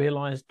hadn't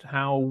realized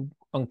how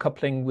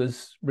uncoupling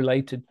was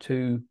related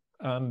to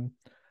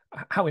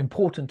how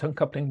important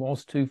uncoupling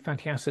was to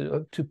fatty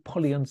acid, to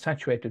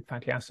polyunsaturated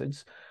fatty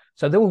acids.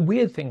 So there were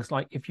weird things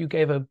like if you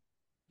gave a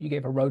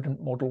rodent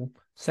model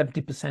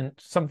 70%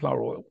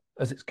 sunflower oil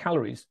as its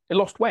calories, it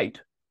lost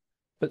weight,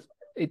 but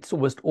it's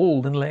almost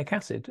all linoleic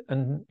acid.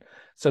 And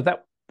so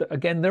that,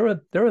 again, there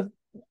are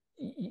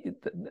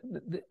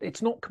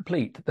it's not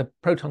complete. The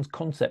protons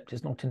concept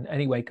is not in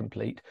any way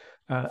complete,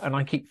 and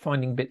I keep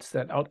finding bits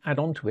that I'll add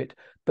on to it,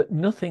 but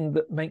nothing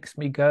that makes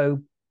me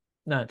go,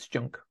 no, it's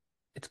junk,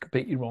 it's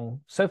completely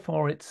wrong. So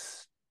far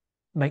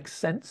makes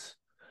sense,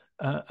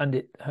 and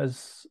it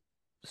has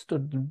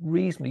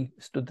reasonably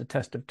stood the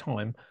test of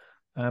time,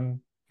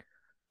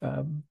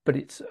 but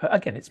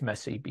it's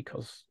messy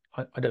because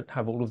I don't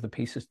have all of the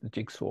pieces of the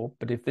jigsaw.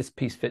 But if this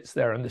piece fits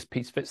there and this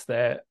piece fits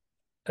there,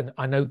 and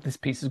I know this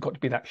piece has got to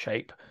be that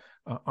shape,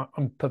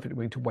 I'm perfectly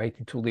willing to wait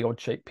until the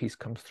odd shape piece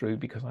comes through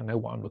because I know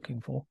what I'm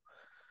looking for.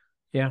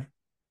 Yeah.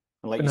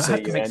 And like you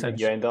say,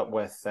 you end up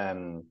with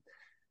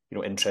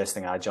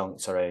interesting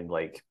adjuncts around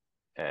like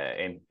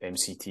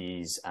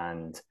MCTs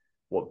and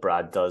what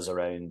Brad does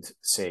around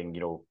saying,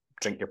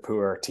 drink your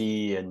pu'er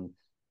tea, and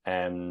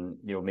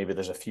maybe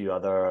there's a few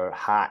other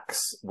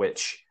hacks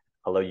which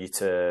allow you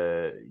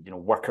to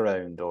work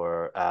around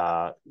or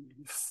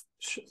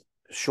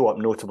show up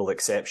notable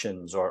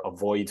exceptions or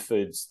avoid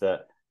foods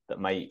that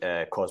might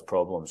cause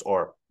problems,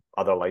 or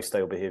other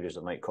lifestyle behaviors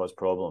that might cause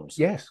problems.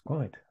 Yes,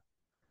 quite.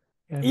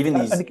 Yeah.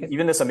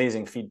 Even this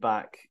amazing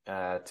feedback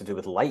to do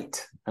with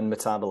light and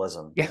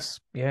metabolism. Yes,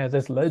 yeah,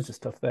 there's loads of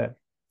stuff there.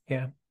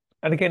 Yeah,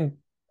 and again,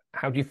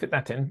 how do you fit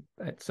that in?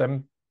 It's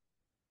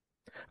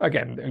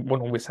again,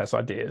 one always has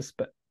ideas,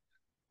 but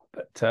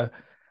it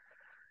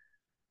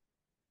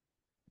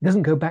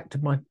doesn't go back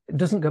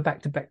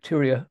to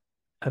bacteria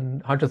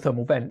and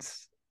hydrothermal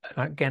vents.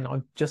 And again,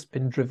 I've just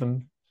been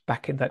driven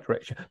back in that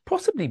direction,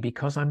 possibly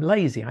because I'm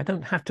lazy. I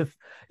don't have to,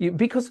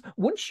 because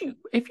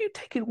if you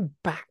take it all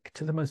back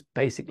to the most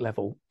basic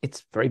level,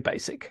 it's very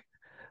basic.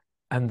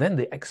 And then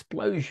the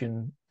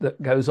explosion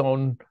that goes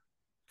on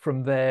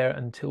from there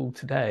until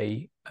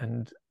today,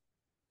 and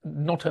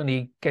not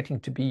only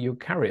getting to be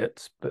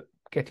eukaryotes, but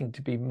getting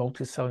to be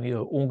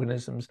multicellular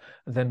organisms,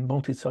 and then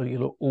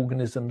multicellular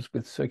organisms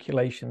with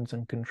circulations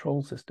and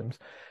control systems.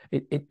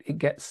 It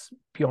gets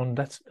beyond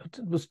that. It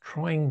was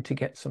trying to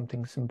get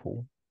something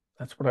simple.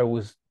 That's what I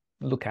always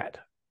look at.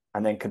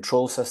 And then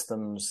control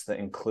systems that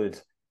include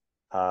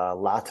a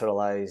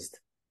lateralized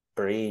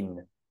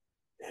brain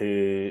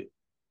who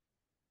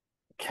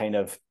kind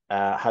of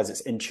has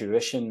its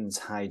intuitions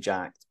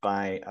hijacked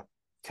by a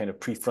kind of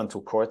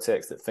prefrontal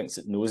cortex that thinks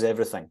it knows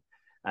everything,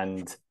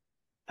 and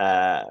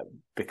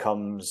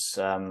becomes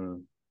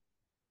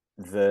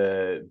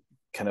the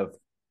kind of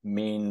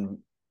main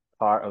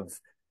part of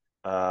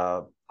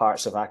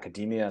parts of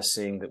academia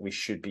saying that we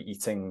should be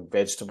eating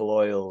vegetable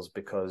oils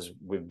because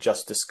we've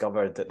just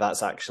discovered that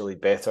that's actually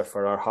better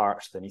for our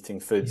hearts than eating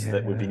foods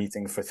that we've been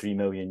eating for 3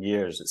 million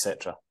years,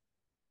 etc.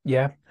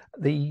 Yeah,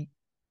 the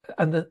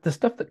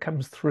stuff that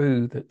comes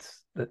through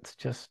that's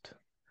just,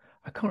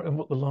 I can't remember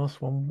what the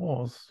last one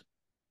was,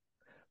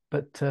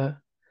 but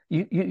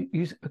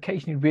you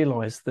occasionally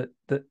realise that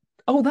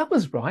oh, that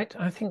was right.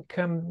 I think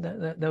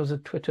there was a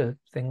Twitter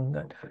thing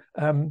that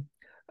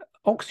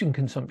oxygen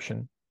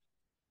consumption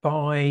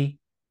by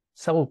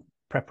cell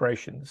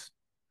preparations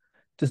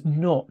does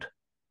not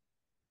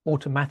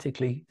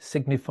automatically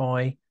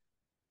signify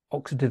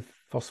oxidative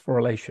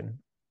phosphorylation.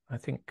 I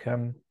think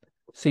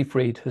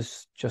Seafried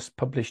has just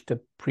published a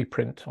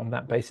preprint on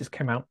that basis,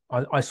 came out.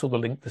 I saw the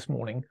link this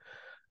morning.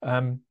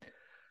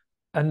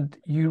 And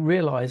you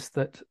realize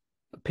that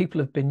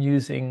people have been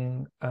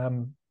using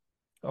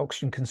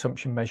oxygen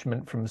consumption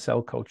measurement from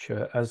cell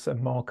culture as a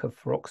marker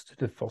for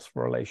oxidative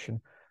phosphorylation.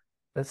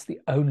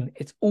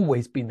 It's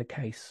always been the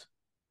case,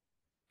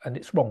 and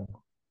it's wrong.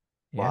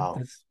 Yeah,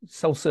 Wow.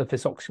 cell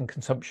surface oxygen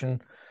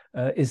consumption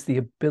is the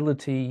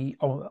ability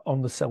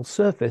on the cell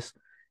surface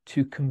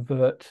to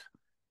convert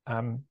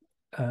NADH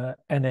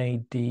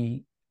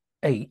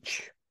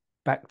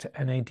back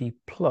to NAD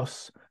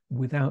plus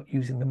without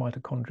using the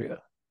mitochondria.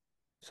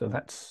 So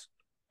that's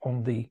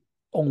on the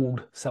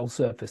old cell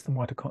surface,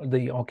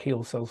 the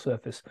archaeal cell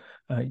surface.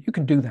 You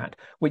can do that,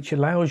 which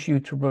allows you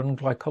to run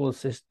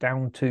glycolysis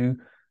down to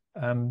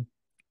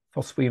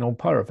phosphoenol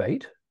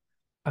pyruvate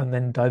and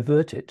then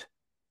divert it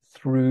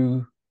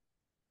through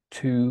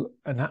to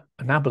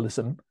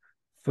anabolism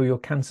for your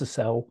cancer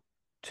cell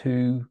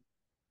to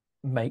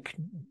make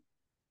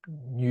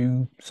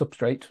new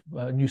substrate,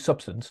 new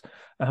substance.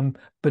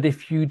 But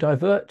if you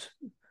divert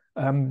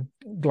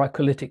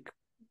glycolytic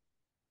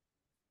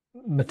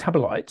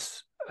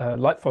metabolites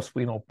like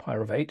phosphoenol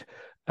pyruvate,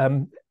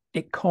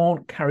 it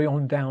can't carry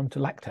on down to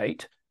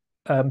lactate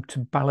to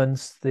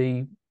balance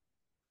the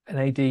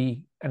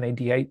NAD,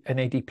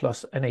 NAD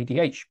plus,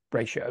 NADH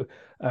ratio.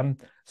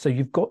 So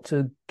you've got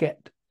to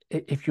get,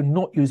 if you're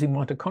not using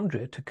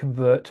mitochondria to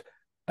convert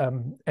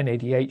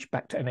NADH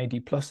back to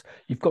NAD plus,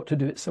 you've got to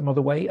do it some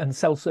other way, and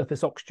cell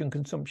surface oxygen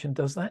consumption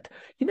does that.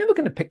 You're never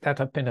going to pick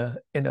that up in a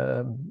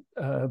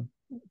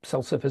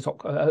cell surface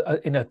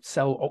in a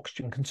cell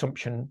oxygen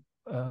consumption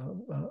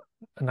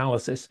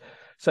analysis.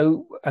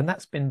 So, and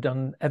that's been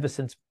done ever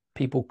since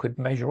people could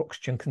measure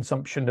oxygen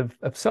consumption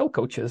of cell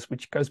cultures,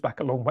 which goes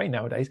back a long way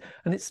nowadays,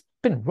 and it's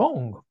been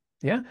wrong.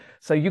 Yeah,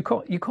 so you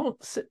can't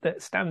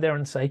stand there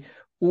and say,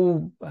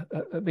 oh,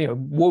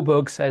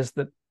 Warburg says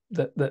that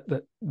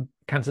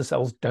cancer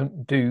cells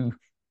don't do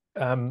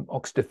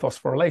oxidative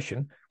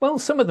phosphorylation. Well,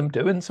 some of them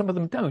do and some of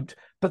them don't,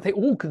 but they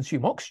all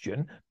consume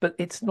oxygen, but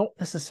it's not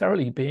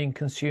necessarily being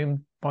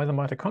consumed by the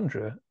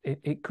mitochondria.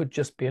 It could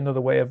just be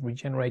another way of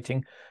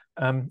regenerating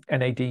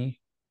NAD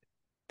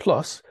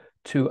plus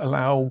to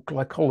allow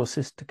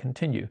glycolysis to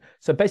continue.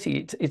 So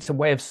basically, it's a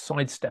way of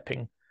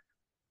sidestepping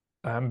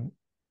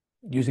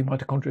using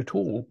mitochondria at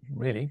all,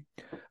 really.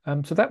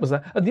 So that was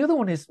that. And the other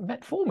one is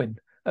metformin.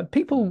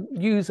 People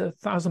use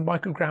 1,000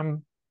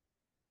 microgram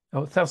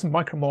or 1,000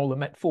 micromole of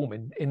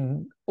metformin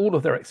in all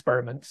of their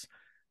experiments,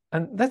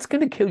 and that's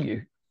going to kill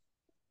you.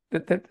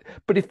 But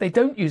if they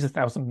don't use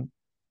 1,000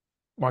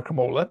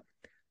 micromolar,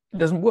 it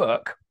doesn't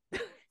work.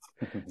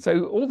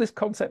 So all this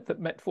concept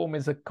that metformin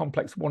is a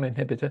complex 1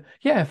 inhibitor,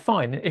 yeah,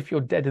 fine. If you're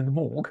dead in the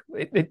morgue,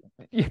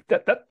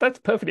 that's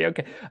perfectly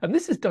okay. And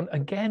this is done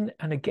again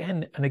and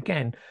again and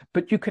again.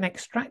 But you can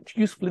extract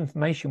useful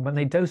information when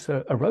they dose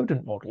a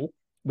rodent model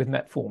with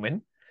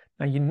metformin.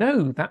 Now, you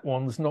know that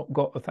one's not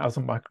got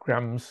 1,000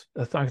 micrograms,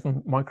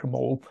 1,000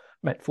 micromole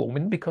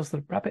metformin because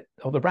the rabbit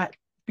or the rat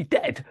be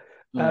dead.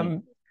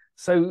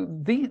 So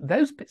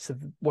those bits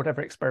of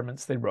whatever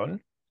experiments they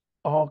run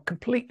are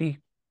completely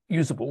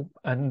usable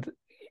and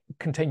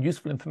contain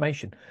useful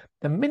information.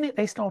 The minute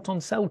they start on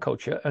cell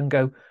culture and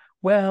go,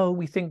 well,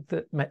 we think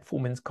that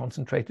metformin's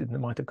concentrated in the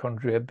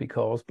mitochondria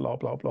because blah,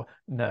 blah, blah.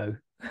 No,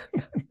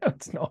 no,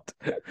 it's not.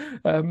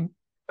 And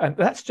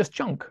that's just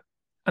junk.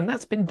 And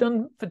that's been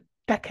done for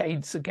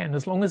decades, again,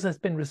 as long as there's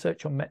been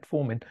research on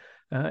metformin.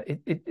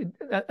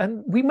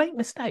 And we make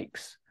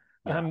mistakes.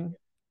 Yeah.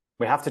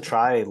 We have to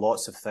try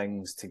lots of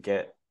things to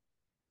get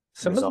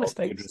some of the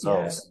mistakes.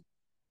 Results.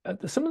 Yeah,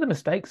 some of the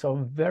mistakes are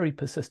very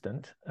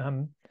persistent.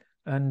 And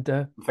I'm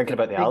thinking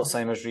about the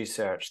Alzheimer's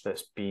research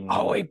that's been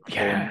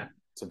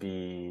to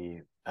be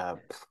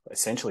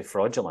essentially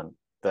fraudulent.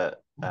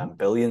 That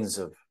billions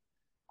of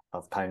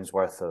pounds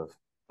worth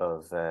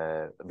of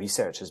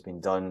research has been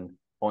done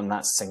on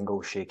that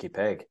single shaky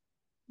peg.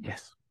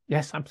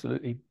 Yes,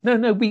 absolutely.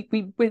 No,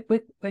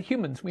 we're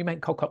humans. We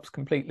make cock-ups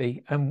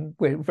completely, and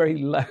we're very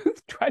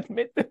loath to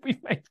admit that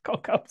we've made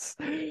cock-ups.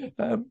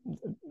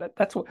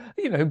 That's what,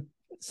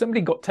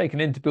 somebody got taken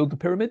in to build the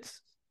pyramids.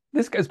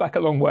 This goes back a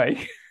long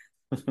way.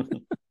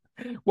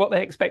 What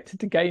they expected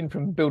to gain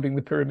from building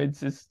the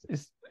pyramids is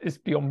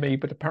beyond me,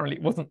 but apparently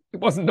it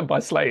wasn't done by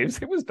slaves.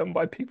 It was done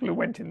by people who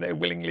went in there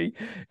willingly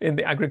in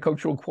the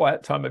agricultural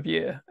quiet time of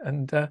year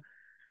and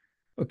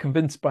were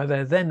convinced by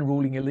their then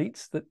ruling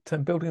elites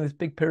that building this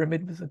big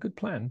pyramid was a good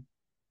plan.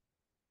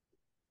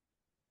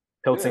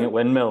 Tilting at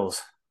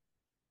windmills.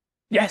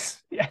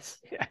 Yes.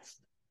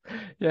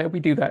 Yeah, we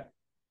do that.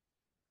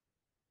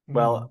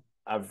 Well,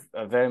 I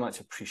very much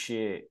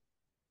appreciate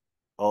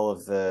all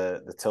of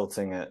the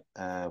tilting at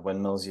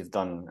windmills you've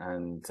done,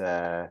 and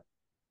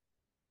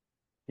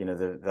you know,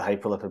 the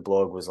Hyperlipid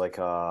blog was like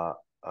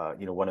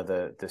you know, one of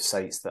the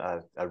sites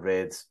that I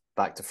read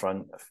back to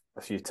front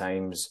a few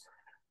times,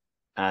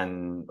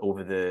 and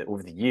over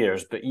the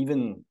years. But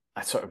even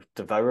I sort of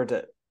devoured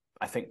it,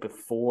 I think,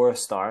 before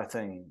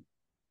starting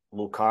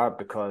low carb,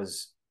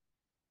 because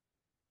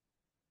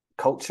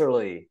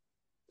culturally,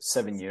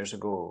 7 years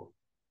ago,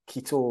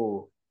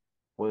 keto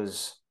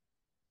was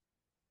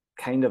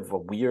kind of a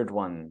weird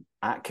one.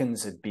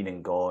 Atkins had been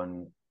and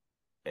gone,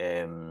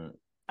 and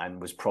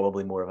was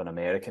probably more of an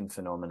American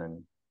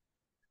phenomenon.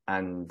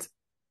 And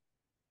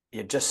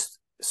you're just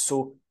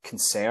so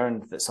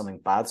concerned that something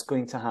bad's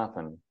going to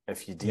happen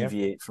if you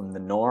deviate from the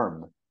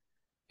norm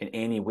in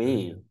any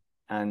way.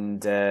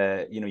 And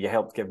you know, you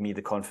helped give me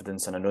the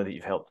confidence, and I know that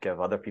you've helped give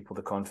other people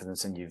the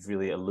confidence, and you've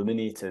really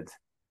illuminated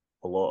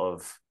a lot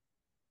of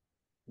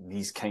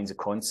these kinds of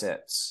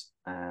concepts.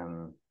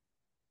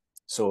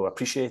 So I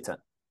appreciate it.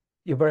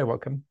 You're very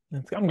welcome.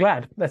 I'm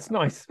glad. That's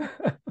nice.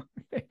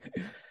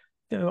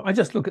 You know, I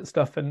just look at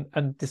stuff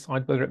and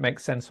decide whether it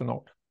makes sense or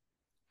not.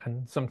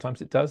 And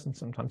sometimes it does, and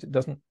sometimes it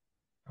doesn't.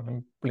 And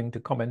I'm willing to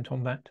comment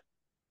on that.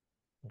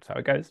 That's how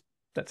it goes.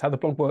 That's how the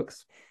blog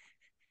works.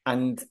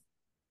 And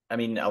I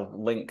mean, I'll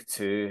link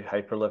to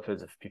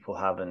Hyperlipid if people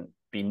haven't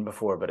been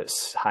before, but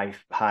it's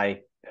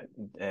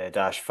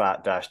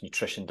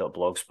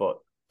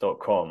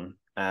high-fat-nutrition.blogspot.com.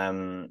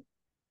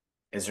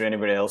 Is there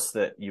anywhere else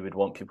that you would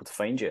want people to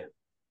find you?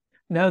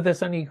 No,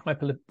 there's only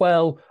Hyperlipid.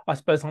 Well, I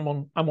suppose I'm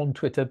on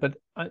Twitter, but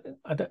I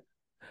don't.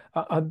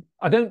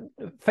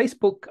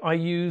 Facebook I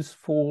use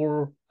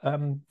for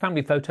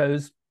family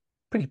photos,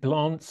 pretty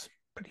plants,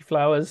 pretty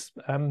flowers,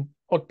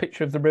 odd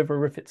picture of the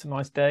river if it's a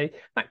nice day,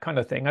 that kind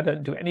of thing. I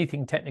don't do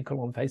anything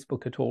technical on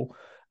Facebook at all.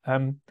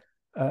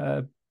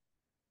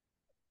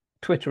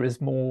 Twitter is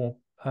more.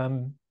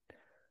 I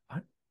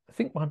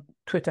think my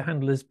Twitter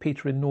handle is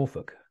Peter in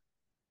Norfolk,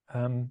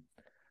 and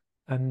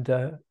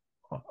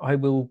I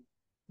will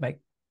make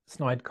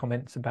snide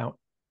comments about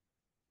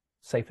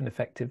safe and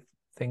effective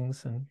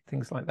things and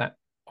things like that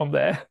on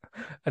there,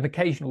 and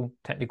occasional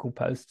technical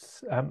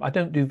posts. I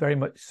don't do very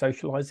much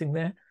socializing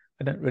there.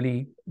 I don't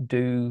really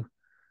do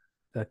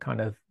the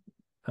kind of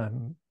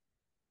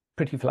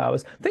pretty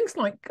flowers, things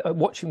like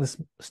watching the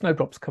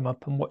snowdrops come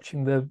up and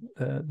watching the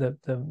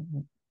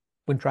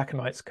winter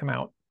aconites come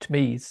out. To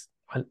me,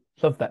 I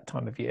love that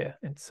time of year.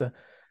 It's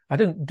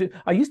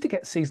I used to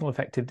get seasonal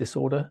affective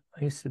disorder.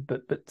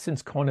 But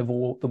since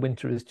carnivore, the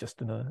winter is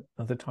just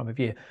another time of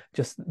year.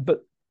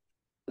 But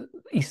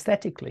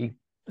aesthetically,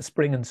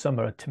 spring and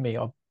summer to me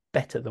are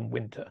better than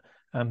winter.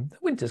 The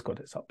winter's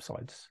got its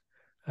upsides.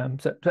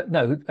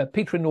 No,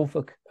 Peter in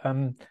Norfolk,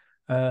 or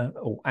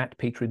at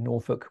Peter in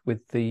Norfolk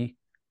with the.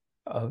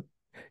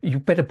 You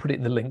better put it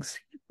in the links.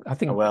 I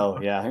think. Oh, well,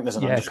 yeah, I think there's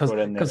an underscore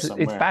in there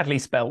somewhere. It's badly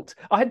spelt.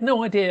 I had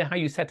no idea how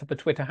you set up a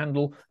Twitter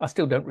handle. I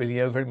still don't really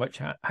know very much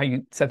how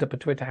you set up a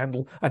Twitter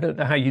handle. I don't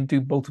know how you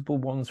do multiple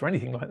ones or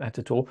anything like that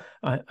at all.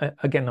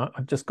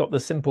 I've just got the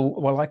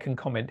simple, well, I can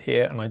comment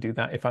here, and I do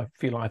that if I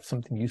feel I have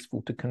something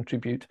useful to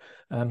contribute,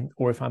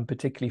 or if I'm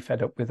particularly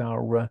fed up with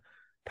our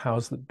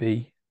powers that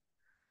be.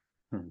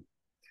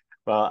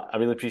 Well, I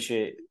really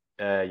appreciate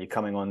you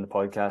coming on the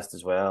podcast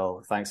as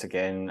well. Thanks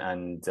again,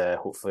 and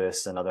hopefully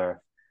it's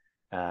another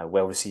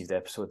well-received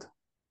episode.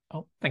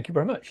 Oh, thank you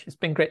very much. It's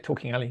been great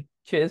talking, Ali.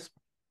 Cheers.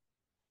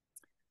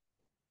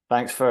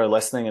 Thanks for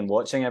listening and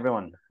watching,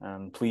 everyone.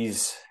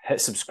 Please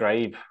hit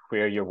subscribe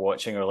where you're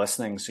watching or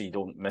listening so you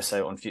don't miss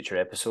out on future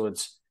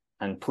episodes.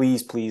 And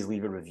please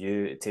leave a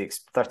review. It takes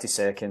 30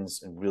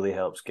 seconds and really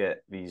helps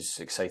get these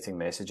exciting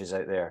messages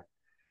out there.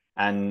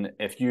 And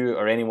if you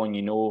or anyone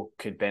you know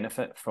could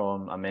benefit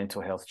from a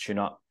mental health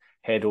tune-up,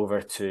 head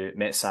over to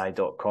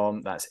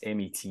metpsy.com. That's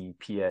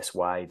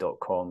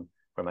metpsy.com,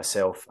 where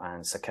myself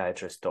and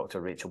psychiatrist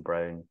Dr. Rachel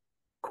Brown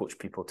coach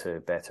people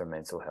to better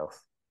mental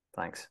health.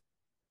 Thanks.